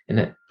moment,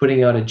 and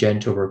putting out a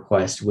gentle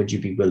request. Would you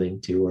be willing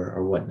to,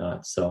 or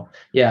whatnot? So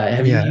yeah,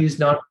 have you used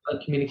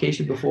nonviolent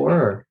communication before?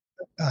 Or?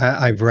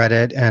 I've read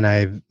it,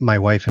 and my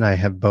wife and I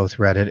have both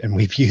read it, and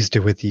we've used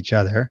it with each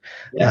other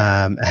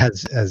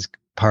as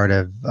part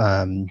of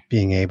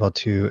being able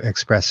to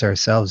express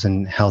ourselves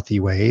in healthy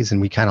ways.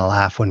 And we kind of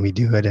laugh when we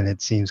do it, and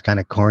it seems kind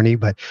of corny,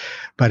 but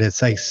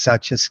it's like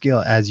such a skill,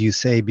 as you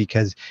say,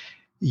 because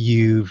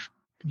you've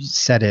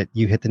said it.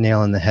 You hit the nail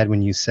on the head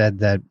when you said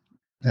that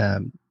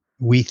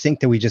we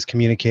think that we just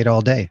communicate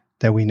all day,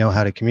 that we know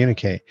how to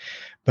communicate.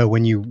 But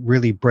when you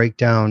really break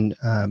down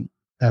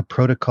a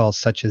protocol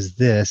such as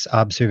this,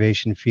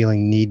 observation,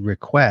 feeling, need,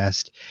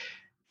 request,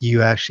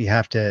 you actually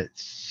have to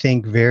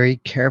think very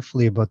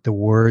carefully about the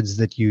words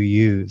that you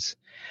use.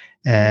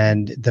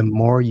 And the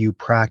more you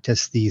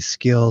practice these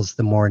skills,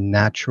 the more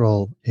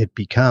natural it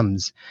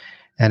becomes.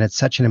 And it's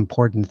such an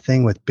important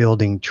thing with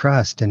building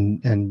trust.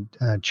 And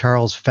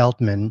Charles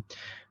Feltman,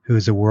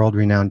 who's a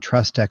world-renowned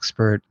trust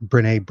expert,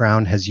 Brené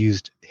Brown has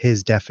used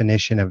his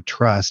definition of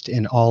trust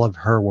in all of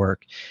her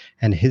work.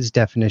 And his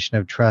definition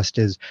of trust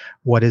is,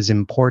 what is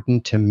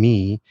important to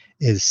me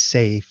is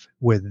safe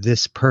with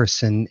this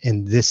person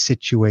in this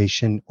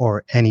situation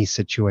or any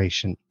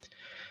situation.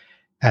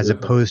 As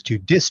opposed to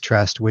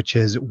distrust, which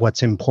is,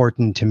 what's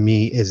important to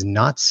me is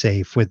not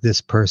safe with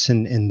this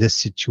person in this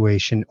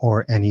situation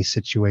or any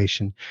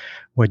situation.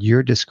 What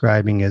you're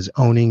describing is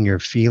owning your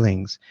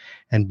feelings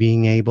and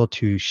being able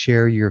to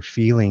share your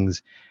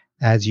feelings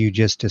as you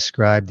just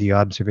described, the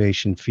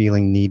observation,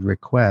 feeling, need,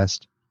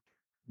 request.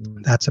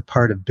 That's a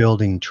part of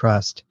building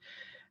trust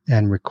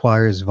and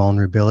requires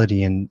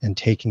vulnerability and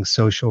taking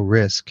social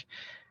risk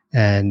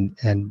and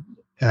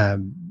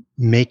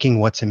making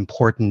what's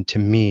important to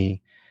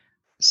me.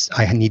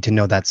 I need to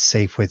know that's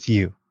safe with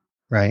you,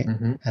 right?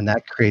 Mm-hmm. And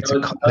that creates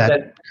know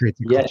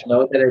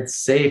that it's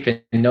safe,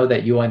 and know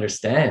that you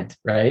understand,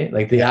 right?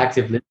 Like the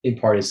active listening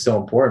part is so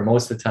important.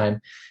 Most of the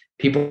time,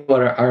 people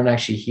aren't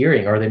actually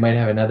hearing, or they might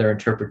have another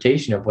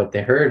interpretation of what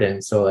they heard,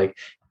 and so like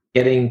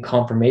getting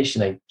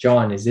confirmation, like,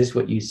 John, is this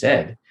what you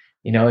said?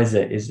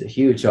 Is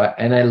huge. So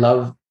I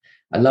love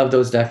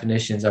those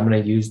definitions. I'm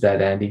going to use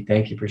that, Andy.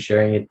 Thank you for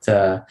sharing it.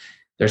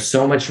 There's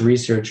so much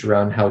research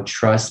around how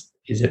trust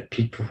is a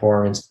peak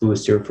performance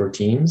booster for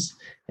teams.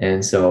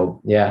 And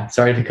so, yeah,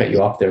 sorry to cut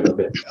you off there a little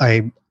bit.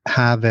 I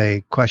have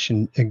a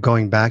question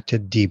going back to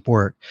deep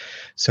work.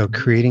 So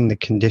creating the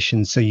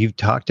conditions. So you've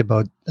talked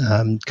about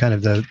kind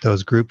of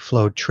those group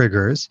flow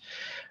triggers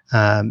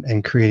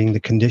and creating the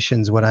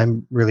conditions. What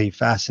I'm really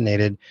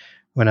fascinated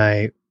when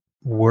I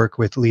work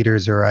with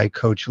leaders or I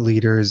coach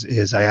leaders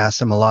is I ask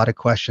them a lot of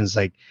questions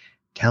like,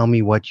 tell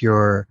me what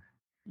your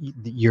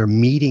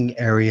meeting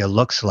area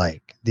looks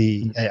like.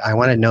 I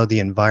want to know the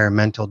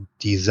environmental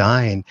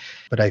design,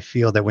 but I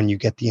feel that when you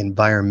get the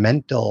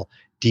environmental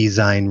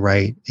design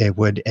right, it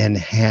would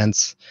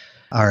enhance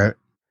our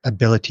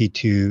ability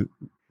to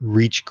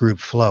reach group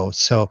flow.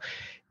 So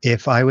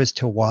if I was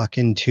to walk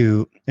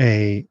into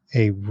a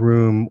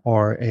room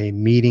or a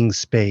meeting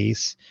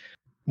space,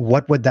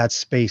 what would that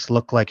space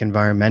look like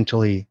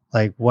environmentally?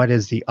 Like, what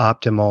is the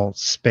optimal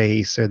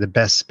space or the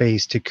best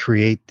space to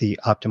create the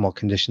optimal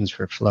conditions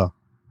for flow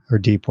or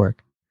deep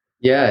work?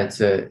 Yeah,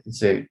 it's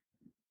a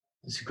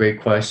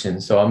great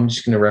question. So I'm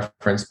just going to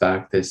reference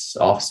back this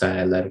offsite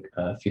I led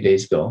a few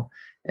days ago.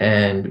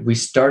 And we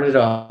started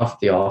off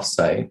the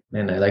offsite,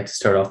 and I like to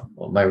start off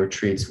my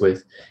retreats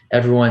with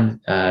everyone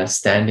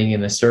standing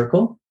in a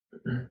circle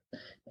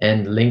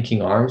and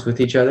linking arms with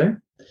each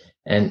other,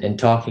 and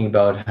talking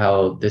about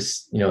how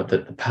this,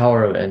 the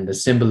power and the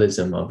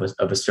symbolism of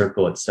a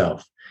circle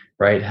itself,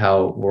 right?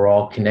 How we're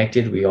all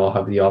connected. We all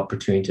have the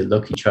opportunity to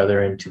look each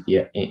other in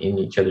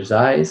each other's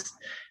eyes.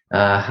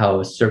 How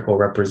a circle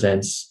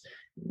represents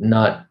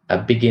not a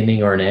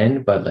beginning or an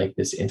end, but like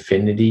this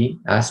infinity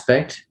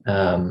aspect.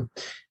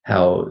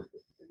 How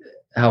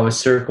a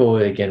circle,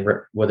 again,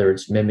 whether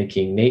it's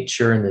mimicking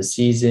nature and the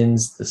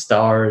seasons, the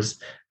stars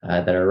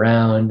that are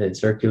round and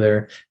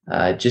circular,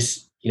 I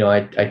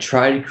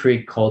try to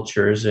create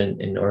cultures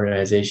and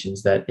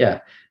organizations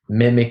that,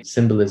 mimic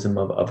symbolism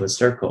of a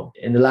circle.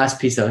 And the last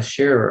piece I'll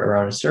share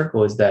around a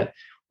circle is that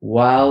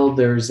while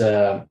there's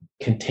a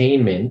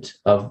containment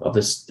of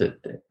the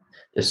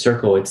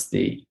circle, it's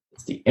the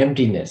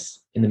emptiness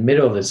in the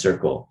middle of the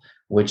circle,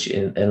 which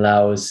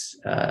allows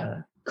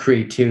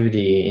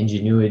creativity,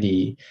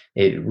 ingenuity.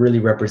 It really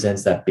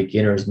represents that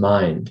beginner's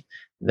mind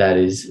that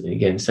is,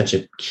 again, such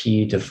a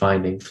key to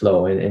finding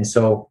flow. And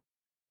so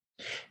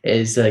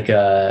it's like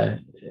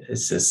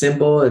it's a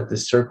symbol. The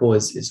circle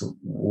is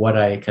what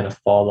I kind of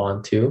fall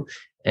onto.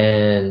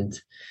 And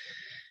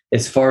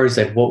as far as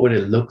like what would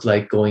it look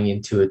like going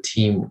into a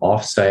team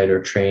offsite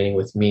or training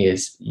with me,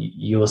 is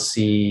you'll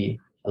see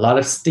a lot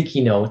of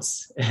sticky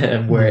notes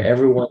where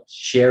everyone's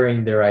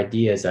sharing their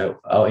ideas.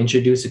 I'll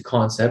introduce a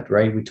concept,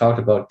 right? We talked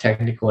about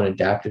technical and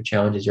adaptive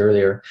challenges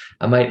earlier.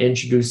 I might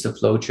introduce the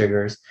flow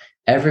triggers.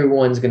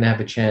 Everyone's going to have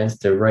a chance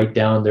to write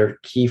down their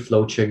key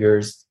flow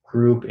triggers,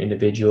 group,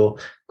 individual,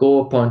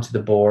 go up onto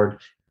the board,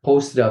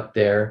 post it up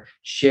there,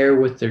 share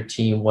with their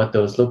team what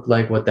those look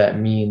like, what that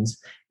means.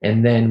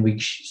 And then we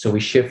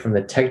shift from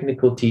the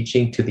technical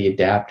teaching to the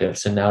adaptive.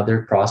 So now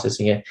they're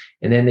processing it,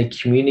 and then they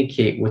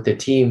communicate with the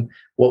team.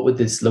 What would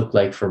this look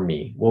like for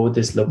me? What would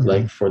this look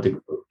like for the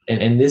group?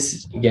 And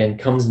this, again,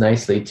 comes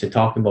nicely to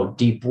talking about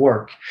deep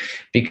work,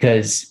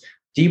 because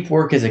deep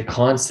work as a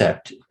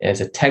concept,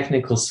 as a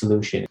technical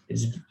solution,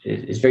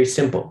 is very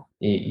simple.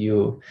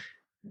 You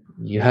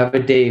have a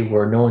day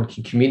where no one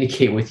can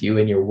communicate with you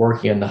and you're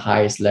working on the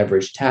highest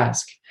leverage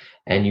task,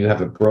 and you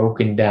have it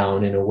broken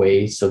down in a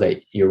way so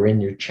that you're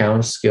in your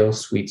challenge skill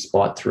sweet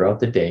spot throughout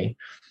the day,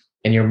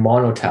 and you're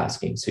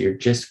monotasking. So you're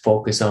just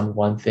focused on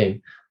one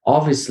thing.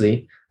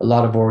 Obviously, a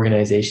lot of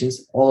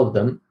organizations, all of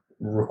them,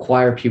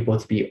 require people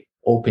to be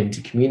open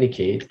to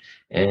communicate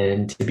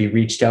and to be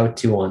reached out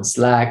to on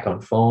Slack,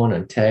 on phone,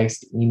 on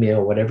text,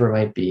 email, whatever it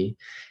might be.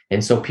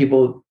 And so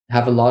people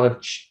have a lot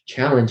of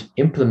challenge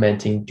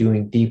implementing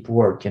doing deep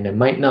work. And it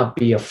might not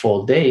be a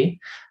full day,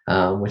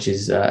 which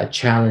is a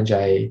challenge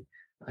I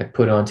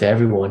put onto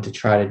everyone to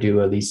try to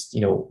do at least,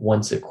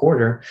 once a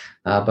quarter.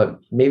 But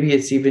maybe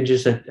it's even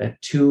just a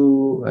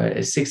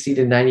 60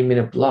 to 90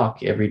 minute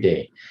block every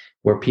day,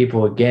 where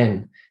people,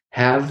 again,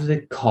 have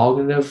the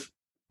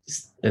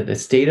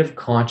state of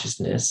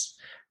consciousness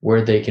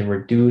where they can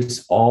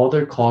reduce all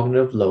their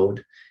cognitive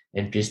load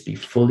and just be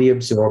fully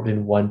absorbed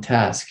in one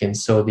task. And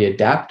so the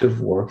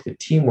adaptive work, the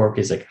teamwork,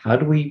 is like, how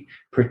do we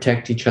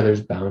protect each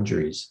other's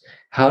boundaries?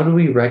 How do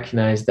we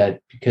recognize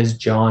that because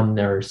John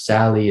or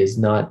Sally is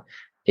not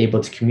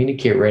able to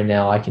communicate right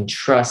now, I can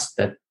trust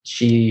that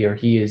she or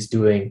he is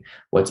doing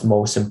what's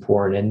most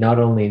important? And not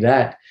only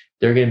that,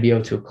 they're going to be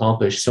able to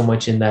accomplish so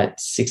much in that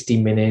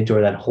 60 minute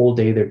or that whole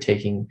day they're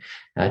taking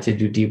to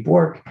do deep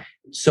work,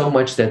 so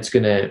much that's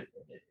going to,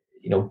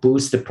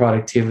 boost the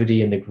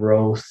productivity and the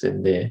growth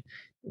and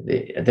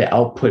the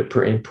output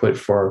per input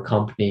for our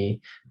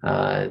company.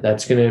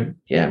 That's going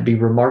to be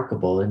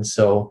remarkable. And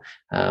so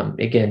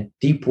again,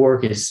 deep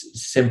work is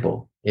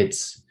simple.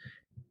 It's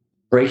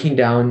breaking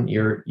down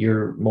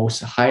your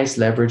most highest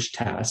leverage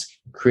task,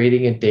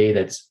 creating a day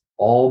that's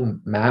all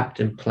mapped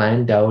and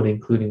planned out,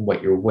 including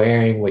what you're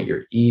wearing, what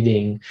you're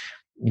eating,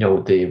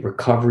 the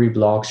recovery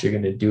blocks you're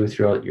going to do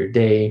throughout your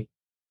day,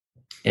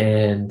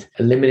 and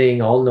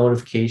eliminating all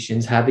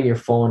notifications, having your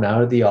phone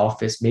out of the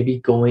office, maybe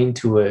going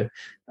to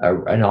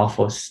an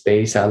office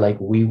space. I like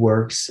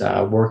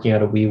WeWorks, working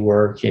out of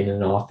WeWork in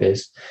an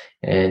office,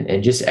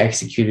 and just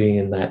executing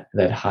in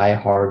that high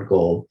hard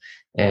goal.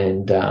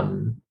 And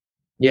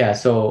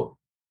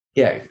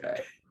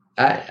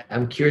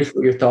I'm curious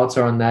what your thoughts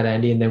are on that,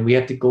 Andy. And then we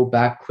have to go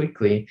back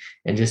quickly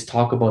and just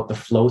talk about the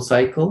flow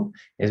cycle,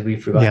 as we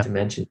forgot to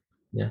mention.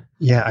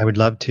 Yeah, I would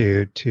love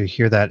to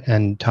hear that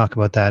and talk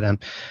about that.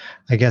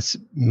 I guess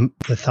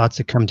the thoughts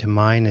that come to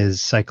mind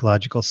is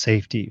psychological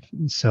safety.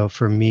 So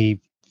for me,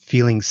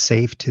 feeling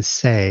safe to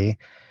say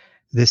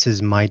this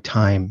is my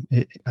time.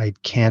 I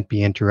can't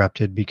be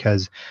interrupted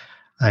because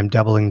I'm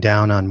doubling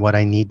down on what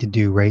I need to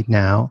do right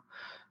now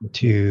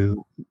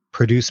to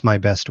produce my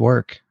best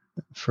work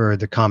for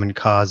the common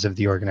cause of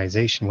the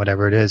organization,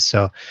 whatever it is.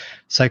 So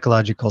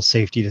psychological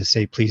safety to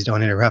say, please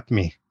don't interrupt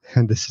me.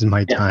 This is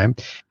my Yeah. time.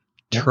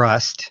 Yeah.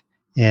 Trust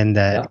in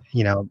that,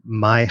 Yeah.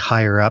 my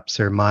higher ups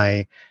or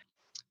my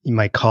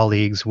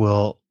colleagues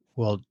will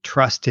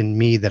trust in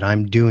me that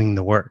I'm doing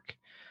the work.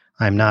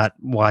 I'm not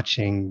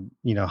watching,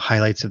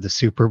 highlights of the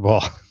Super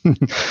Bowl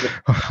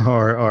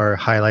or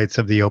highlights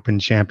of the Open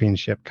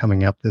Championship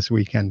coming up this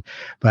weekend.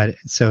 But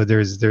so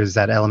there's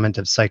that element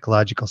of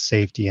psychological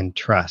safety and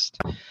trust.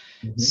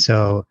 Mhm.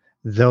 So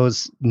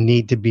those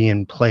need to be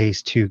in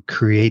place to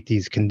create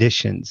these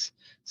conditions.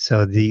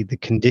 So the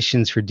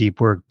conditions for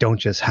deep work don't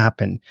just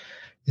happen.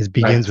 It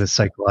begins Right. with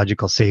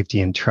psychological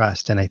safety and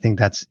trust. And I think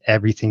that's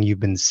everything you've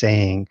been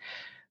saying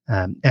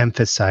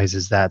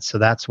emphasizes that. So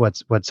that's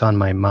what's on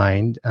my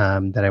mind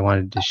that I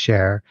wanted to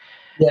share.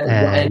 Yeah,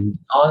 and And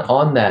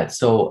on that,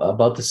 so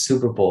about the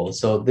Super Bowl.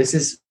 So this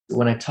is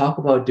when I talk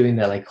about doing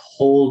that like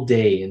whole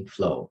day in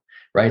flow,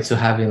 right? So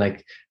having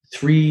like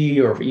 3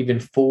 or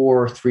even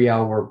 4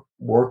 3-hour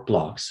work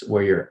blocks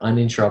where you're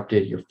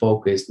uninterrupted, you're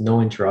focused,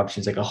 no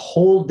interruptions, like a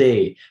whole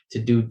day to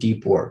do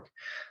deep work.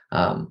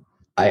 Um,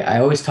 I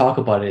always talk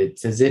about it.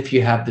 It's as if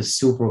you have the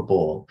Super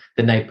Bowl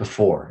the night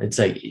before. It's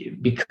like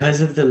because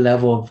of the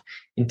level of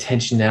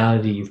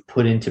intentionality you've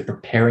put into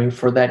preparing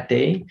for that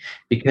day,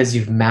 because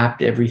you've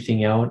mapped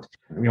everything out.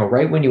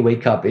 Right when you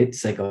wake up,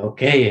 it's like,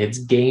 okay, it's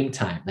game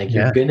time. Like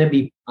you're yeah, gonna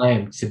be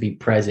primed to be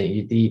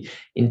present. The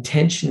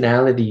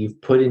intentionality you've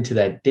put into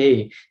that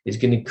day is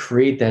going to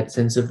create that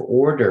sense of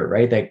order,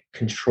 right? That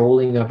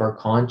controlling of our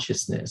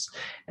consciousness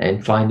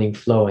and finding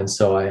flow. And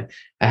so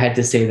I had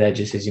to say that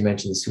just as you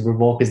mentioned the Super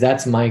Bowl, because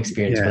that's my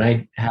experience. When yeah,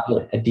 I have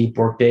a deep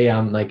work day,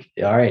 I'm like,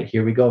 all right,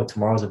 here we go.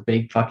 Tomorrow's a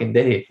big fucking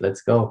day.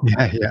 Let's go.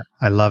 yeah.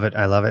 I love it.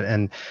 I love it.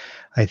 And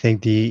I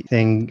think the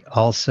thing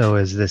also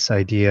is this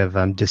idea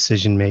of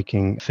decision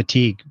making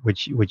fatigue,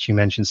 which you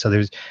mentioned. So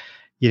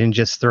you didn't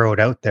just throw it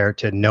out there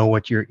to know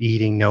what you're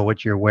eating, know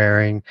what you're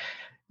wearing,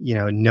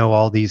 know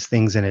all these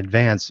things in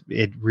advance.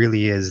 It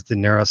really is the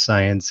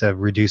neuroscience of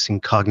reducing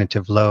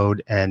cognitive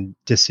load and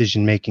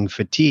decision making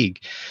fatigue,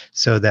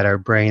 so that our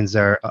brains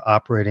are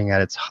operating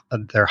at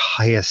their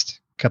highest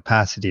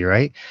capacity.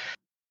 Right?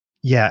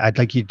 Yeah, I'd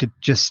like you to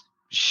just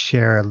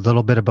share a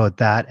little bit about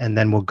that, and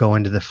then we'll go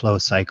into the flow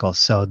cycle.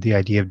 So the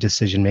idea of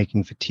decision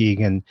making fatigue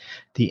and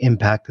the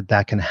impact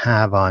that can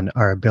have on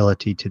our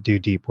ability to do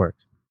deep work.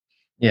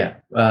 Yeah.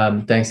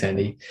 Thanks,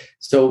 Andy.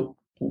 So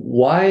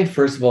why,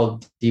 first of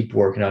all, deep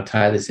work, and I'll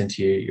tie this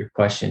into your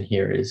question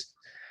here, is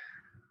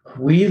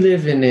we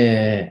live in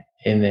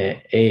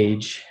an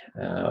age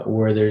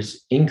where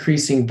there's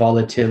increasing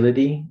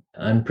volatility,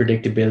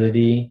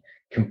 unpredictability,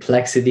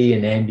 complexity,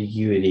 and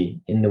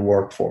ambiguity in the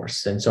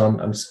workforce. And so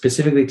I'm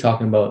specifically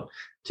talking about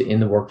in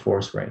the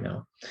workforce right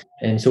now.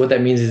 And so what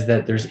that means is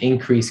that there's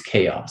increased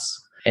chaos.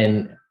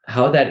 And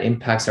how that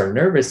impacts our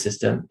nervous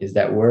system is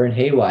that we're in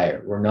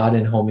haywire. We're not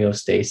in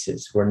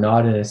homeostasis. We're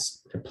not in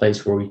a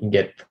place where we can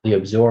get fully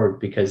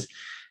absorbed because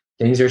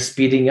things are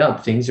speeding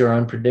up, things are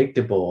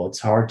unpredictable, it's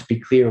hard to be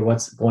clear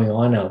what's going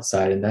on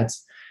outside, and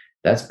that's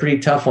pretty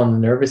tough on the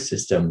nervous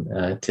system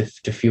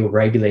to feel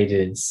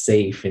regulated and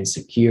safe and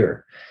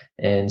secure.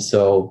 And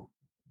so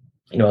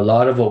a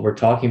lot of what we're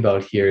talking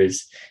about here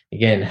is,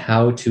 again,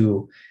 how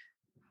to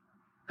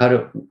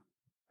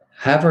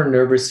have our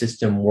nervous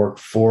system work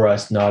for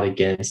us, not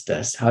against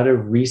us, how to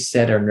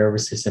reset our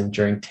nervous system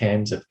during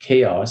times of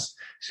chaos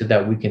so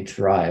that we can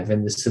thrive.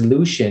 And the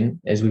solution,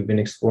 as we've been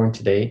exploring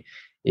today,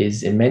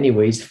 is in many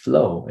ways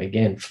flow.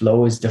 Again,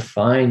 flow is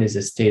defined as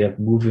a state of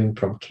moving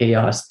from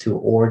chaos to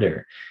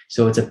order.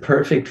 So it's a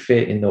perfect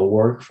fit in the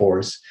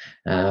workforce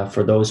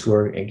for those who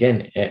are,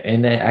 again,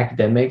 in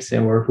academics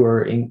and who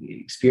are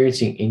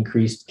experiencing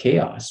increased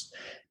chaos.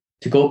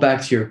 To go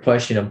back to your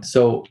question,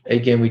 so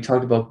again, we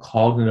talked about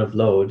cognitive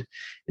load.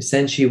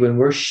 Essentially, when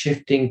we're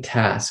shifting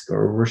task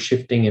or we're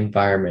shifting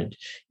environment,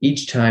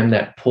 each time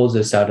that pulls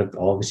us out of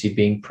obviously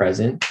being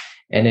present,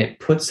 and it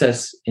puts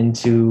us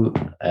into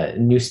a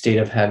new state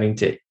of having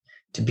to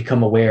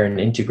become aware and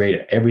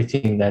integrate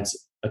everything that's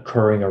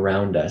occurring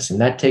around us. And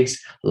that takes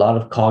a lot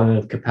of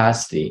cognitive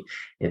capacity.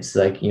 It's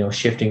like,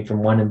 shifting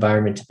from one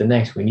environment to the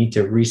next. We need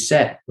to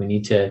reset. We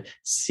need to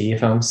see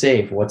if I'm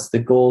safe. What's the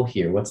goal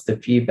here? What's the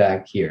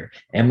feedback here?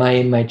 Am I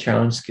in my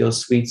challenge skills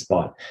sweet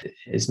spot?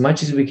 As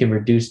much as we can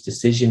reduce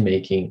decision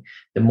making,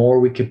 the more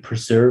we can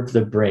preserve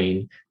the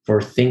brain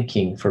for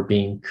thinking, for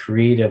being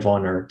creative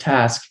on our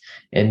task,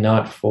 and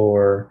not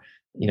for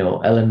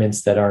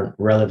elements that aren't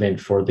relevant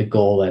for the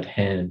goal at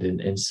hand.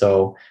 And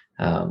so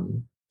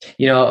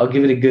I'll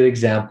give it a good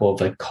example of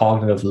like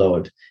cognitive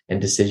load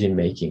and decision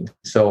making.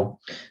 So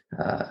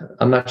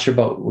I'm not sure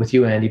about with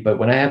you, Andy, but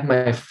when I have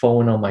my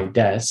phone on my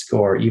desk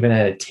or even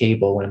at a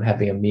table when I'm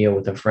having a meal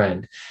with a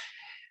friend,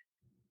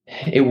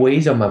 it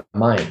weighs on my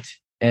mind.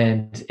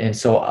 And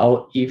so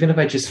I'll, even if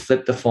I just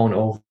flip the phone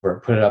over,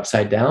 put it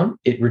upside down,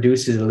 it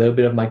reduces a little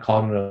bit of my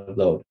cognitive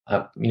load.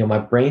 My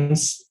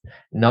brain's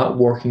not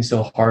working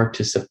so hard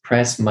to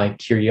suppress my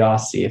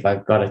curiosity if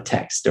I've got a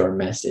text or a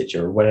message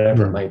or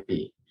whatever it might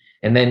be.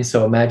 And then,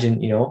 so imagine,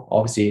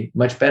 obviously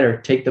much better,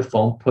 take the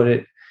phone, put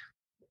it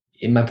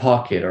in my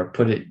pocket, or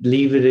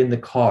leave it in the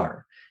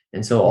car.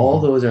 And so all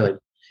those are like,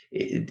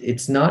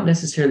 it's not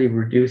necessarily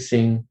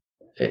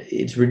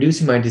it's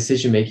reducing my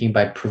decision-making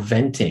by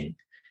preventing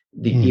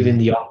even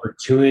the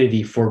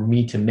opportunity for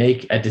me to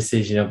make a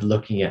decision of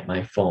looking at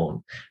my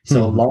phone.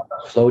 So a lot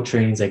of flow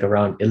training is like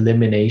around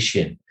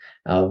elimination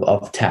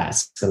of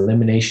tasks,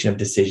 elimination of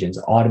decisions,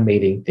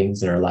 automating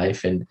things in our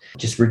life, and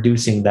just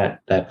reducing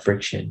that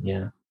friction.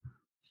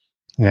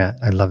 Yeah,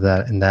 I love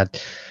that. And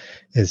that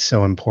is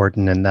so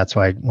important. And that's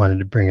why I wanted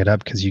to bring it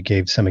up, because you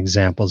gave some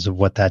examples of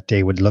what that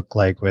day would look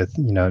like with,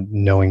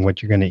 knowing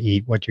what you're going to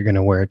eat, what you're going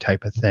to wear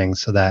type of thing.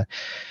 So that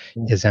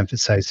is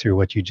emphasized through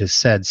what you just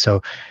said.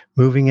 So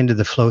moving into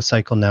the flow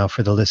cycle now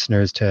for the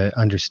listeners to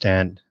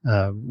understand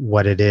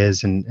what it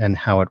is and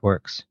how it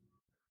works.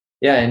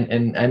 Yeah,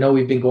 and I know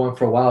we've been going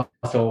for a while,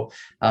 so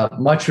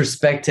much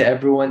respect to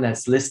everyone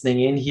that's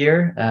listening in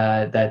here,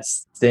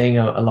 that's staying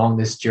along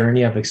this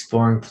journey of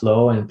exploring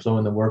flow and flow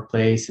in the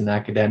workplace and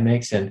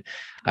academics. And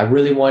I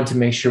really want to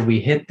make sure we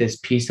hit this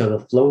piece of the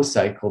flow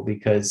cycle,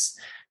 because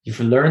you've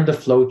learned the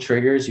flow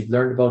triggers, you've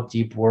learned about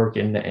deep work,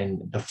 and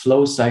the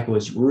flow cycle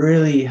is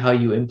really how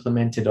you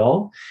implement it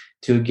all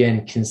to,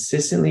 again,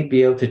 consistently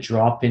be able to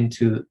drop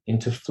into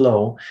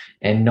flow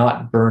and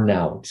not burn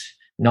out,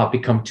 not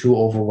become too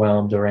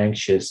overwhelmed or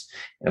anxious,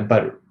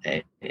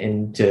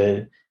 and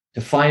to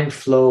find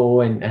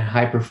flow and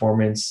high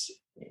performance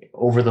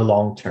over the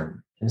long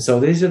term. And so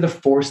these are the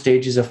 4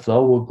 stages of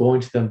flow. We'll go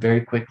into them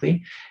very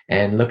quickly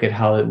and look at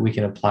how we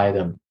can apply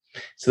them.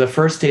 So the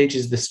first stage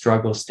is the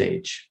struggle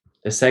stage.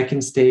 The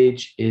second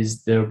stage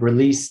is the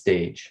release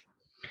stage.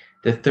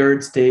 The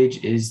third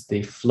stage is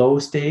the flow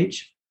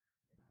stage.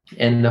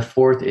 And the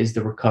fourth is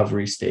the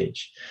recovery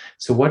stage.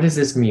 So what does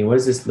this mean? What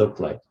does this look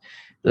like?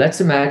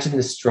 Let's imagine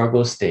the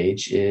struggle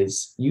stage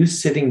is you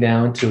sitting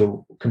down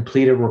to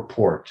complete a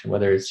report,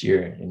 whether it's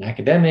you're in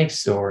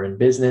academics or in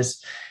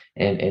business,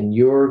 and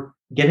you're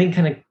getting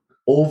kind of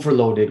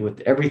overloaded with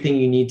everything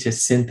you need to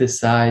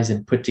synthesize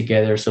and put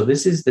together. So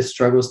this is the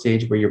struggle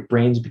stage where your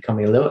brain's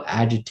becoming a little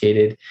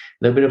agitated, a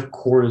little bit of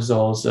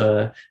cortisol's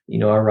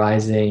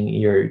arising.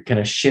 You're kind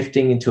of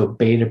shifting into a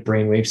beta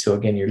brainwave. So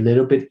again, you're a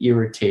little bit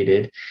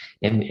irritated,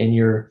 and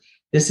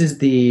this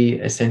is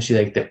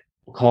essentially like the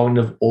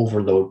cognitive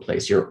overload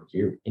place. You're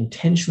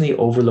intentionally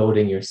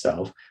overloading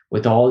yourself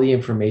with all the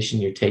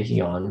information you're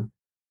taking on.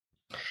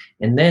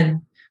 And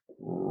then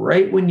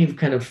right when you've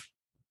kind of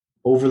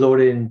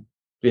overloaded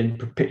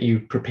and you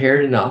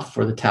prepared enough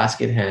for the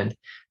task at hand,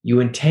 you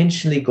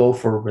intentionally go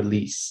for a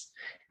release.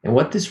 And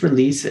what this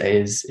release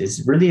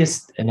is really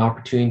an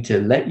opportunity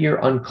to let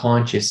your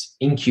unconscious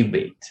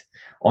incubate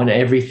on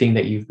everything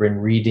that you've been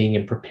reading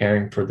and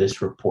preparing for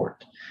this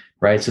report.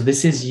 Right. So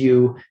this is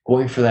you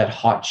going for that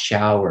hot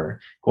shower,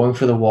 going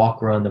for the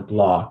walk around the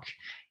block,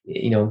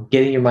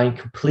 getting your mind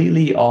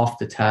completely off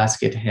the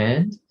task at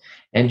hand,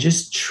 and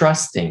just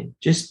trusting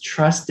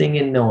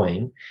and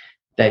knowing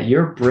that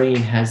your brain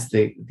has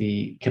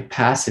the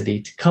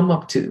capacity to come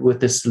up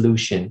with a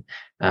solution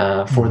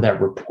for that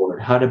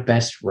report, how to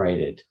best write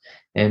it.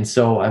 And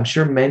so I'm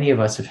sure many of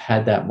us have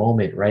had that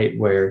moment, right,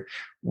 where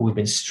we've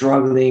been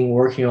struggling,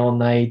 working all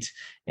night,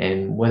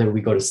 and whether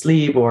we go to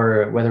sleep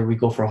or whether we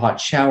go for a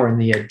hot shower,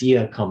 and the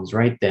idea comes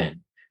right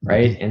then,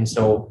 right? And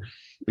so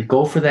we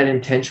go for that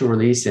intentional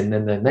release. And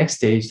then the next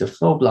stage, the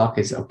flow block,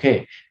 is,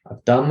 okay,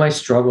 I've done my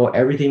struggle.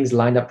 Everything's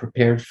lined up,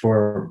 prepared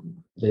for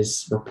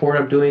this report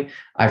I'm doing.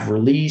 I've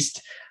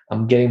released.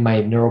 I'm getting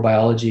my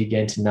neurobiology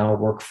again to now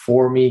work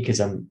for me, because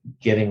I'm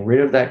getting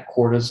rid of that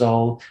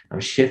cortisol.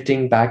 I'm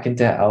shifting back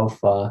into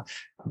alpha.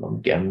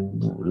 I'm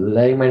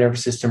letting my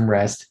nervous system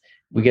rest.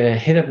 We get a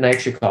hit of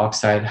nitric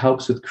oxide,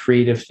 helps with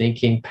creative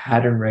thinking,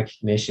 pattern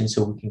recognition,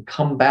 so we can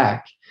come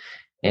back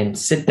and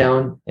sit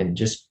down and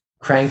just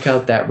crank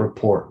out that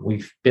report.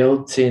 We've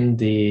built in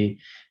the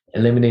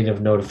elimination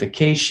of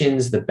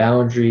notifications, the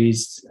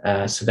boundaries,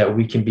 so that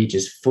we can be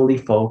just fully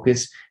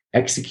focused,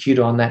 execute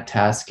on that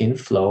task in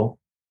flow.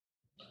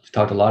 We've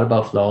talked a lot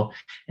about flow.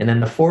 And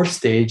then the fourth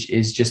stage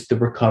is just the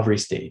recovery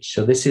stage.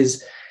 So this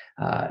is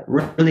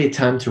really a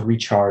time to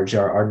recharge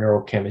our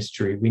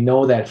neurochemistry. We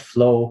know that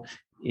flow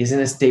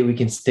isn't a state we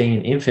can stay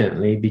in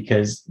infinitely,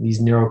 because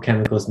these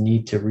neurochemicals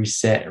need to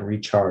reset and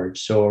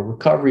recharge. So a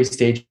recovery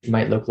stage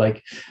might look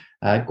like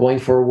going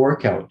for a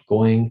workout,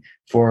 going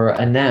for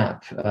a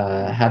nap,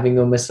 having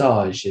a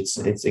massage.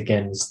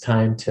 It's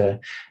time to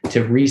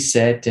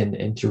reset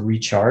and to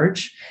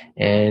recharge,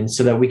 and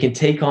so that we can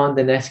take on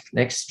the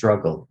next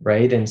struggle,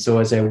 right? And so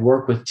as I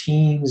work with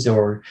teams,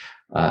 or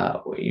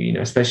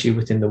especially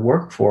within the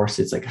workforce,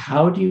 it's like,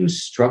 how do you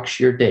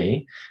structure your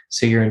day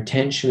so you're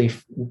intentionally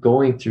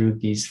going through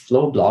these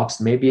flow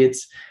blocks? Maybe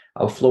it's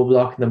a flow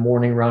block in the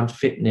morning around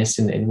fitness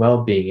and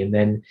well-being, and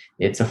then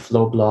it's a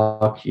flow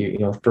block,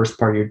 first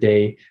part of your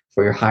day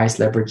for your highest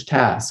leverage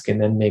task,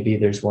 and then maybe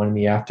there's one in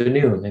the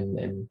afternoon,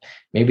 and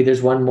maybe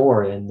there's one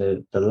more, and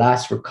the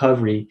last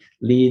recovery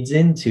leads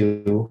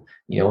into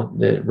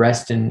the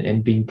rest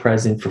and being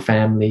present for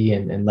family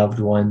and loved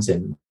ones,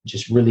 and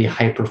just really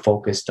hyper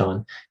focused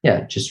on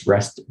just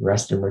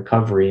rest and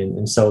recovery.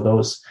 And so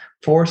those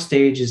 4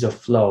 stages of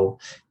flow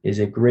is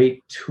a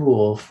great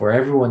tool for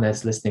everyone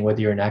that's listening, whether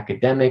you're an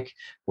academic,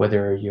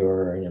 whether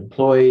you're an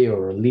employee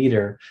or a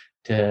leader,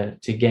 to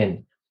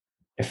again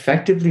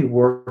effectively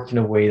work in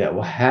a way that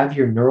will have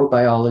your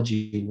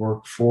neurobiology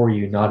work for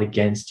you, not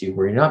against you,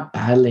 where you're not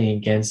battling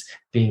against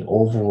being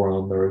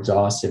overwhelmed or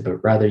exhausted,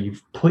 but rather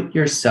you've put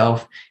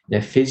yourself in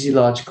a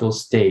physiological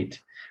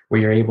state where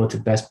you're able to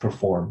best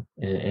perform.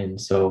 And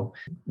so,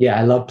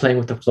 I love playing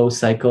with the flow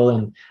cycle.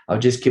 And I'll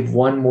just give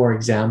one more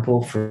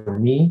example for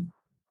me,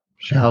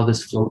 how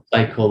this flow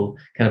cycle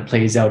kind of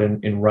plays out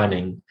in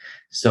running.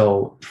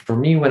 So for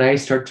me, when I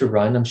start to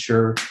run, I'm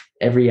sure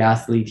every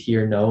athlete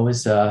here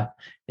knows,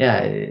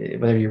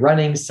 whether you're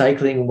running,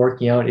 cycling,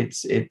 working out,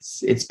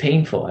 it's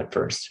painful at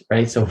first,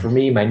 right? So for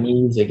me, my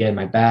knees, again,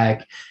 my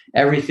back,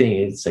 everything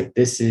is like,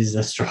 this is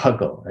a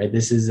struggle, right?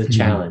 This is a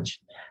challenge.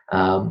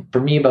 For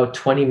me, about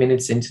 20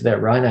 minutes into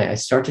that run, I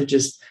start to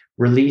just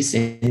release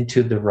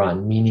into the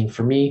run, meaning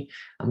for me,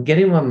 I'm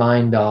getting my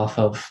mind off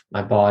of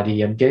my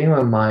body. I'm getting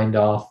my mind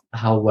off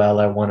how well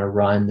I want to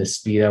run, the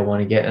speed I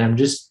want to get. And I'm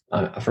just,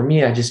 for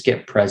me, I just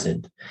get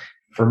present.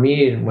 For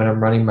me, when I'm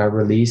running, my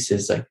release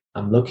is like,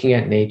 I'm looking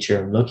at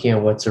nature, I'm looking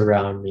at what's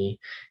around me,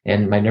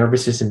 and my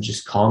nervous system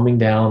just calming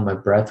down, my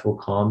breath will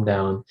calm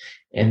down.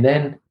 And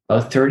then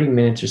about 30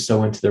 minutes or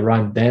so into the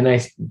run, then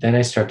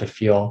I start to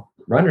feel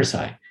runner's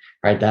high,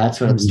 right? That's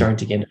when I'm starting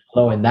to get into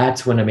flow, and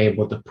that's when I'm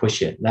able to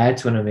push it.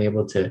 That's when I'm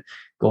able to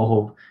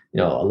go a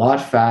lot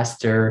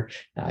faster.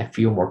 I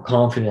feel more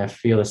confident. I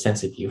feel a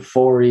sense of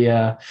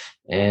euphoria.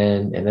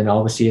 And then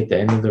obviously at the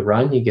end of the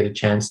run, you get a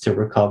chance to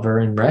recover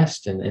and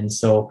rest. And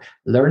so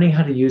learning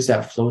how to use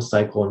that flow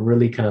cycle and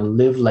really kind of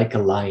live like a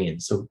lion.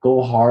 So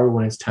go hard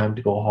when it's time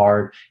to go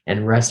hard,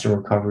 and rest and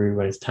recovery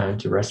when it's time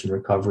to rest and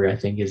recovery, I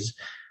think is a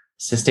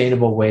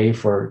sustainable way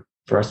for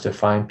us to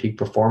find peak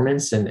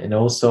performance and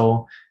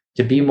also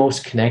to be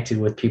most connected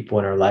with people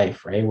in our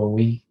life, right? When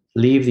we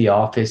leave the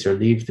office or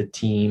leave the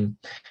team,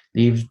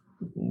 leave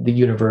the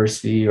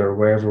university or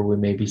wherever we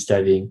may be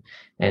studying,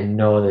 and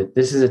know that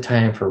this is a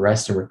time for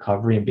rest and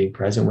recovery and being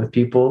present with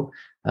people,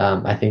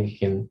 I think it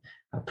can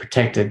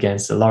protect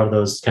against a lot of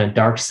those kind of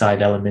dark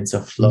side elements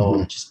of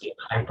flow, just being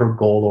hyper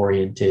goal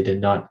oriented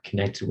and not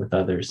connected with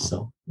others.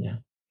 So, yeah.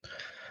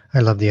 I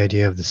love the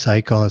idea of the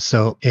cycle.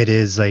 So it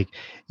is like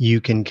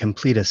you can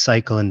complete a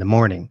cycle in the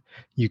morning,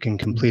 you can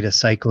complete a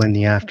cycle in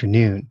the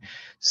afternoon.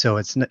 So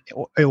it's not,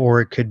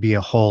 or it could be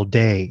a whole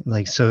day.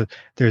 Like, so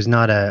there's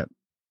not a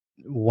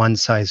one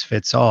size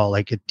fits all.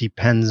 Like, it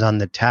depends on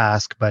the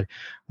task. But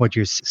what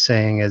you're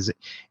saying is,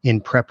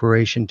 in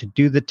preparation to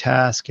do the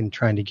task and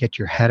trying to get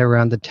your head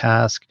around the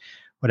task,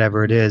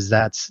 whatever it is,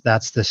 that's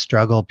the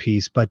struggle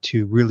piece. But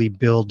to really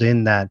build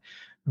in that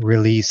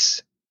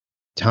release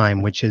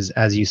time, which is,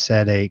 as you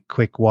said, a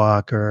quick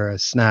walk or a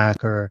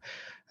snack or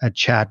a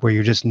chat where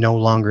you're just no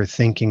longer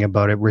thinking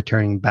about it,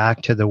 returning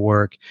back to the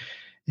work,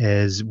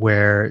 is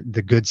where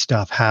the good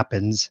stuff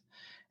happens.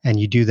 And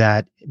you do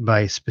that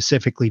by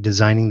specifically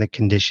designing the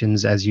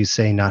conditions, as you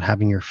say, not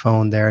having your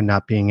phone there,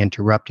 not being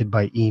interrupted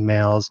by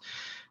emails,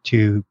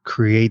 to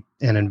create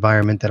an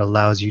environment that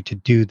allows you to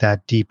do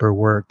that deeper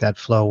work, that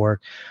flow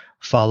work,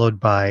 followed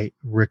by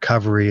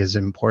recovery is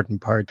an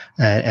important part,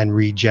 and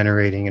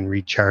regenerating and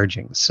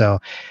recharging. So,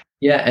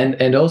 yeah.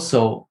 And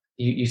also,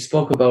 you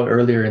spoke about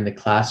earlier in the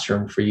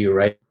classroom for you,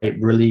 right?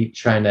 Really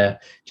trying to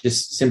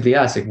just simply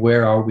ask, like,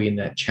 where are we in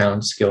that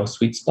challenge skill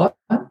sweet spot,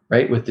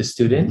 right? With the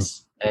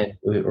students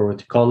or with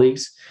the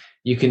colleagues.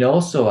 You can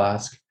also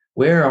ask,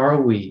 where are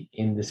we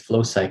in this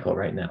flow cycle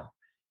right now?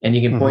 And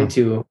you can point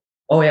to,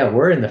 oh yeah,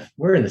 we're in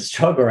the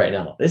struggle right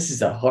now. This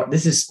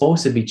is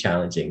supposed to be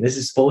challenging. This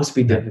is supposed to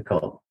be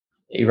difficult,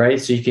 right?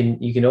 So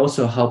you can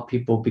also help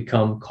people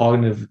become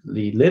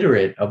cognitively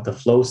literate of the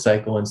flow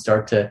cycle and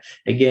start to,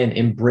 again,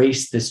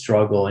 embrace the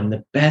struggle. And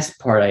the best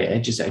part,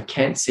 I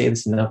can't say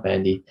this enough,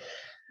 Andy,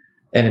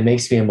 and it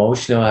makes me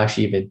emotional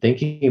actually even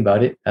thinking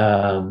about it,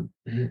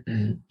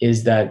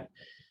 is that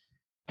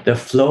the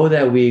flow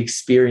that we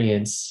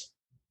experience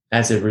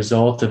as a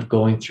result of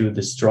going through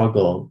the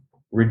struggle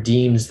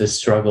redeems the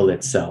struggle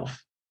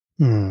itself.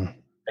 And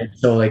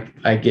so, like,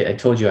 I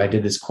told you, I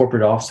did this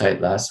corporate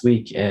offsite last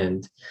week,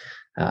 and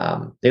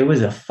it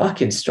was a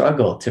fucking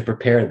struggle to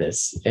prepare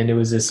this. And it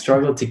was a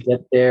struggle to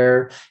get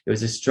there. It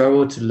was a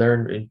struggle to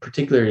learn, in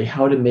particularly,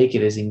 how to make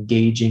it as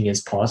engaging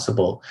as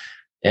possible.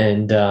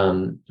 And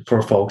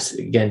for folks,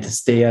 again, to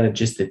stay out of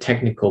just the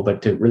technical,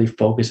 but to really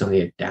focus on the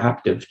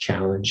adaptive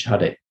challenge, how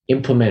to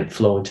implement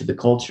flow into the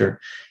culture.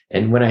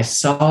 And when I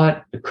saw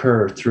it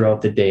occur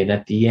throughout the day, and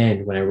at the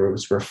end, when I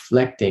was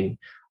reflecting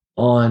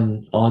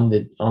on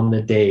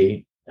the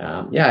day,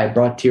 I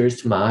brought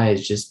tears to my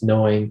eyes, just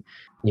knowing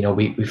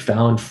we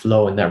found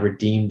flow, and that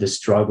redeemed the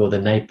struggle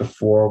the night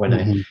before when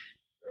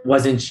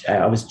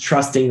I was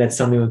trusting that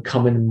something would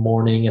come in the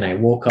morning, and I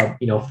woke up,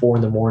 4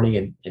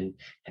 a.m, and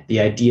the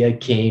idea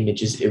came.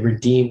 It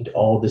redeemed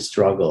all the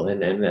struggle.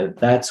 And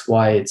that's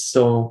why it's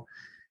so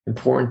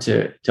important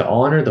to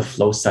honor the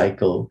flow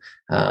cycle.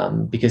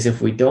 Because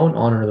if we don't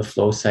honor the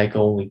flow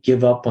cycle, we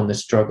give up on the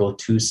struggle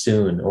too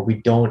soon, or we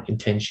don't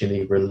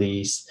intentionally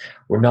release,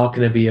 we're not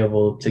going to be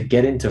able to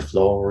get into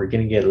flow. We're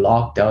going to get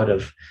locked out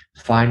of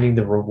finding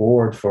the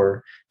reward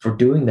for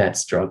doing that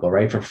struggle,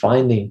 right? For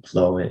finding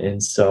flow.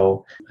 And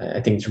so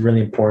I think it's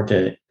really important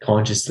to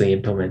consciously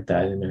implement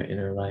that in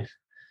our life.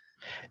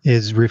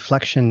 Is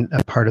reflection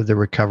a part of the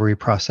recovery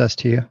process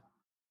to you?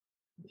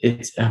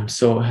 I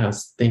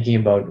was thinking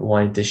about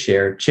wanting to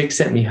share.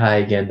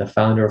 Csikszentmihalyi, again, the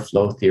founder of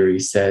flow theory,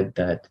 said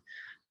that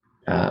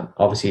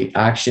obviously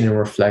action and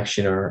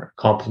reflection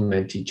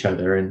complement each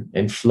other,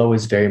 and flow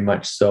is very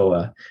much so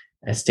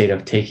a state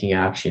of taking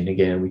action.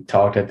 Again, we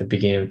talked at the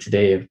beginning of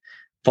today of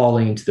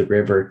falling into the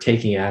river,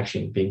 taking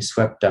action, being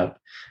swept up.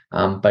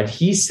 But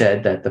he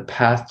said that the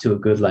path to a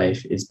good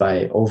life is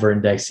by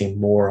over-indexing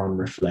more on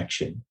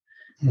reflection.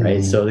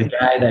 Right. So the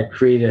guy that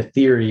created a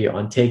theory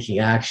on taking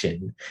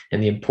action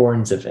and the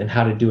importance of and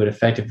how to do it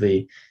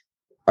effectively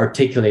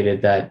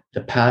articulated that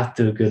the path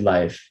to a good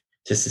life,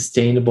 to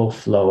sustainable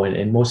flow,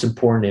 and most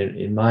important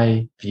in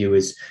my view,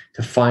 is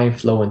to find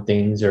flow when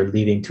things are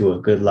leading to a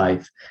good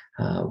life.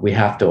 We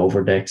have to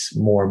over-index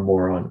more and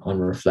more on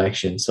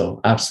reflection.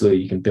 So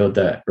absolutely, you can build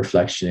that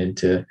reflection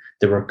into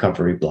the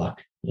recovery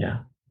block.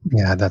 Yeah.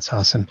 Yeah, that's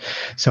awesome.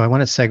 So I want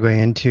to segue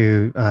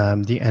into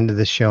the end of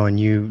the show, and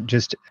you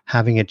just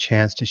having a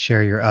chance to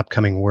share your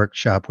upcoming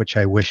workshop, which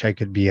I wish I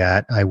could be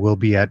at. I will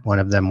be at one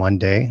of them one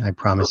day. I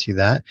promise you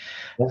that.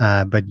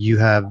 But you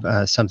have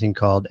an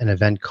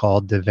event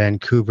called the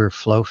Vancouver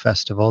Flow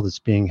Festival that's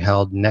being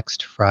held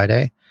next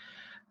Friday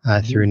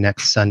through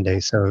next Sunday.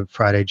 So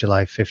Friday,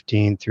 July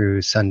 15th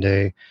through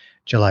Sunday,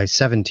 July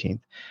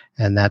 17th.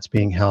 And that's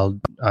being held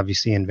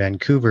obviously in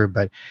Vancouver.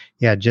 But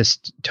yeah,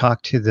 just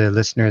talk to the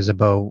listeners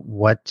about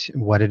what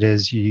it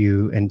is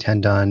you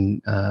intend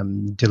on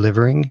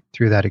delivering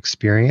through that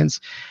experience,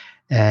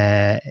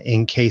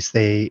 in case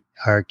they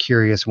are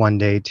curious one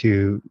day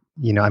to,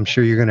 I'm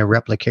sure you're going to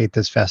replicate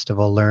this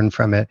festival, learn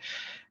from it,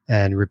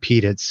 and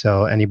repeat it.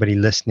 So anybody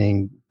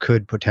listening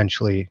could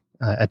potentially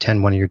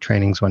attend one of your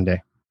trainings one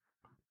day.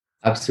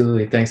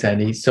 Absolutely. Thanks,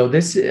 Andy. So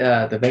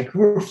the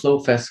Vancouver Flow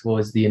Festival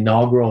is the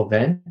inaugural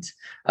event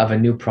of a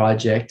new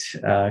project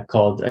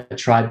called A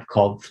Tribe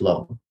Called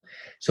Flow.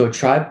 So A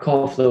Tribe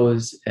Called Flow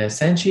is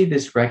essentially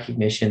this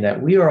recognition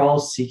that we are all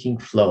seeking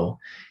flow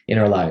in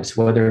our lives,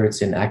 whether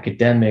it's in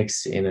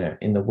academics,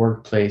 in the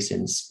workplace,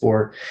 in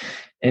sport.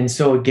 And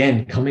so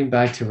again, coming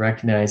back to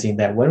recognizing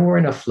that when we're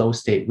in a flow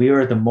state, we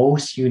are the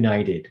most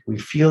united. We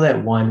feel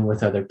at one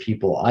with other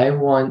people. I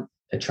want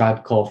A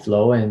Tribe Called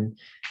Flow and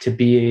to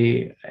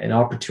be an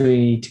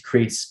opportunity to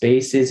create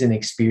spaces and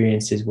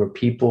experiences where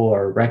people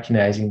are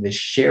recognizing the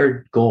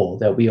shared goal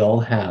that we all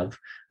have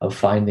of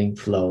finding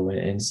flow.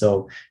 And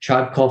so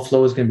Tribe Called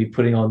Flow is going to be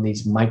putting on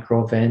these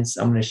micro events.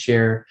 I'm going to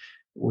share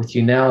with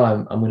you now.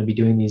 I'm going to be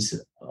doing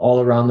these all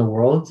around the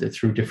world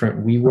through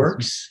different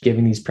WeWorks,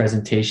 giving these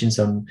presentations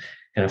on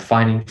kind of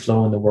finding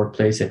flow in the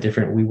workplace at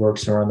different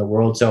WeWorks around the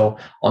world. So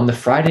on the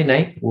Friday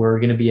night, we're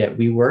going to be at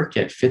WeWork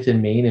at 5th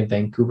and Main in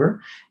Vancouver.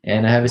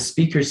 And I have a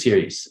speaker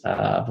series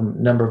of a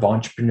number of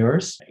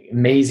entrepreneurs,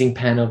 amazing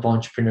panel of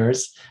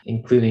entrepreneurs,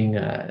 including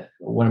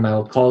one of my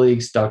old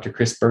colleagues, Dr.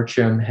 Chris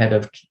Bertram, head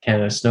of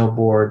Canada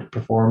Snowboard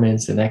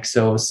Performance and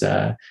Exos,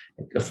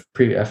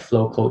 a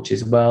flow coach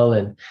as well,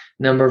 and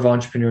a number of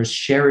entrepreneurs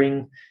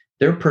sharing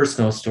their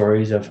personal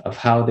stories of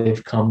how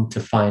they've come to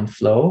find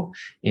flow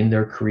in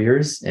their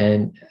careers,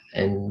 and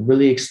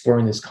really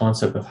exploring this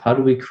concept of how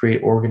do we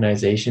create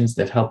organizations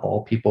that help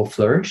all people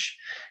flourish,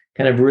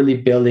 kind of really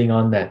building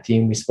on that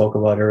theme we spoke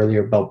about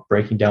earlier about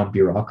breaking down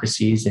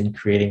bureaucracies and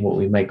creating what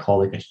we might call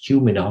like a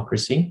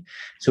humanocracy.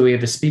 So we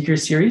have a speaker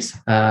series,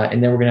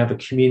 and then we're going to have a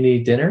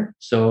community dinner.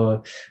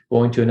 So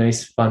going to a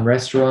nice fun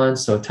restaurant.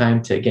 So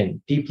time to, again,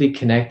 deeply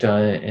connect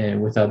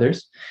and with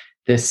others.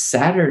 This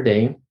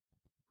Saturday,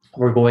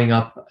 we're going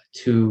up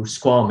to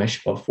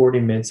Squamish, about 40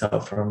 minutes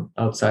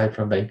outside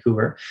from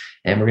Vancouver.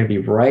 And we're going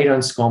to be right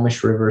on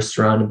Squamish River,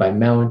 surrounded by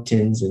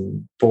mountains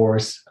and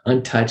forests,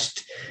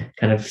 untouched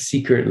kind of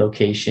secret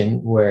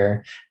location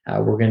where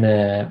we're going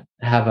to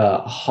have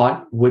a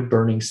hot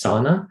wood-burning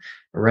sauna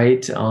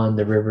right on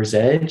the river's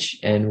edge.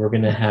 And we're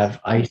going to have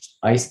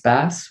ice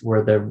baths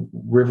where the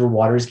river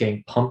water is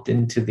getting pumped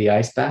into the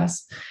ice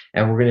baths.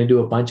 And we're going to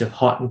do a bunch of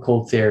hot and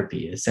cold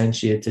therapy.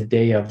 Essentially, it's a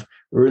day of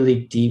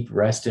really deep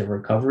rest and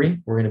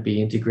recovery. We're going to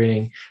be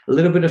integrating a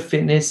little bit of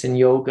fitness and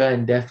yoga,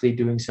 and definitely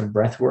doing some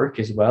breath work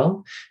as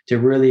well, to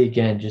really,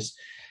 again, just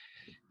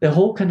the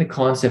whole kind of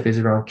concept is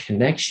around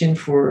connection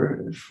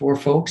for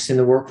folks in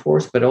the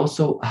workforce, but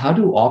also how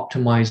to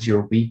optimize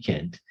your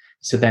weekend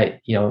so that,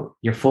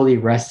 you're fully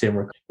rested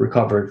and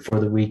recovered for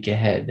the week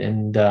ahead.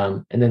 And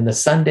then the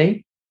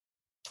Sunday,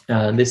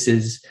 this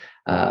is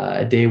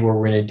a day where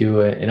we're going to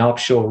do an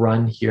optional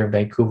run here in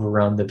Vancouver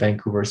around the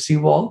Vancouver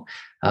seawall,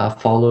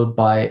 followed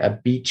by a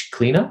beach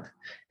cleanup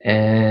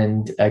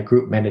and a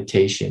group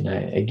meditation.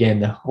 Again,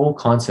 the whole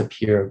concept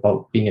here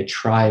about being a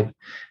tribe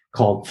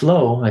called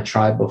Flow, a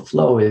tribe of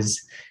flow,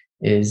 is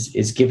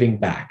giving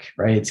back,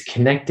 right? It's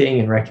connecting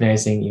and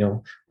recognizing,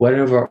 what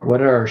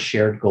are our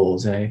shared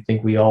goals. And I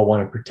think we all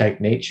want to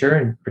protect nature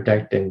and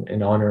protect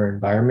and honor our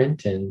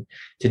environment. And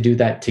to do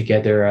that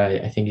together,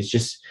 I think is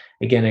just,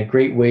 again, a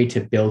great way to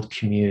build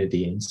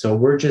community. And so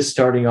we're just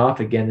starting off.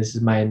 Again, this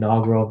is my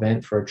inaugural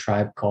event for a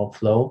tribe called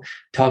Flow.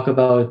 Talk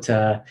about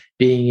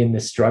being in the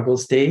struggle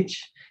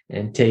stage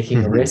and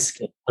taking a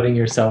risk and putting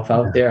yourself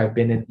out there. I've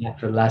been in that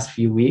for the last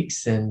few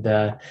weeks and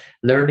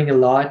learning a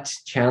lot,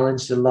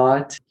 challenged a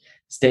lot,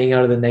 staying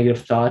out of the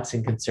negative thoughts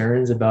and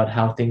concerns about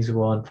how things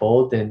will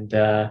unfold. And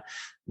I'm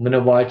going to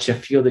watch a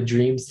Field of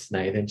Dreams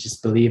tonight and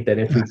just believe that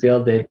if we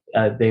build it,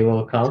 they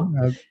will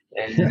come.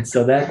 And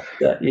so that,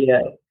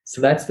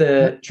 so that's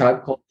the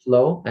tribe called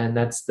Flow. And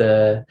that's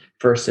the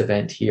first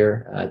event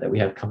here that we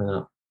have coming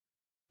up.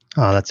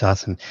 Oh, that's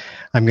awesome.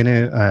 I'm going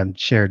to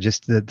share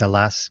just the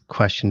last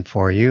question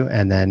for you,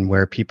 and then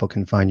where people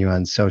can find you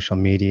on social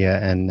media.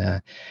 And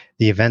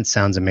the event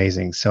sounds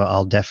amazing. So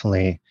I'll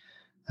definitely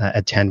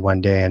attend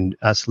one day. And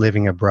us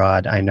living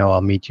abroad, I know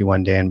I'll meet you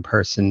one day in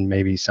person,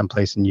 maybe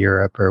someplace in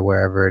Europe or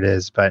wherever it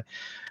is. But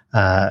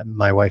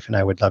my wife and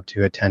I would love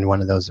to attend one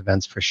of those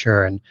events for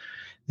sure. And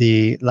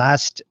the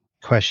last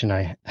question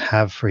I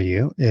have for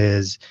you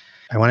is,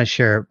 I want to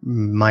share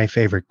my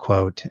favorite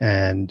quote,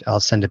 and I'll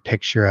send a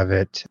picture of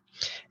it.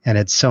 And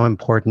it's so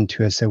important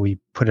to us that we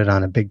put it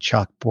on a big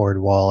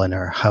chalkboard wall in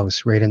our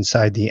house, right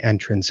inside the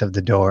entrance of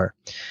the door.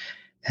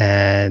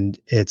 And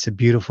it's a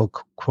beautiful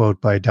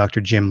quote by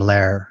Dr. Jim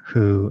Loehr,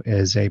 who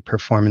is a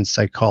performance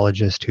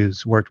psychologist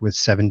who's worked with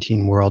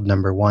 17 world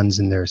number ones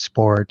in their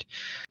sport.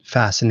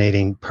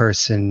 Fascinating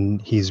person.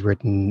 He's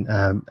written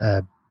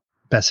a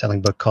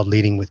best-selling book called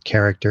Leading with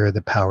Character,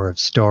 The Power of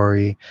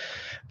Story.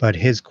 But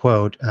his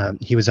quote,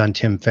 he was on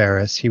Tim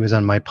Ferriss. He was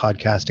on my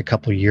podcast a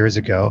couple of years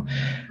ago,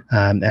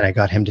 and I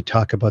got him to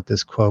talk about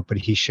this quote, but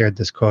he shared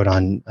this quote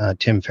on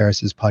Tim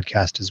Ferriss's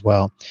podcast as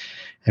well.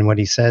 And what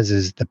he says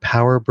is, the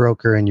power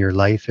broker in your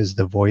life is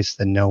the voice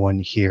that no one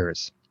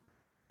hears.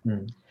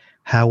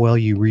 How well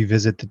you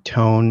revisit the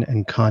tone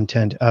and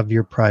content of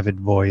your private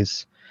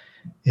voice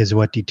is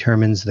what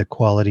determines the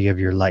quality of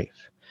your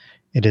life.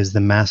 It is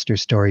the master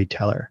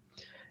storyteller,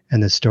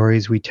 and the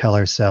stories we tell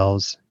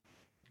ourselves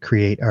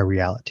create our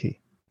reality.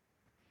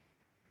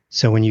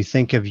 So when you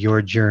think of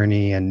your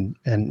journey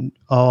and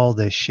all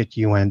the shit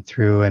you went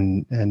through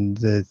and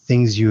the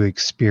things you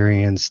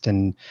experienced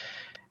and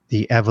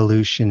the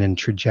evolution and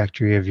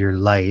trajectory of your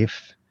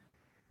life,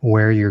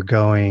 where you're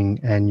going,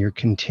 and your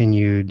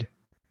continued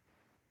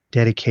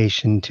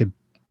dedication to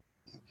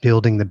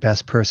building the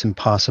best person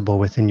possible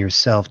within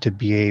yourself to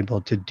be able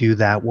to do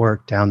that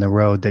work down the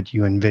road that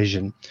you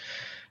envision.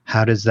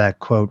 How does that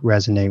quote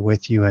resonate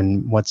with you,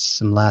 and what's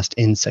some last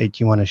insight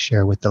you want to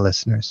share with the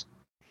listeners?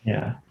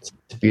 Yeah, it's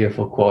a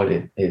beautiful quote.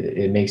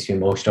 It makes me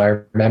emotional. I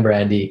remember,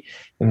 Andy,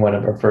 in one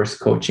of our first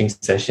coaching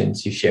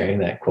sessions, you sharing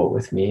that quote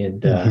with me,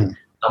 and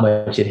how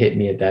much it hit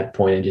me at that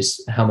point, and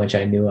just how much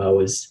I knew I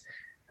was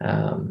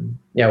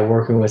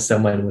working with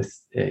someone with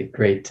a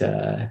great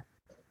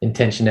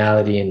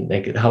intentionality, and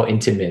like how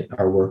intimate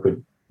our work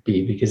would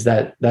be, because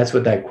that's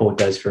what that quote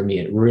does for me.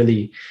 It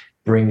really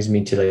brings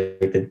me to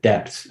like the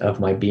depth of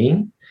my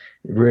being,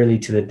 really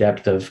to the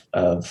depth of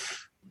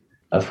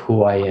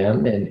who I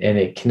am, and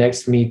it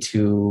connects me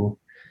to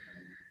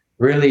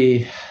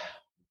really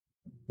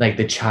like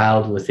the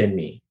child within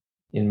me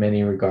in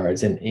many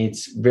regards. And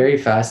it's very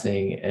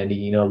fascinating. And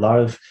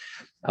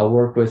I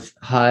work with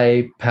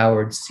high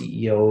powered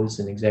CEOs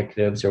and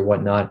executives or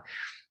whatnot,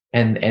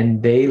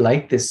 and they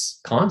like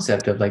this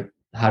concept of like,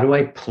 how do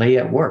I play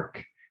at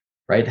work,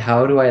 right?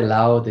 How do I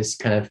allow this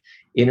kind of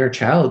inner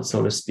child,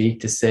 so to speak,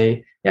 to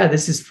say, yeah,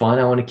 this is fun,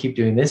 I want to keep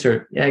doing this,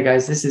 or yeah,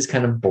 guys, this is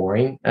kind of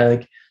boring,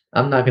 like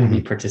I'm not going to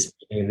be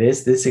participating in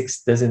this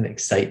doesn't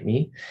excite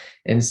me.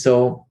 And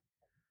so,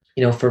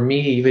 for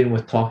me, even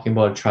with talking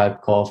about a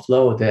tribe called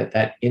Flow,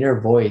 that inner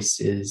voice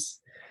is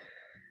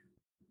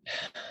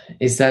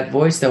that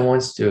voice that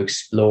wants to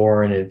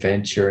explore and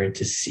adventure and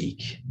to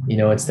seek.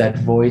 It's that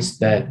voice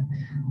that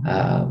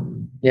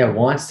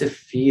wants to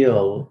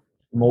feel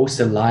most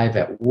alive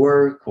at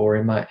work or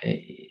in my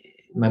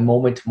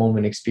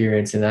moment-to-moment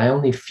experience. And I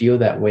only feel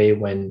that way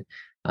when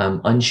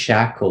I'm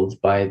unshackled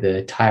by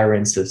the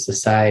tyrants of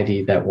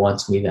society that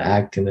wants me to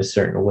act in a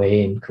certain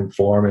way and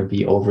conform and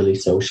be overly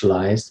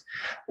socialized,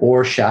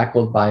 or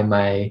shackled by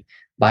my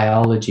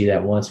biology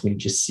that wants me to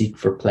just seek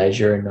for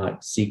pleasure and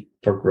not seek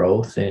for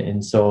growth.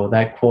 And so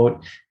that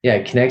quote,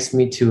 it connects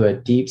me to a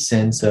deep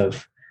sense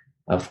of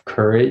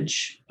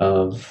courage,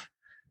 of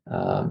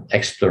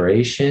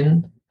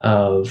exploration,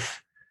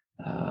 of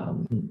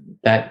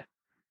that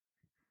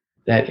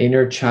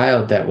inner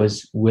child that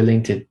was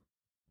willing to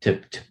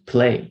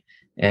play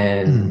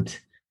and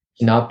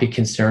not be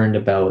concerned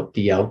about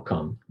the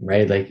outcome,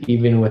 right? Like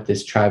even with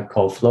this Tribe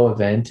Called Flow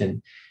event,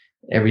 and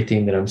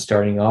everything that I'm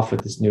starting off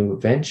with, this new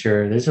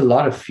venture, there's a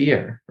lot of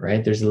fear,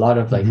 right? There's a lot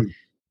of like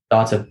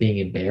thoughts of being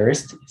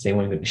embarrassed. Is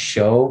anyone going to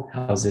show?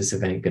 How's this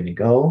event going to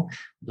go?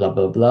 Blah,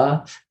 blah,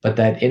 blah. But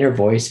that inner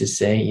voice is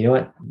saying, you know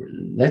what,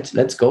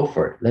 let's go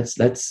for it.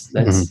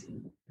 Let's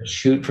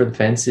shoot for the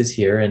fences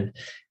here.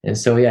 And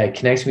so, yeah, it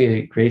connects me to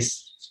a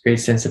great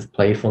sense of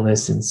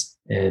playfulness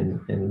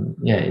and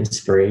yeah,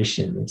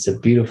 inspiration. It's a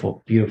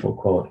beautiful, beautiful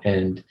quote.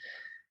 And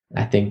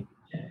I think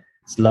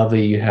it's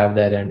lovely you have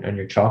that on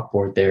your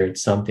chalkboard there.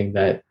 It's something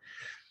that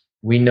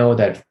we know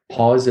that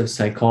positive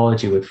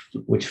psychology,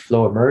 which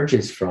flow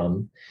emerges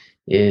from,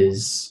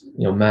 is,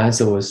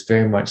 Maslow was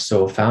very much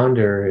so a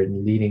founder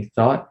and leading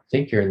thought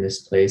thinker in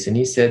this place. And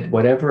he said,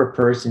 whatever a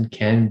person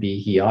can be,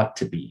 he ought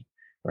to be,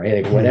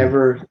 right? Like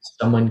whatever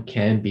someone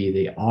can be,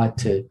 they ought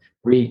to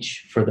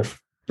reach for the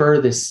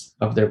furthest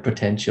of their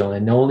potential.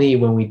 And only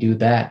when we do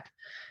that,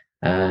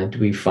 do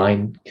we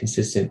find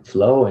consistent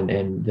flow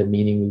and the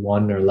meaning we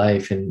want in our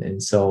life.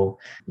 And so,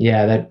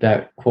 yeah,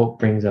 that quote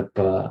brings up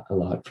a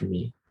lot for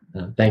me.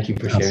 Thank you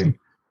for sharing.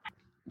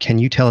 Can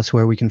you tell us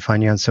where we can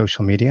find you on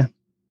social media?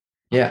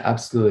 Yeah,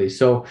 absolutely.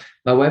 So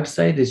my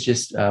website is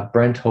just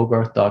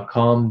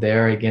brenthogarth.com.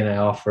 There, again, I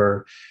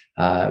offer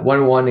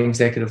one-on-one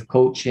executive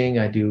coaching.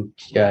 I do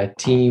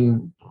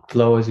team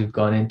flow, as we've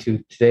gone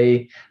into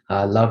today.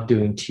 I love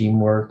doing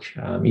teamwork.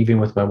 Even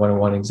with my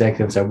one-on-one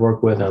executives I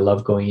work with, I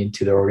love going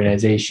into their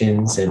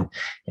organizations and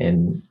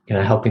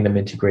helping them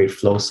integrate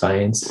flow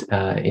science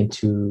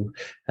into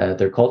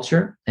their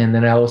culture. And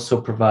then I also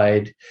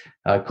provide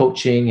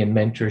coaching and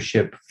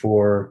mentorship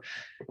for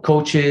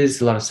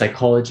coaches, a lot of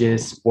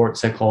psychologists,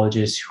 sports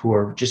psychologists who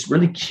are just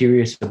really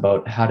curious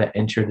about how to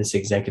enter this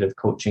executive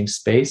coaching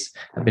space.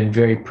 I've been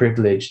very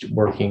privileged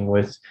working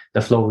with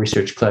the Flow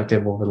Research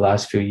Collective over the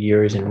last few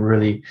years and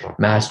really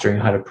mastering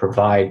how to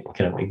provide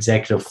kind of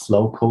executive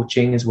flow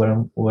coaching is what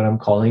I'm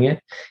calling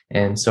it.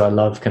 And so I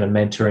love kind of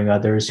mentoring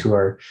others who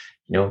are,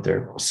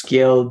 they're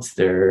skilled,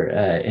 they're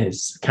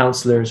as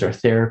counselors or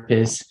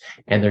therapists,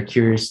 and they're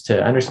curious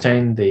to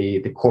understand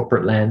the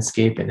corporate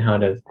landscape and how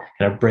to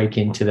kind of break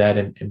into that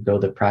and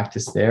build a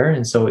practice there.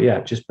 And so,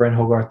 yeah, just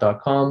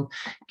brenthogarth.com.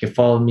 You can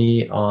follow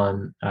me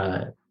on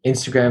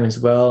Instagram as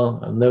well.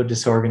 I'm a little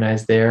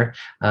disorganized there,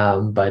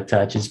 but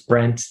just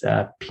Brent,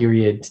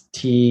 period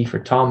T for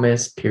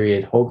Thomas,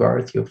 period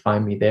Hogarth. You'll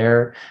find me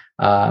there.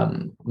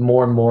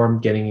 More and more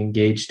I'm getting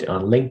engaged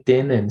on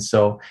LinkedIn. And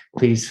so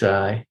please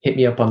hit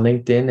me up on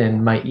LinkedIn.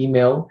 And my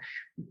email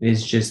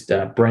is just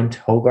Brent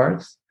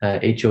Hogarth,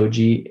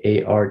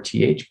 Hogarth,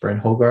 Brent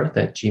Hogarth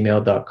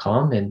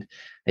 @gmail.com. And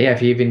yeah,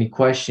 if you have any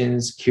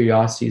questions,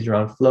 curiosities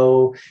around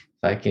flow,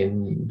 if I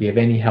can be of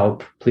any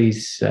help,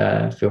 please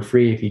feel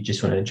free. If you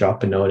just want to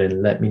drop a note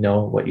and let me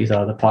know what you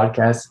thought of the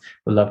podcast,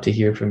 would love to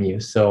hear from you.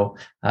 So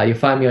you'll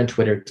find me on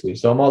Twitter too.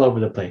 So I'm all over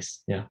the place.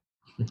 Yeah.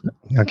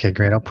 Okay,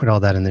 great. I'll put all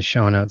that in the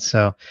show notes.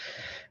 So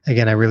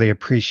again, I really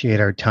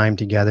appreciate our time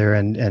together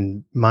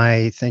and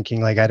my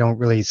thinking, like I don't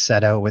really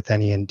set out with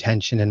any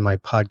intention in my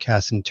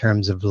podcast in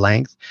terms of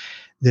length.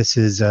 This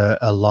is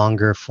a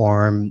longer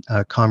form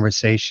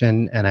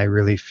conversation. And I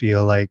really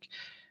feel like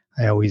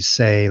I always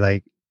say,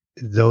 like,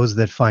 those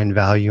that find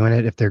value in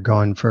it, if they're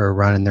going for a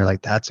run and they're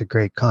like, that's a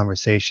great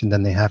conversation,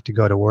 then they have to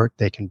go to work.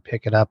 They can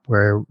pick it up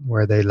where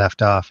they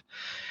left off.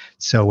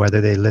 So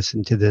whether they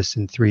listen to this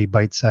in 3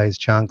 bite-sized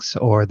chunks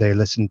or they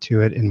listen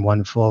to it in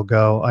one full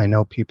go, I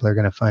know people are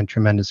going to find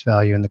tremendous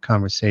value in the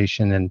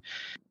conversation. And,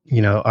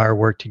 our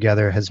work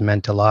together has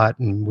meant a lot.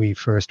 And we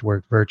first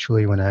worked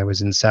virtually when I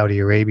was in Saudi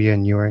Arabia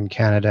and you were in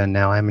Canada, and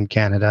now I'm in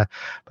Canada,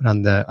 but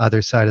on the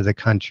other side of the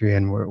country,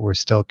 and we're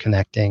still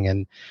connecting.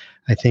 And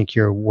I think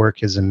your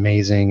work is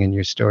amazing and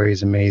your story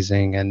is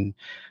amazing. And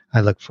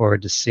I look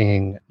forward to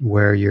seeing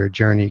where your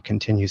journey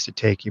continues to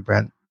take you,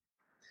 Brent.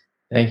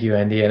 Thank you,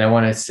 Andy. And I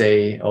want to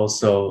say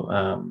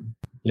also,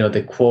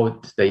 the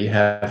quote that you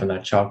have on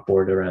that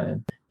chalkboard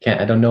around,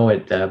 I don't know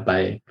it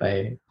by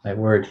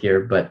word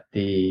here, but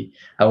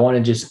I want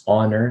to just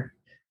honor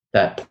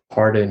that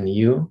part in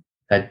you,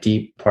 that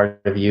deep part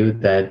of you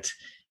that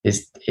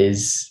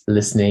is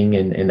listening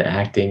and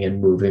acting and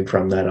moving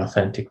from that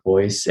authentic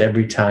voice.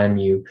 Every time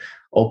you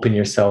open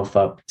yourself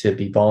up to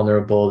be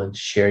vulnerable and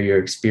share your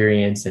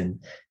experience and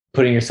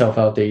putting yourself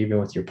out there, even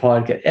with your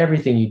podcast,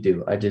 everything you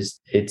do,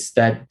 it's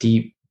that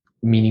deep,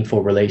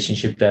 meaningful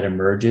relationship that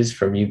emerges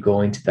from you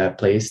going to that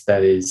place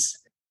that is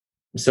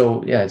it's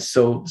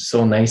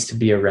so nice to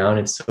be around.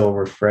 It's so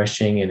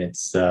refreshing, and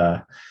it's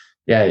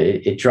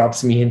it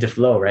drops me into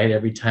flow, right?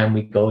 Every time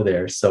we go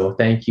there. So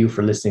thank you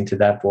for listening to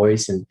that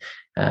voice and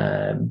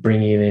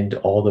bringing it into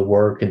all the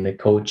work and the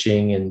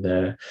coaching and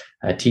the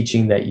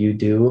teaching that you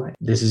do.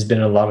 This has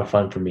been a lot of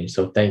fun for me.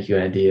 So thank you,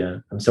 Andy.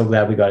 I'm so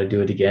glad we got to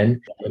do it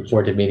again. I look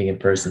forward to meeting in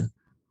person.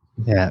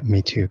 Yeah,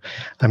 me too.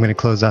 I'm going to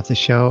close off the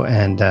show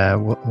and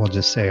we'll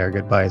just say our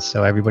goodbyes.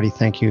 So everybody,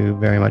 thank you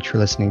very much for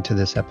listening to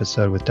this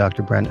episode with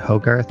Dr. Brent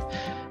Hogarth.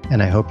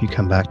 And I hope you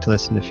come back to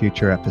listen to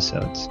future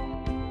episodes.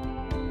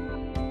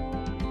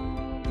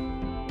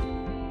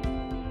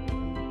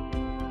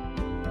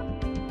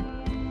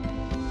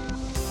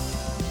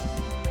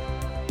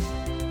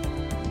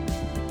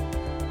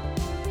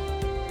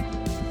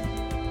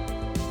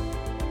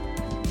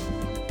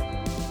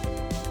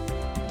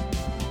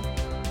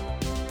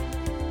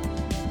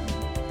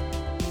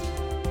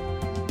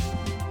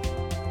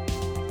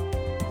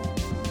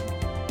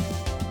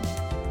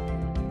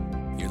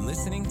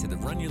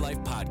 Run Your Life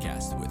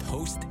podcast with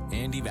host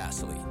Andy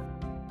Vasily.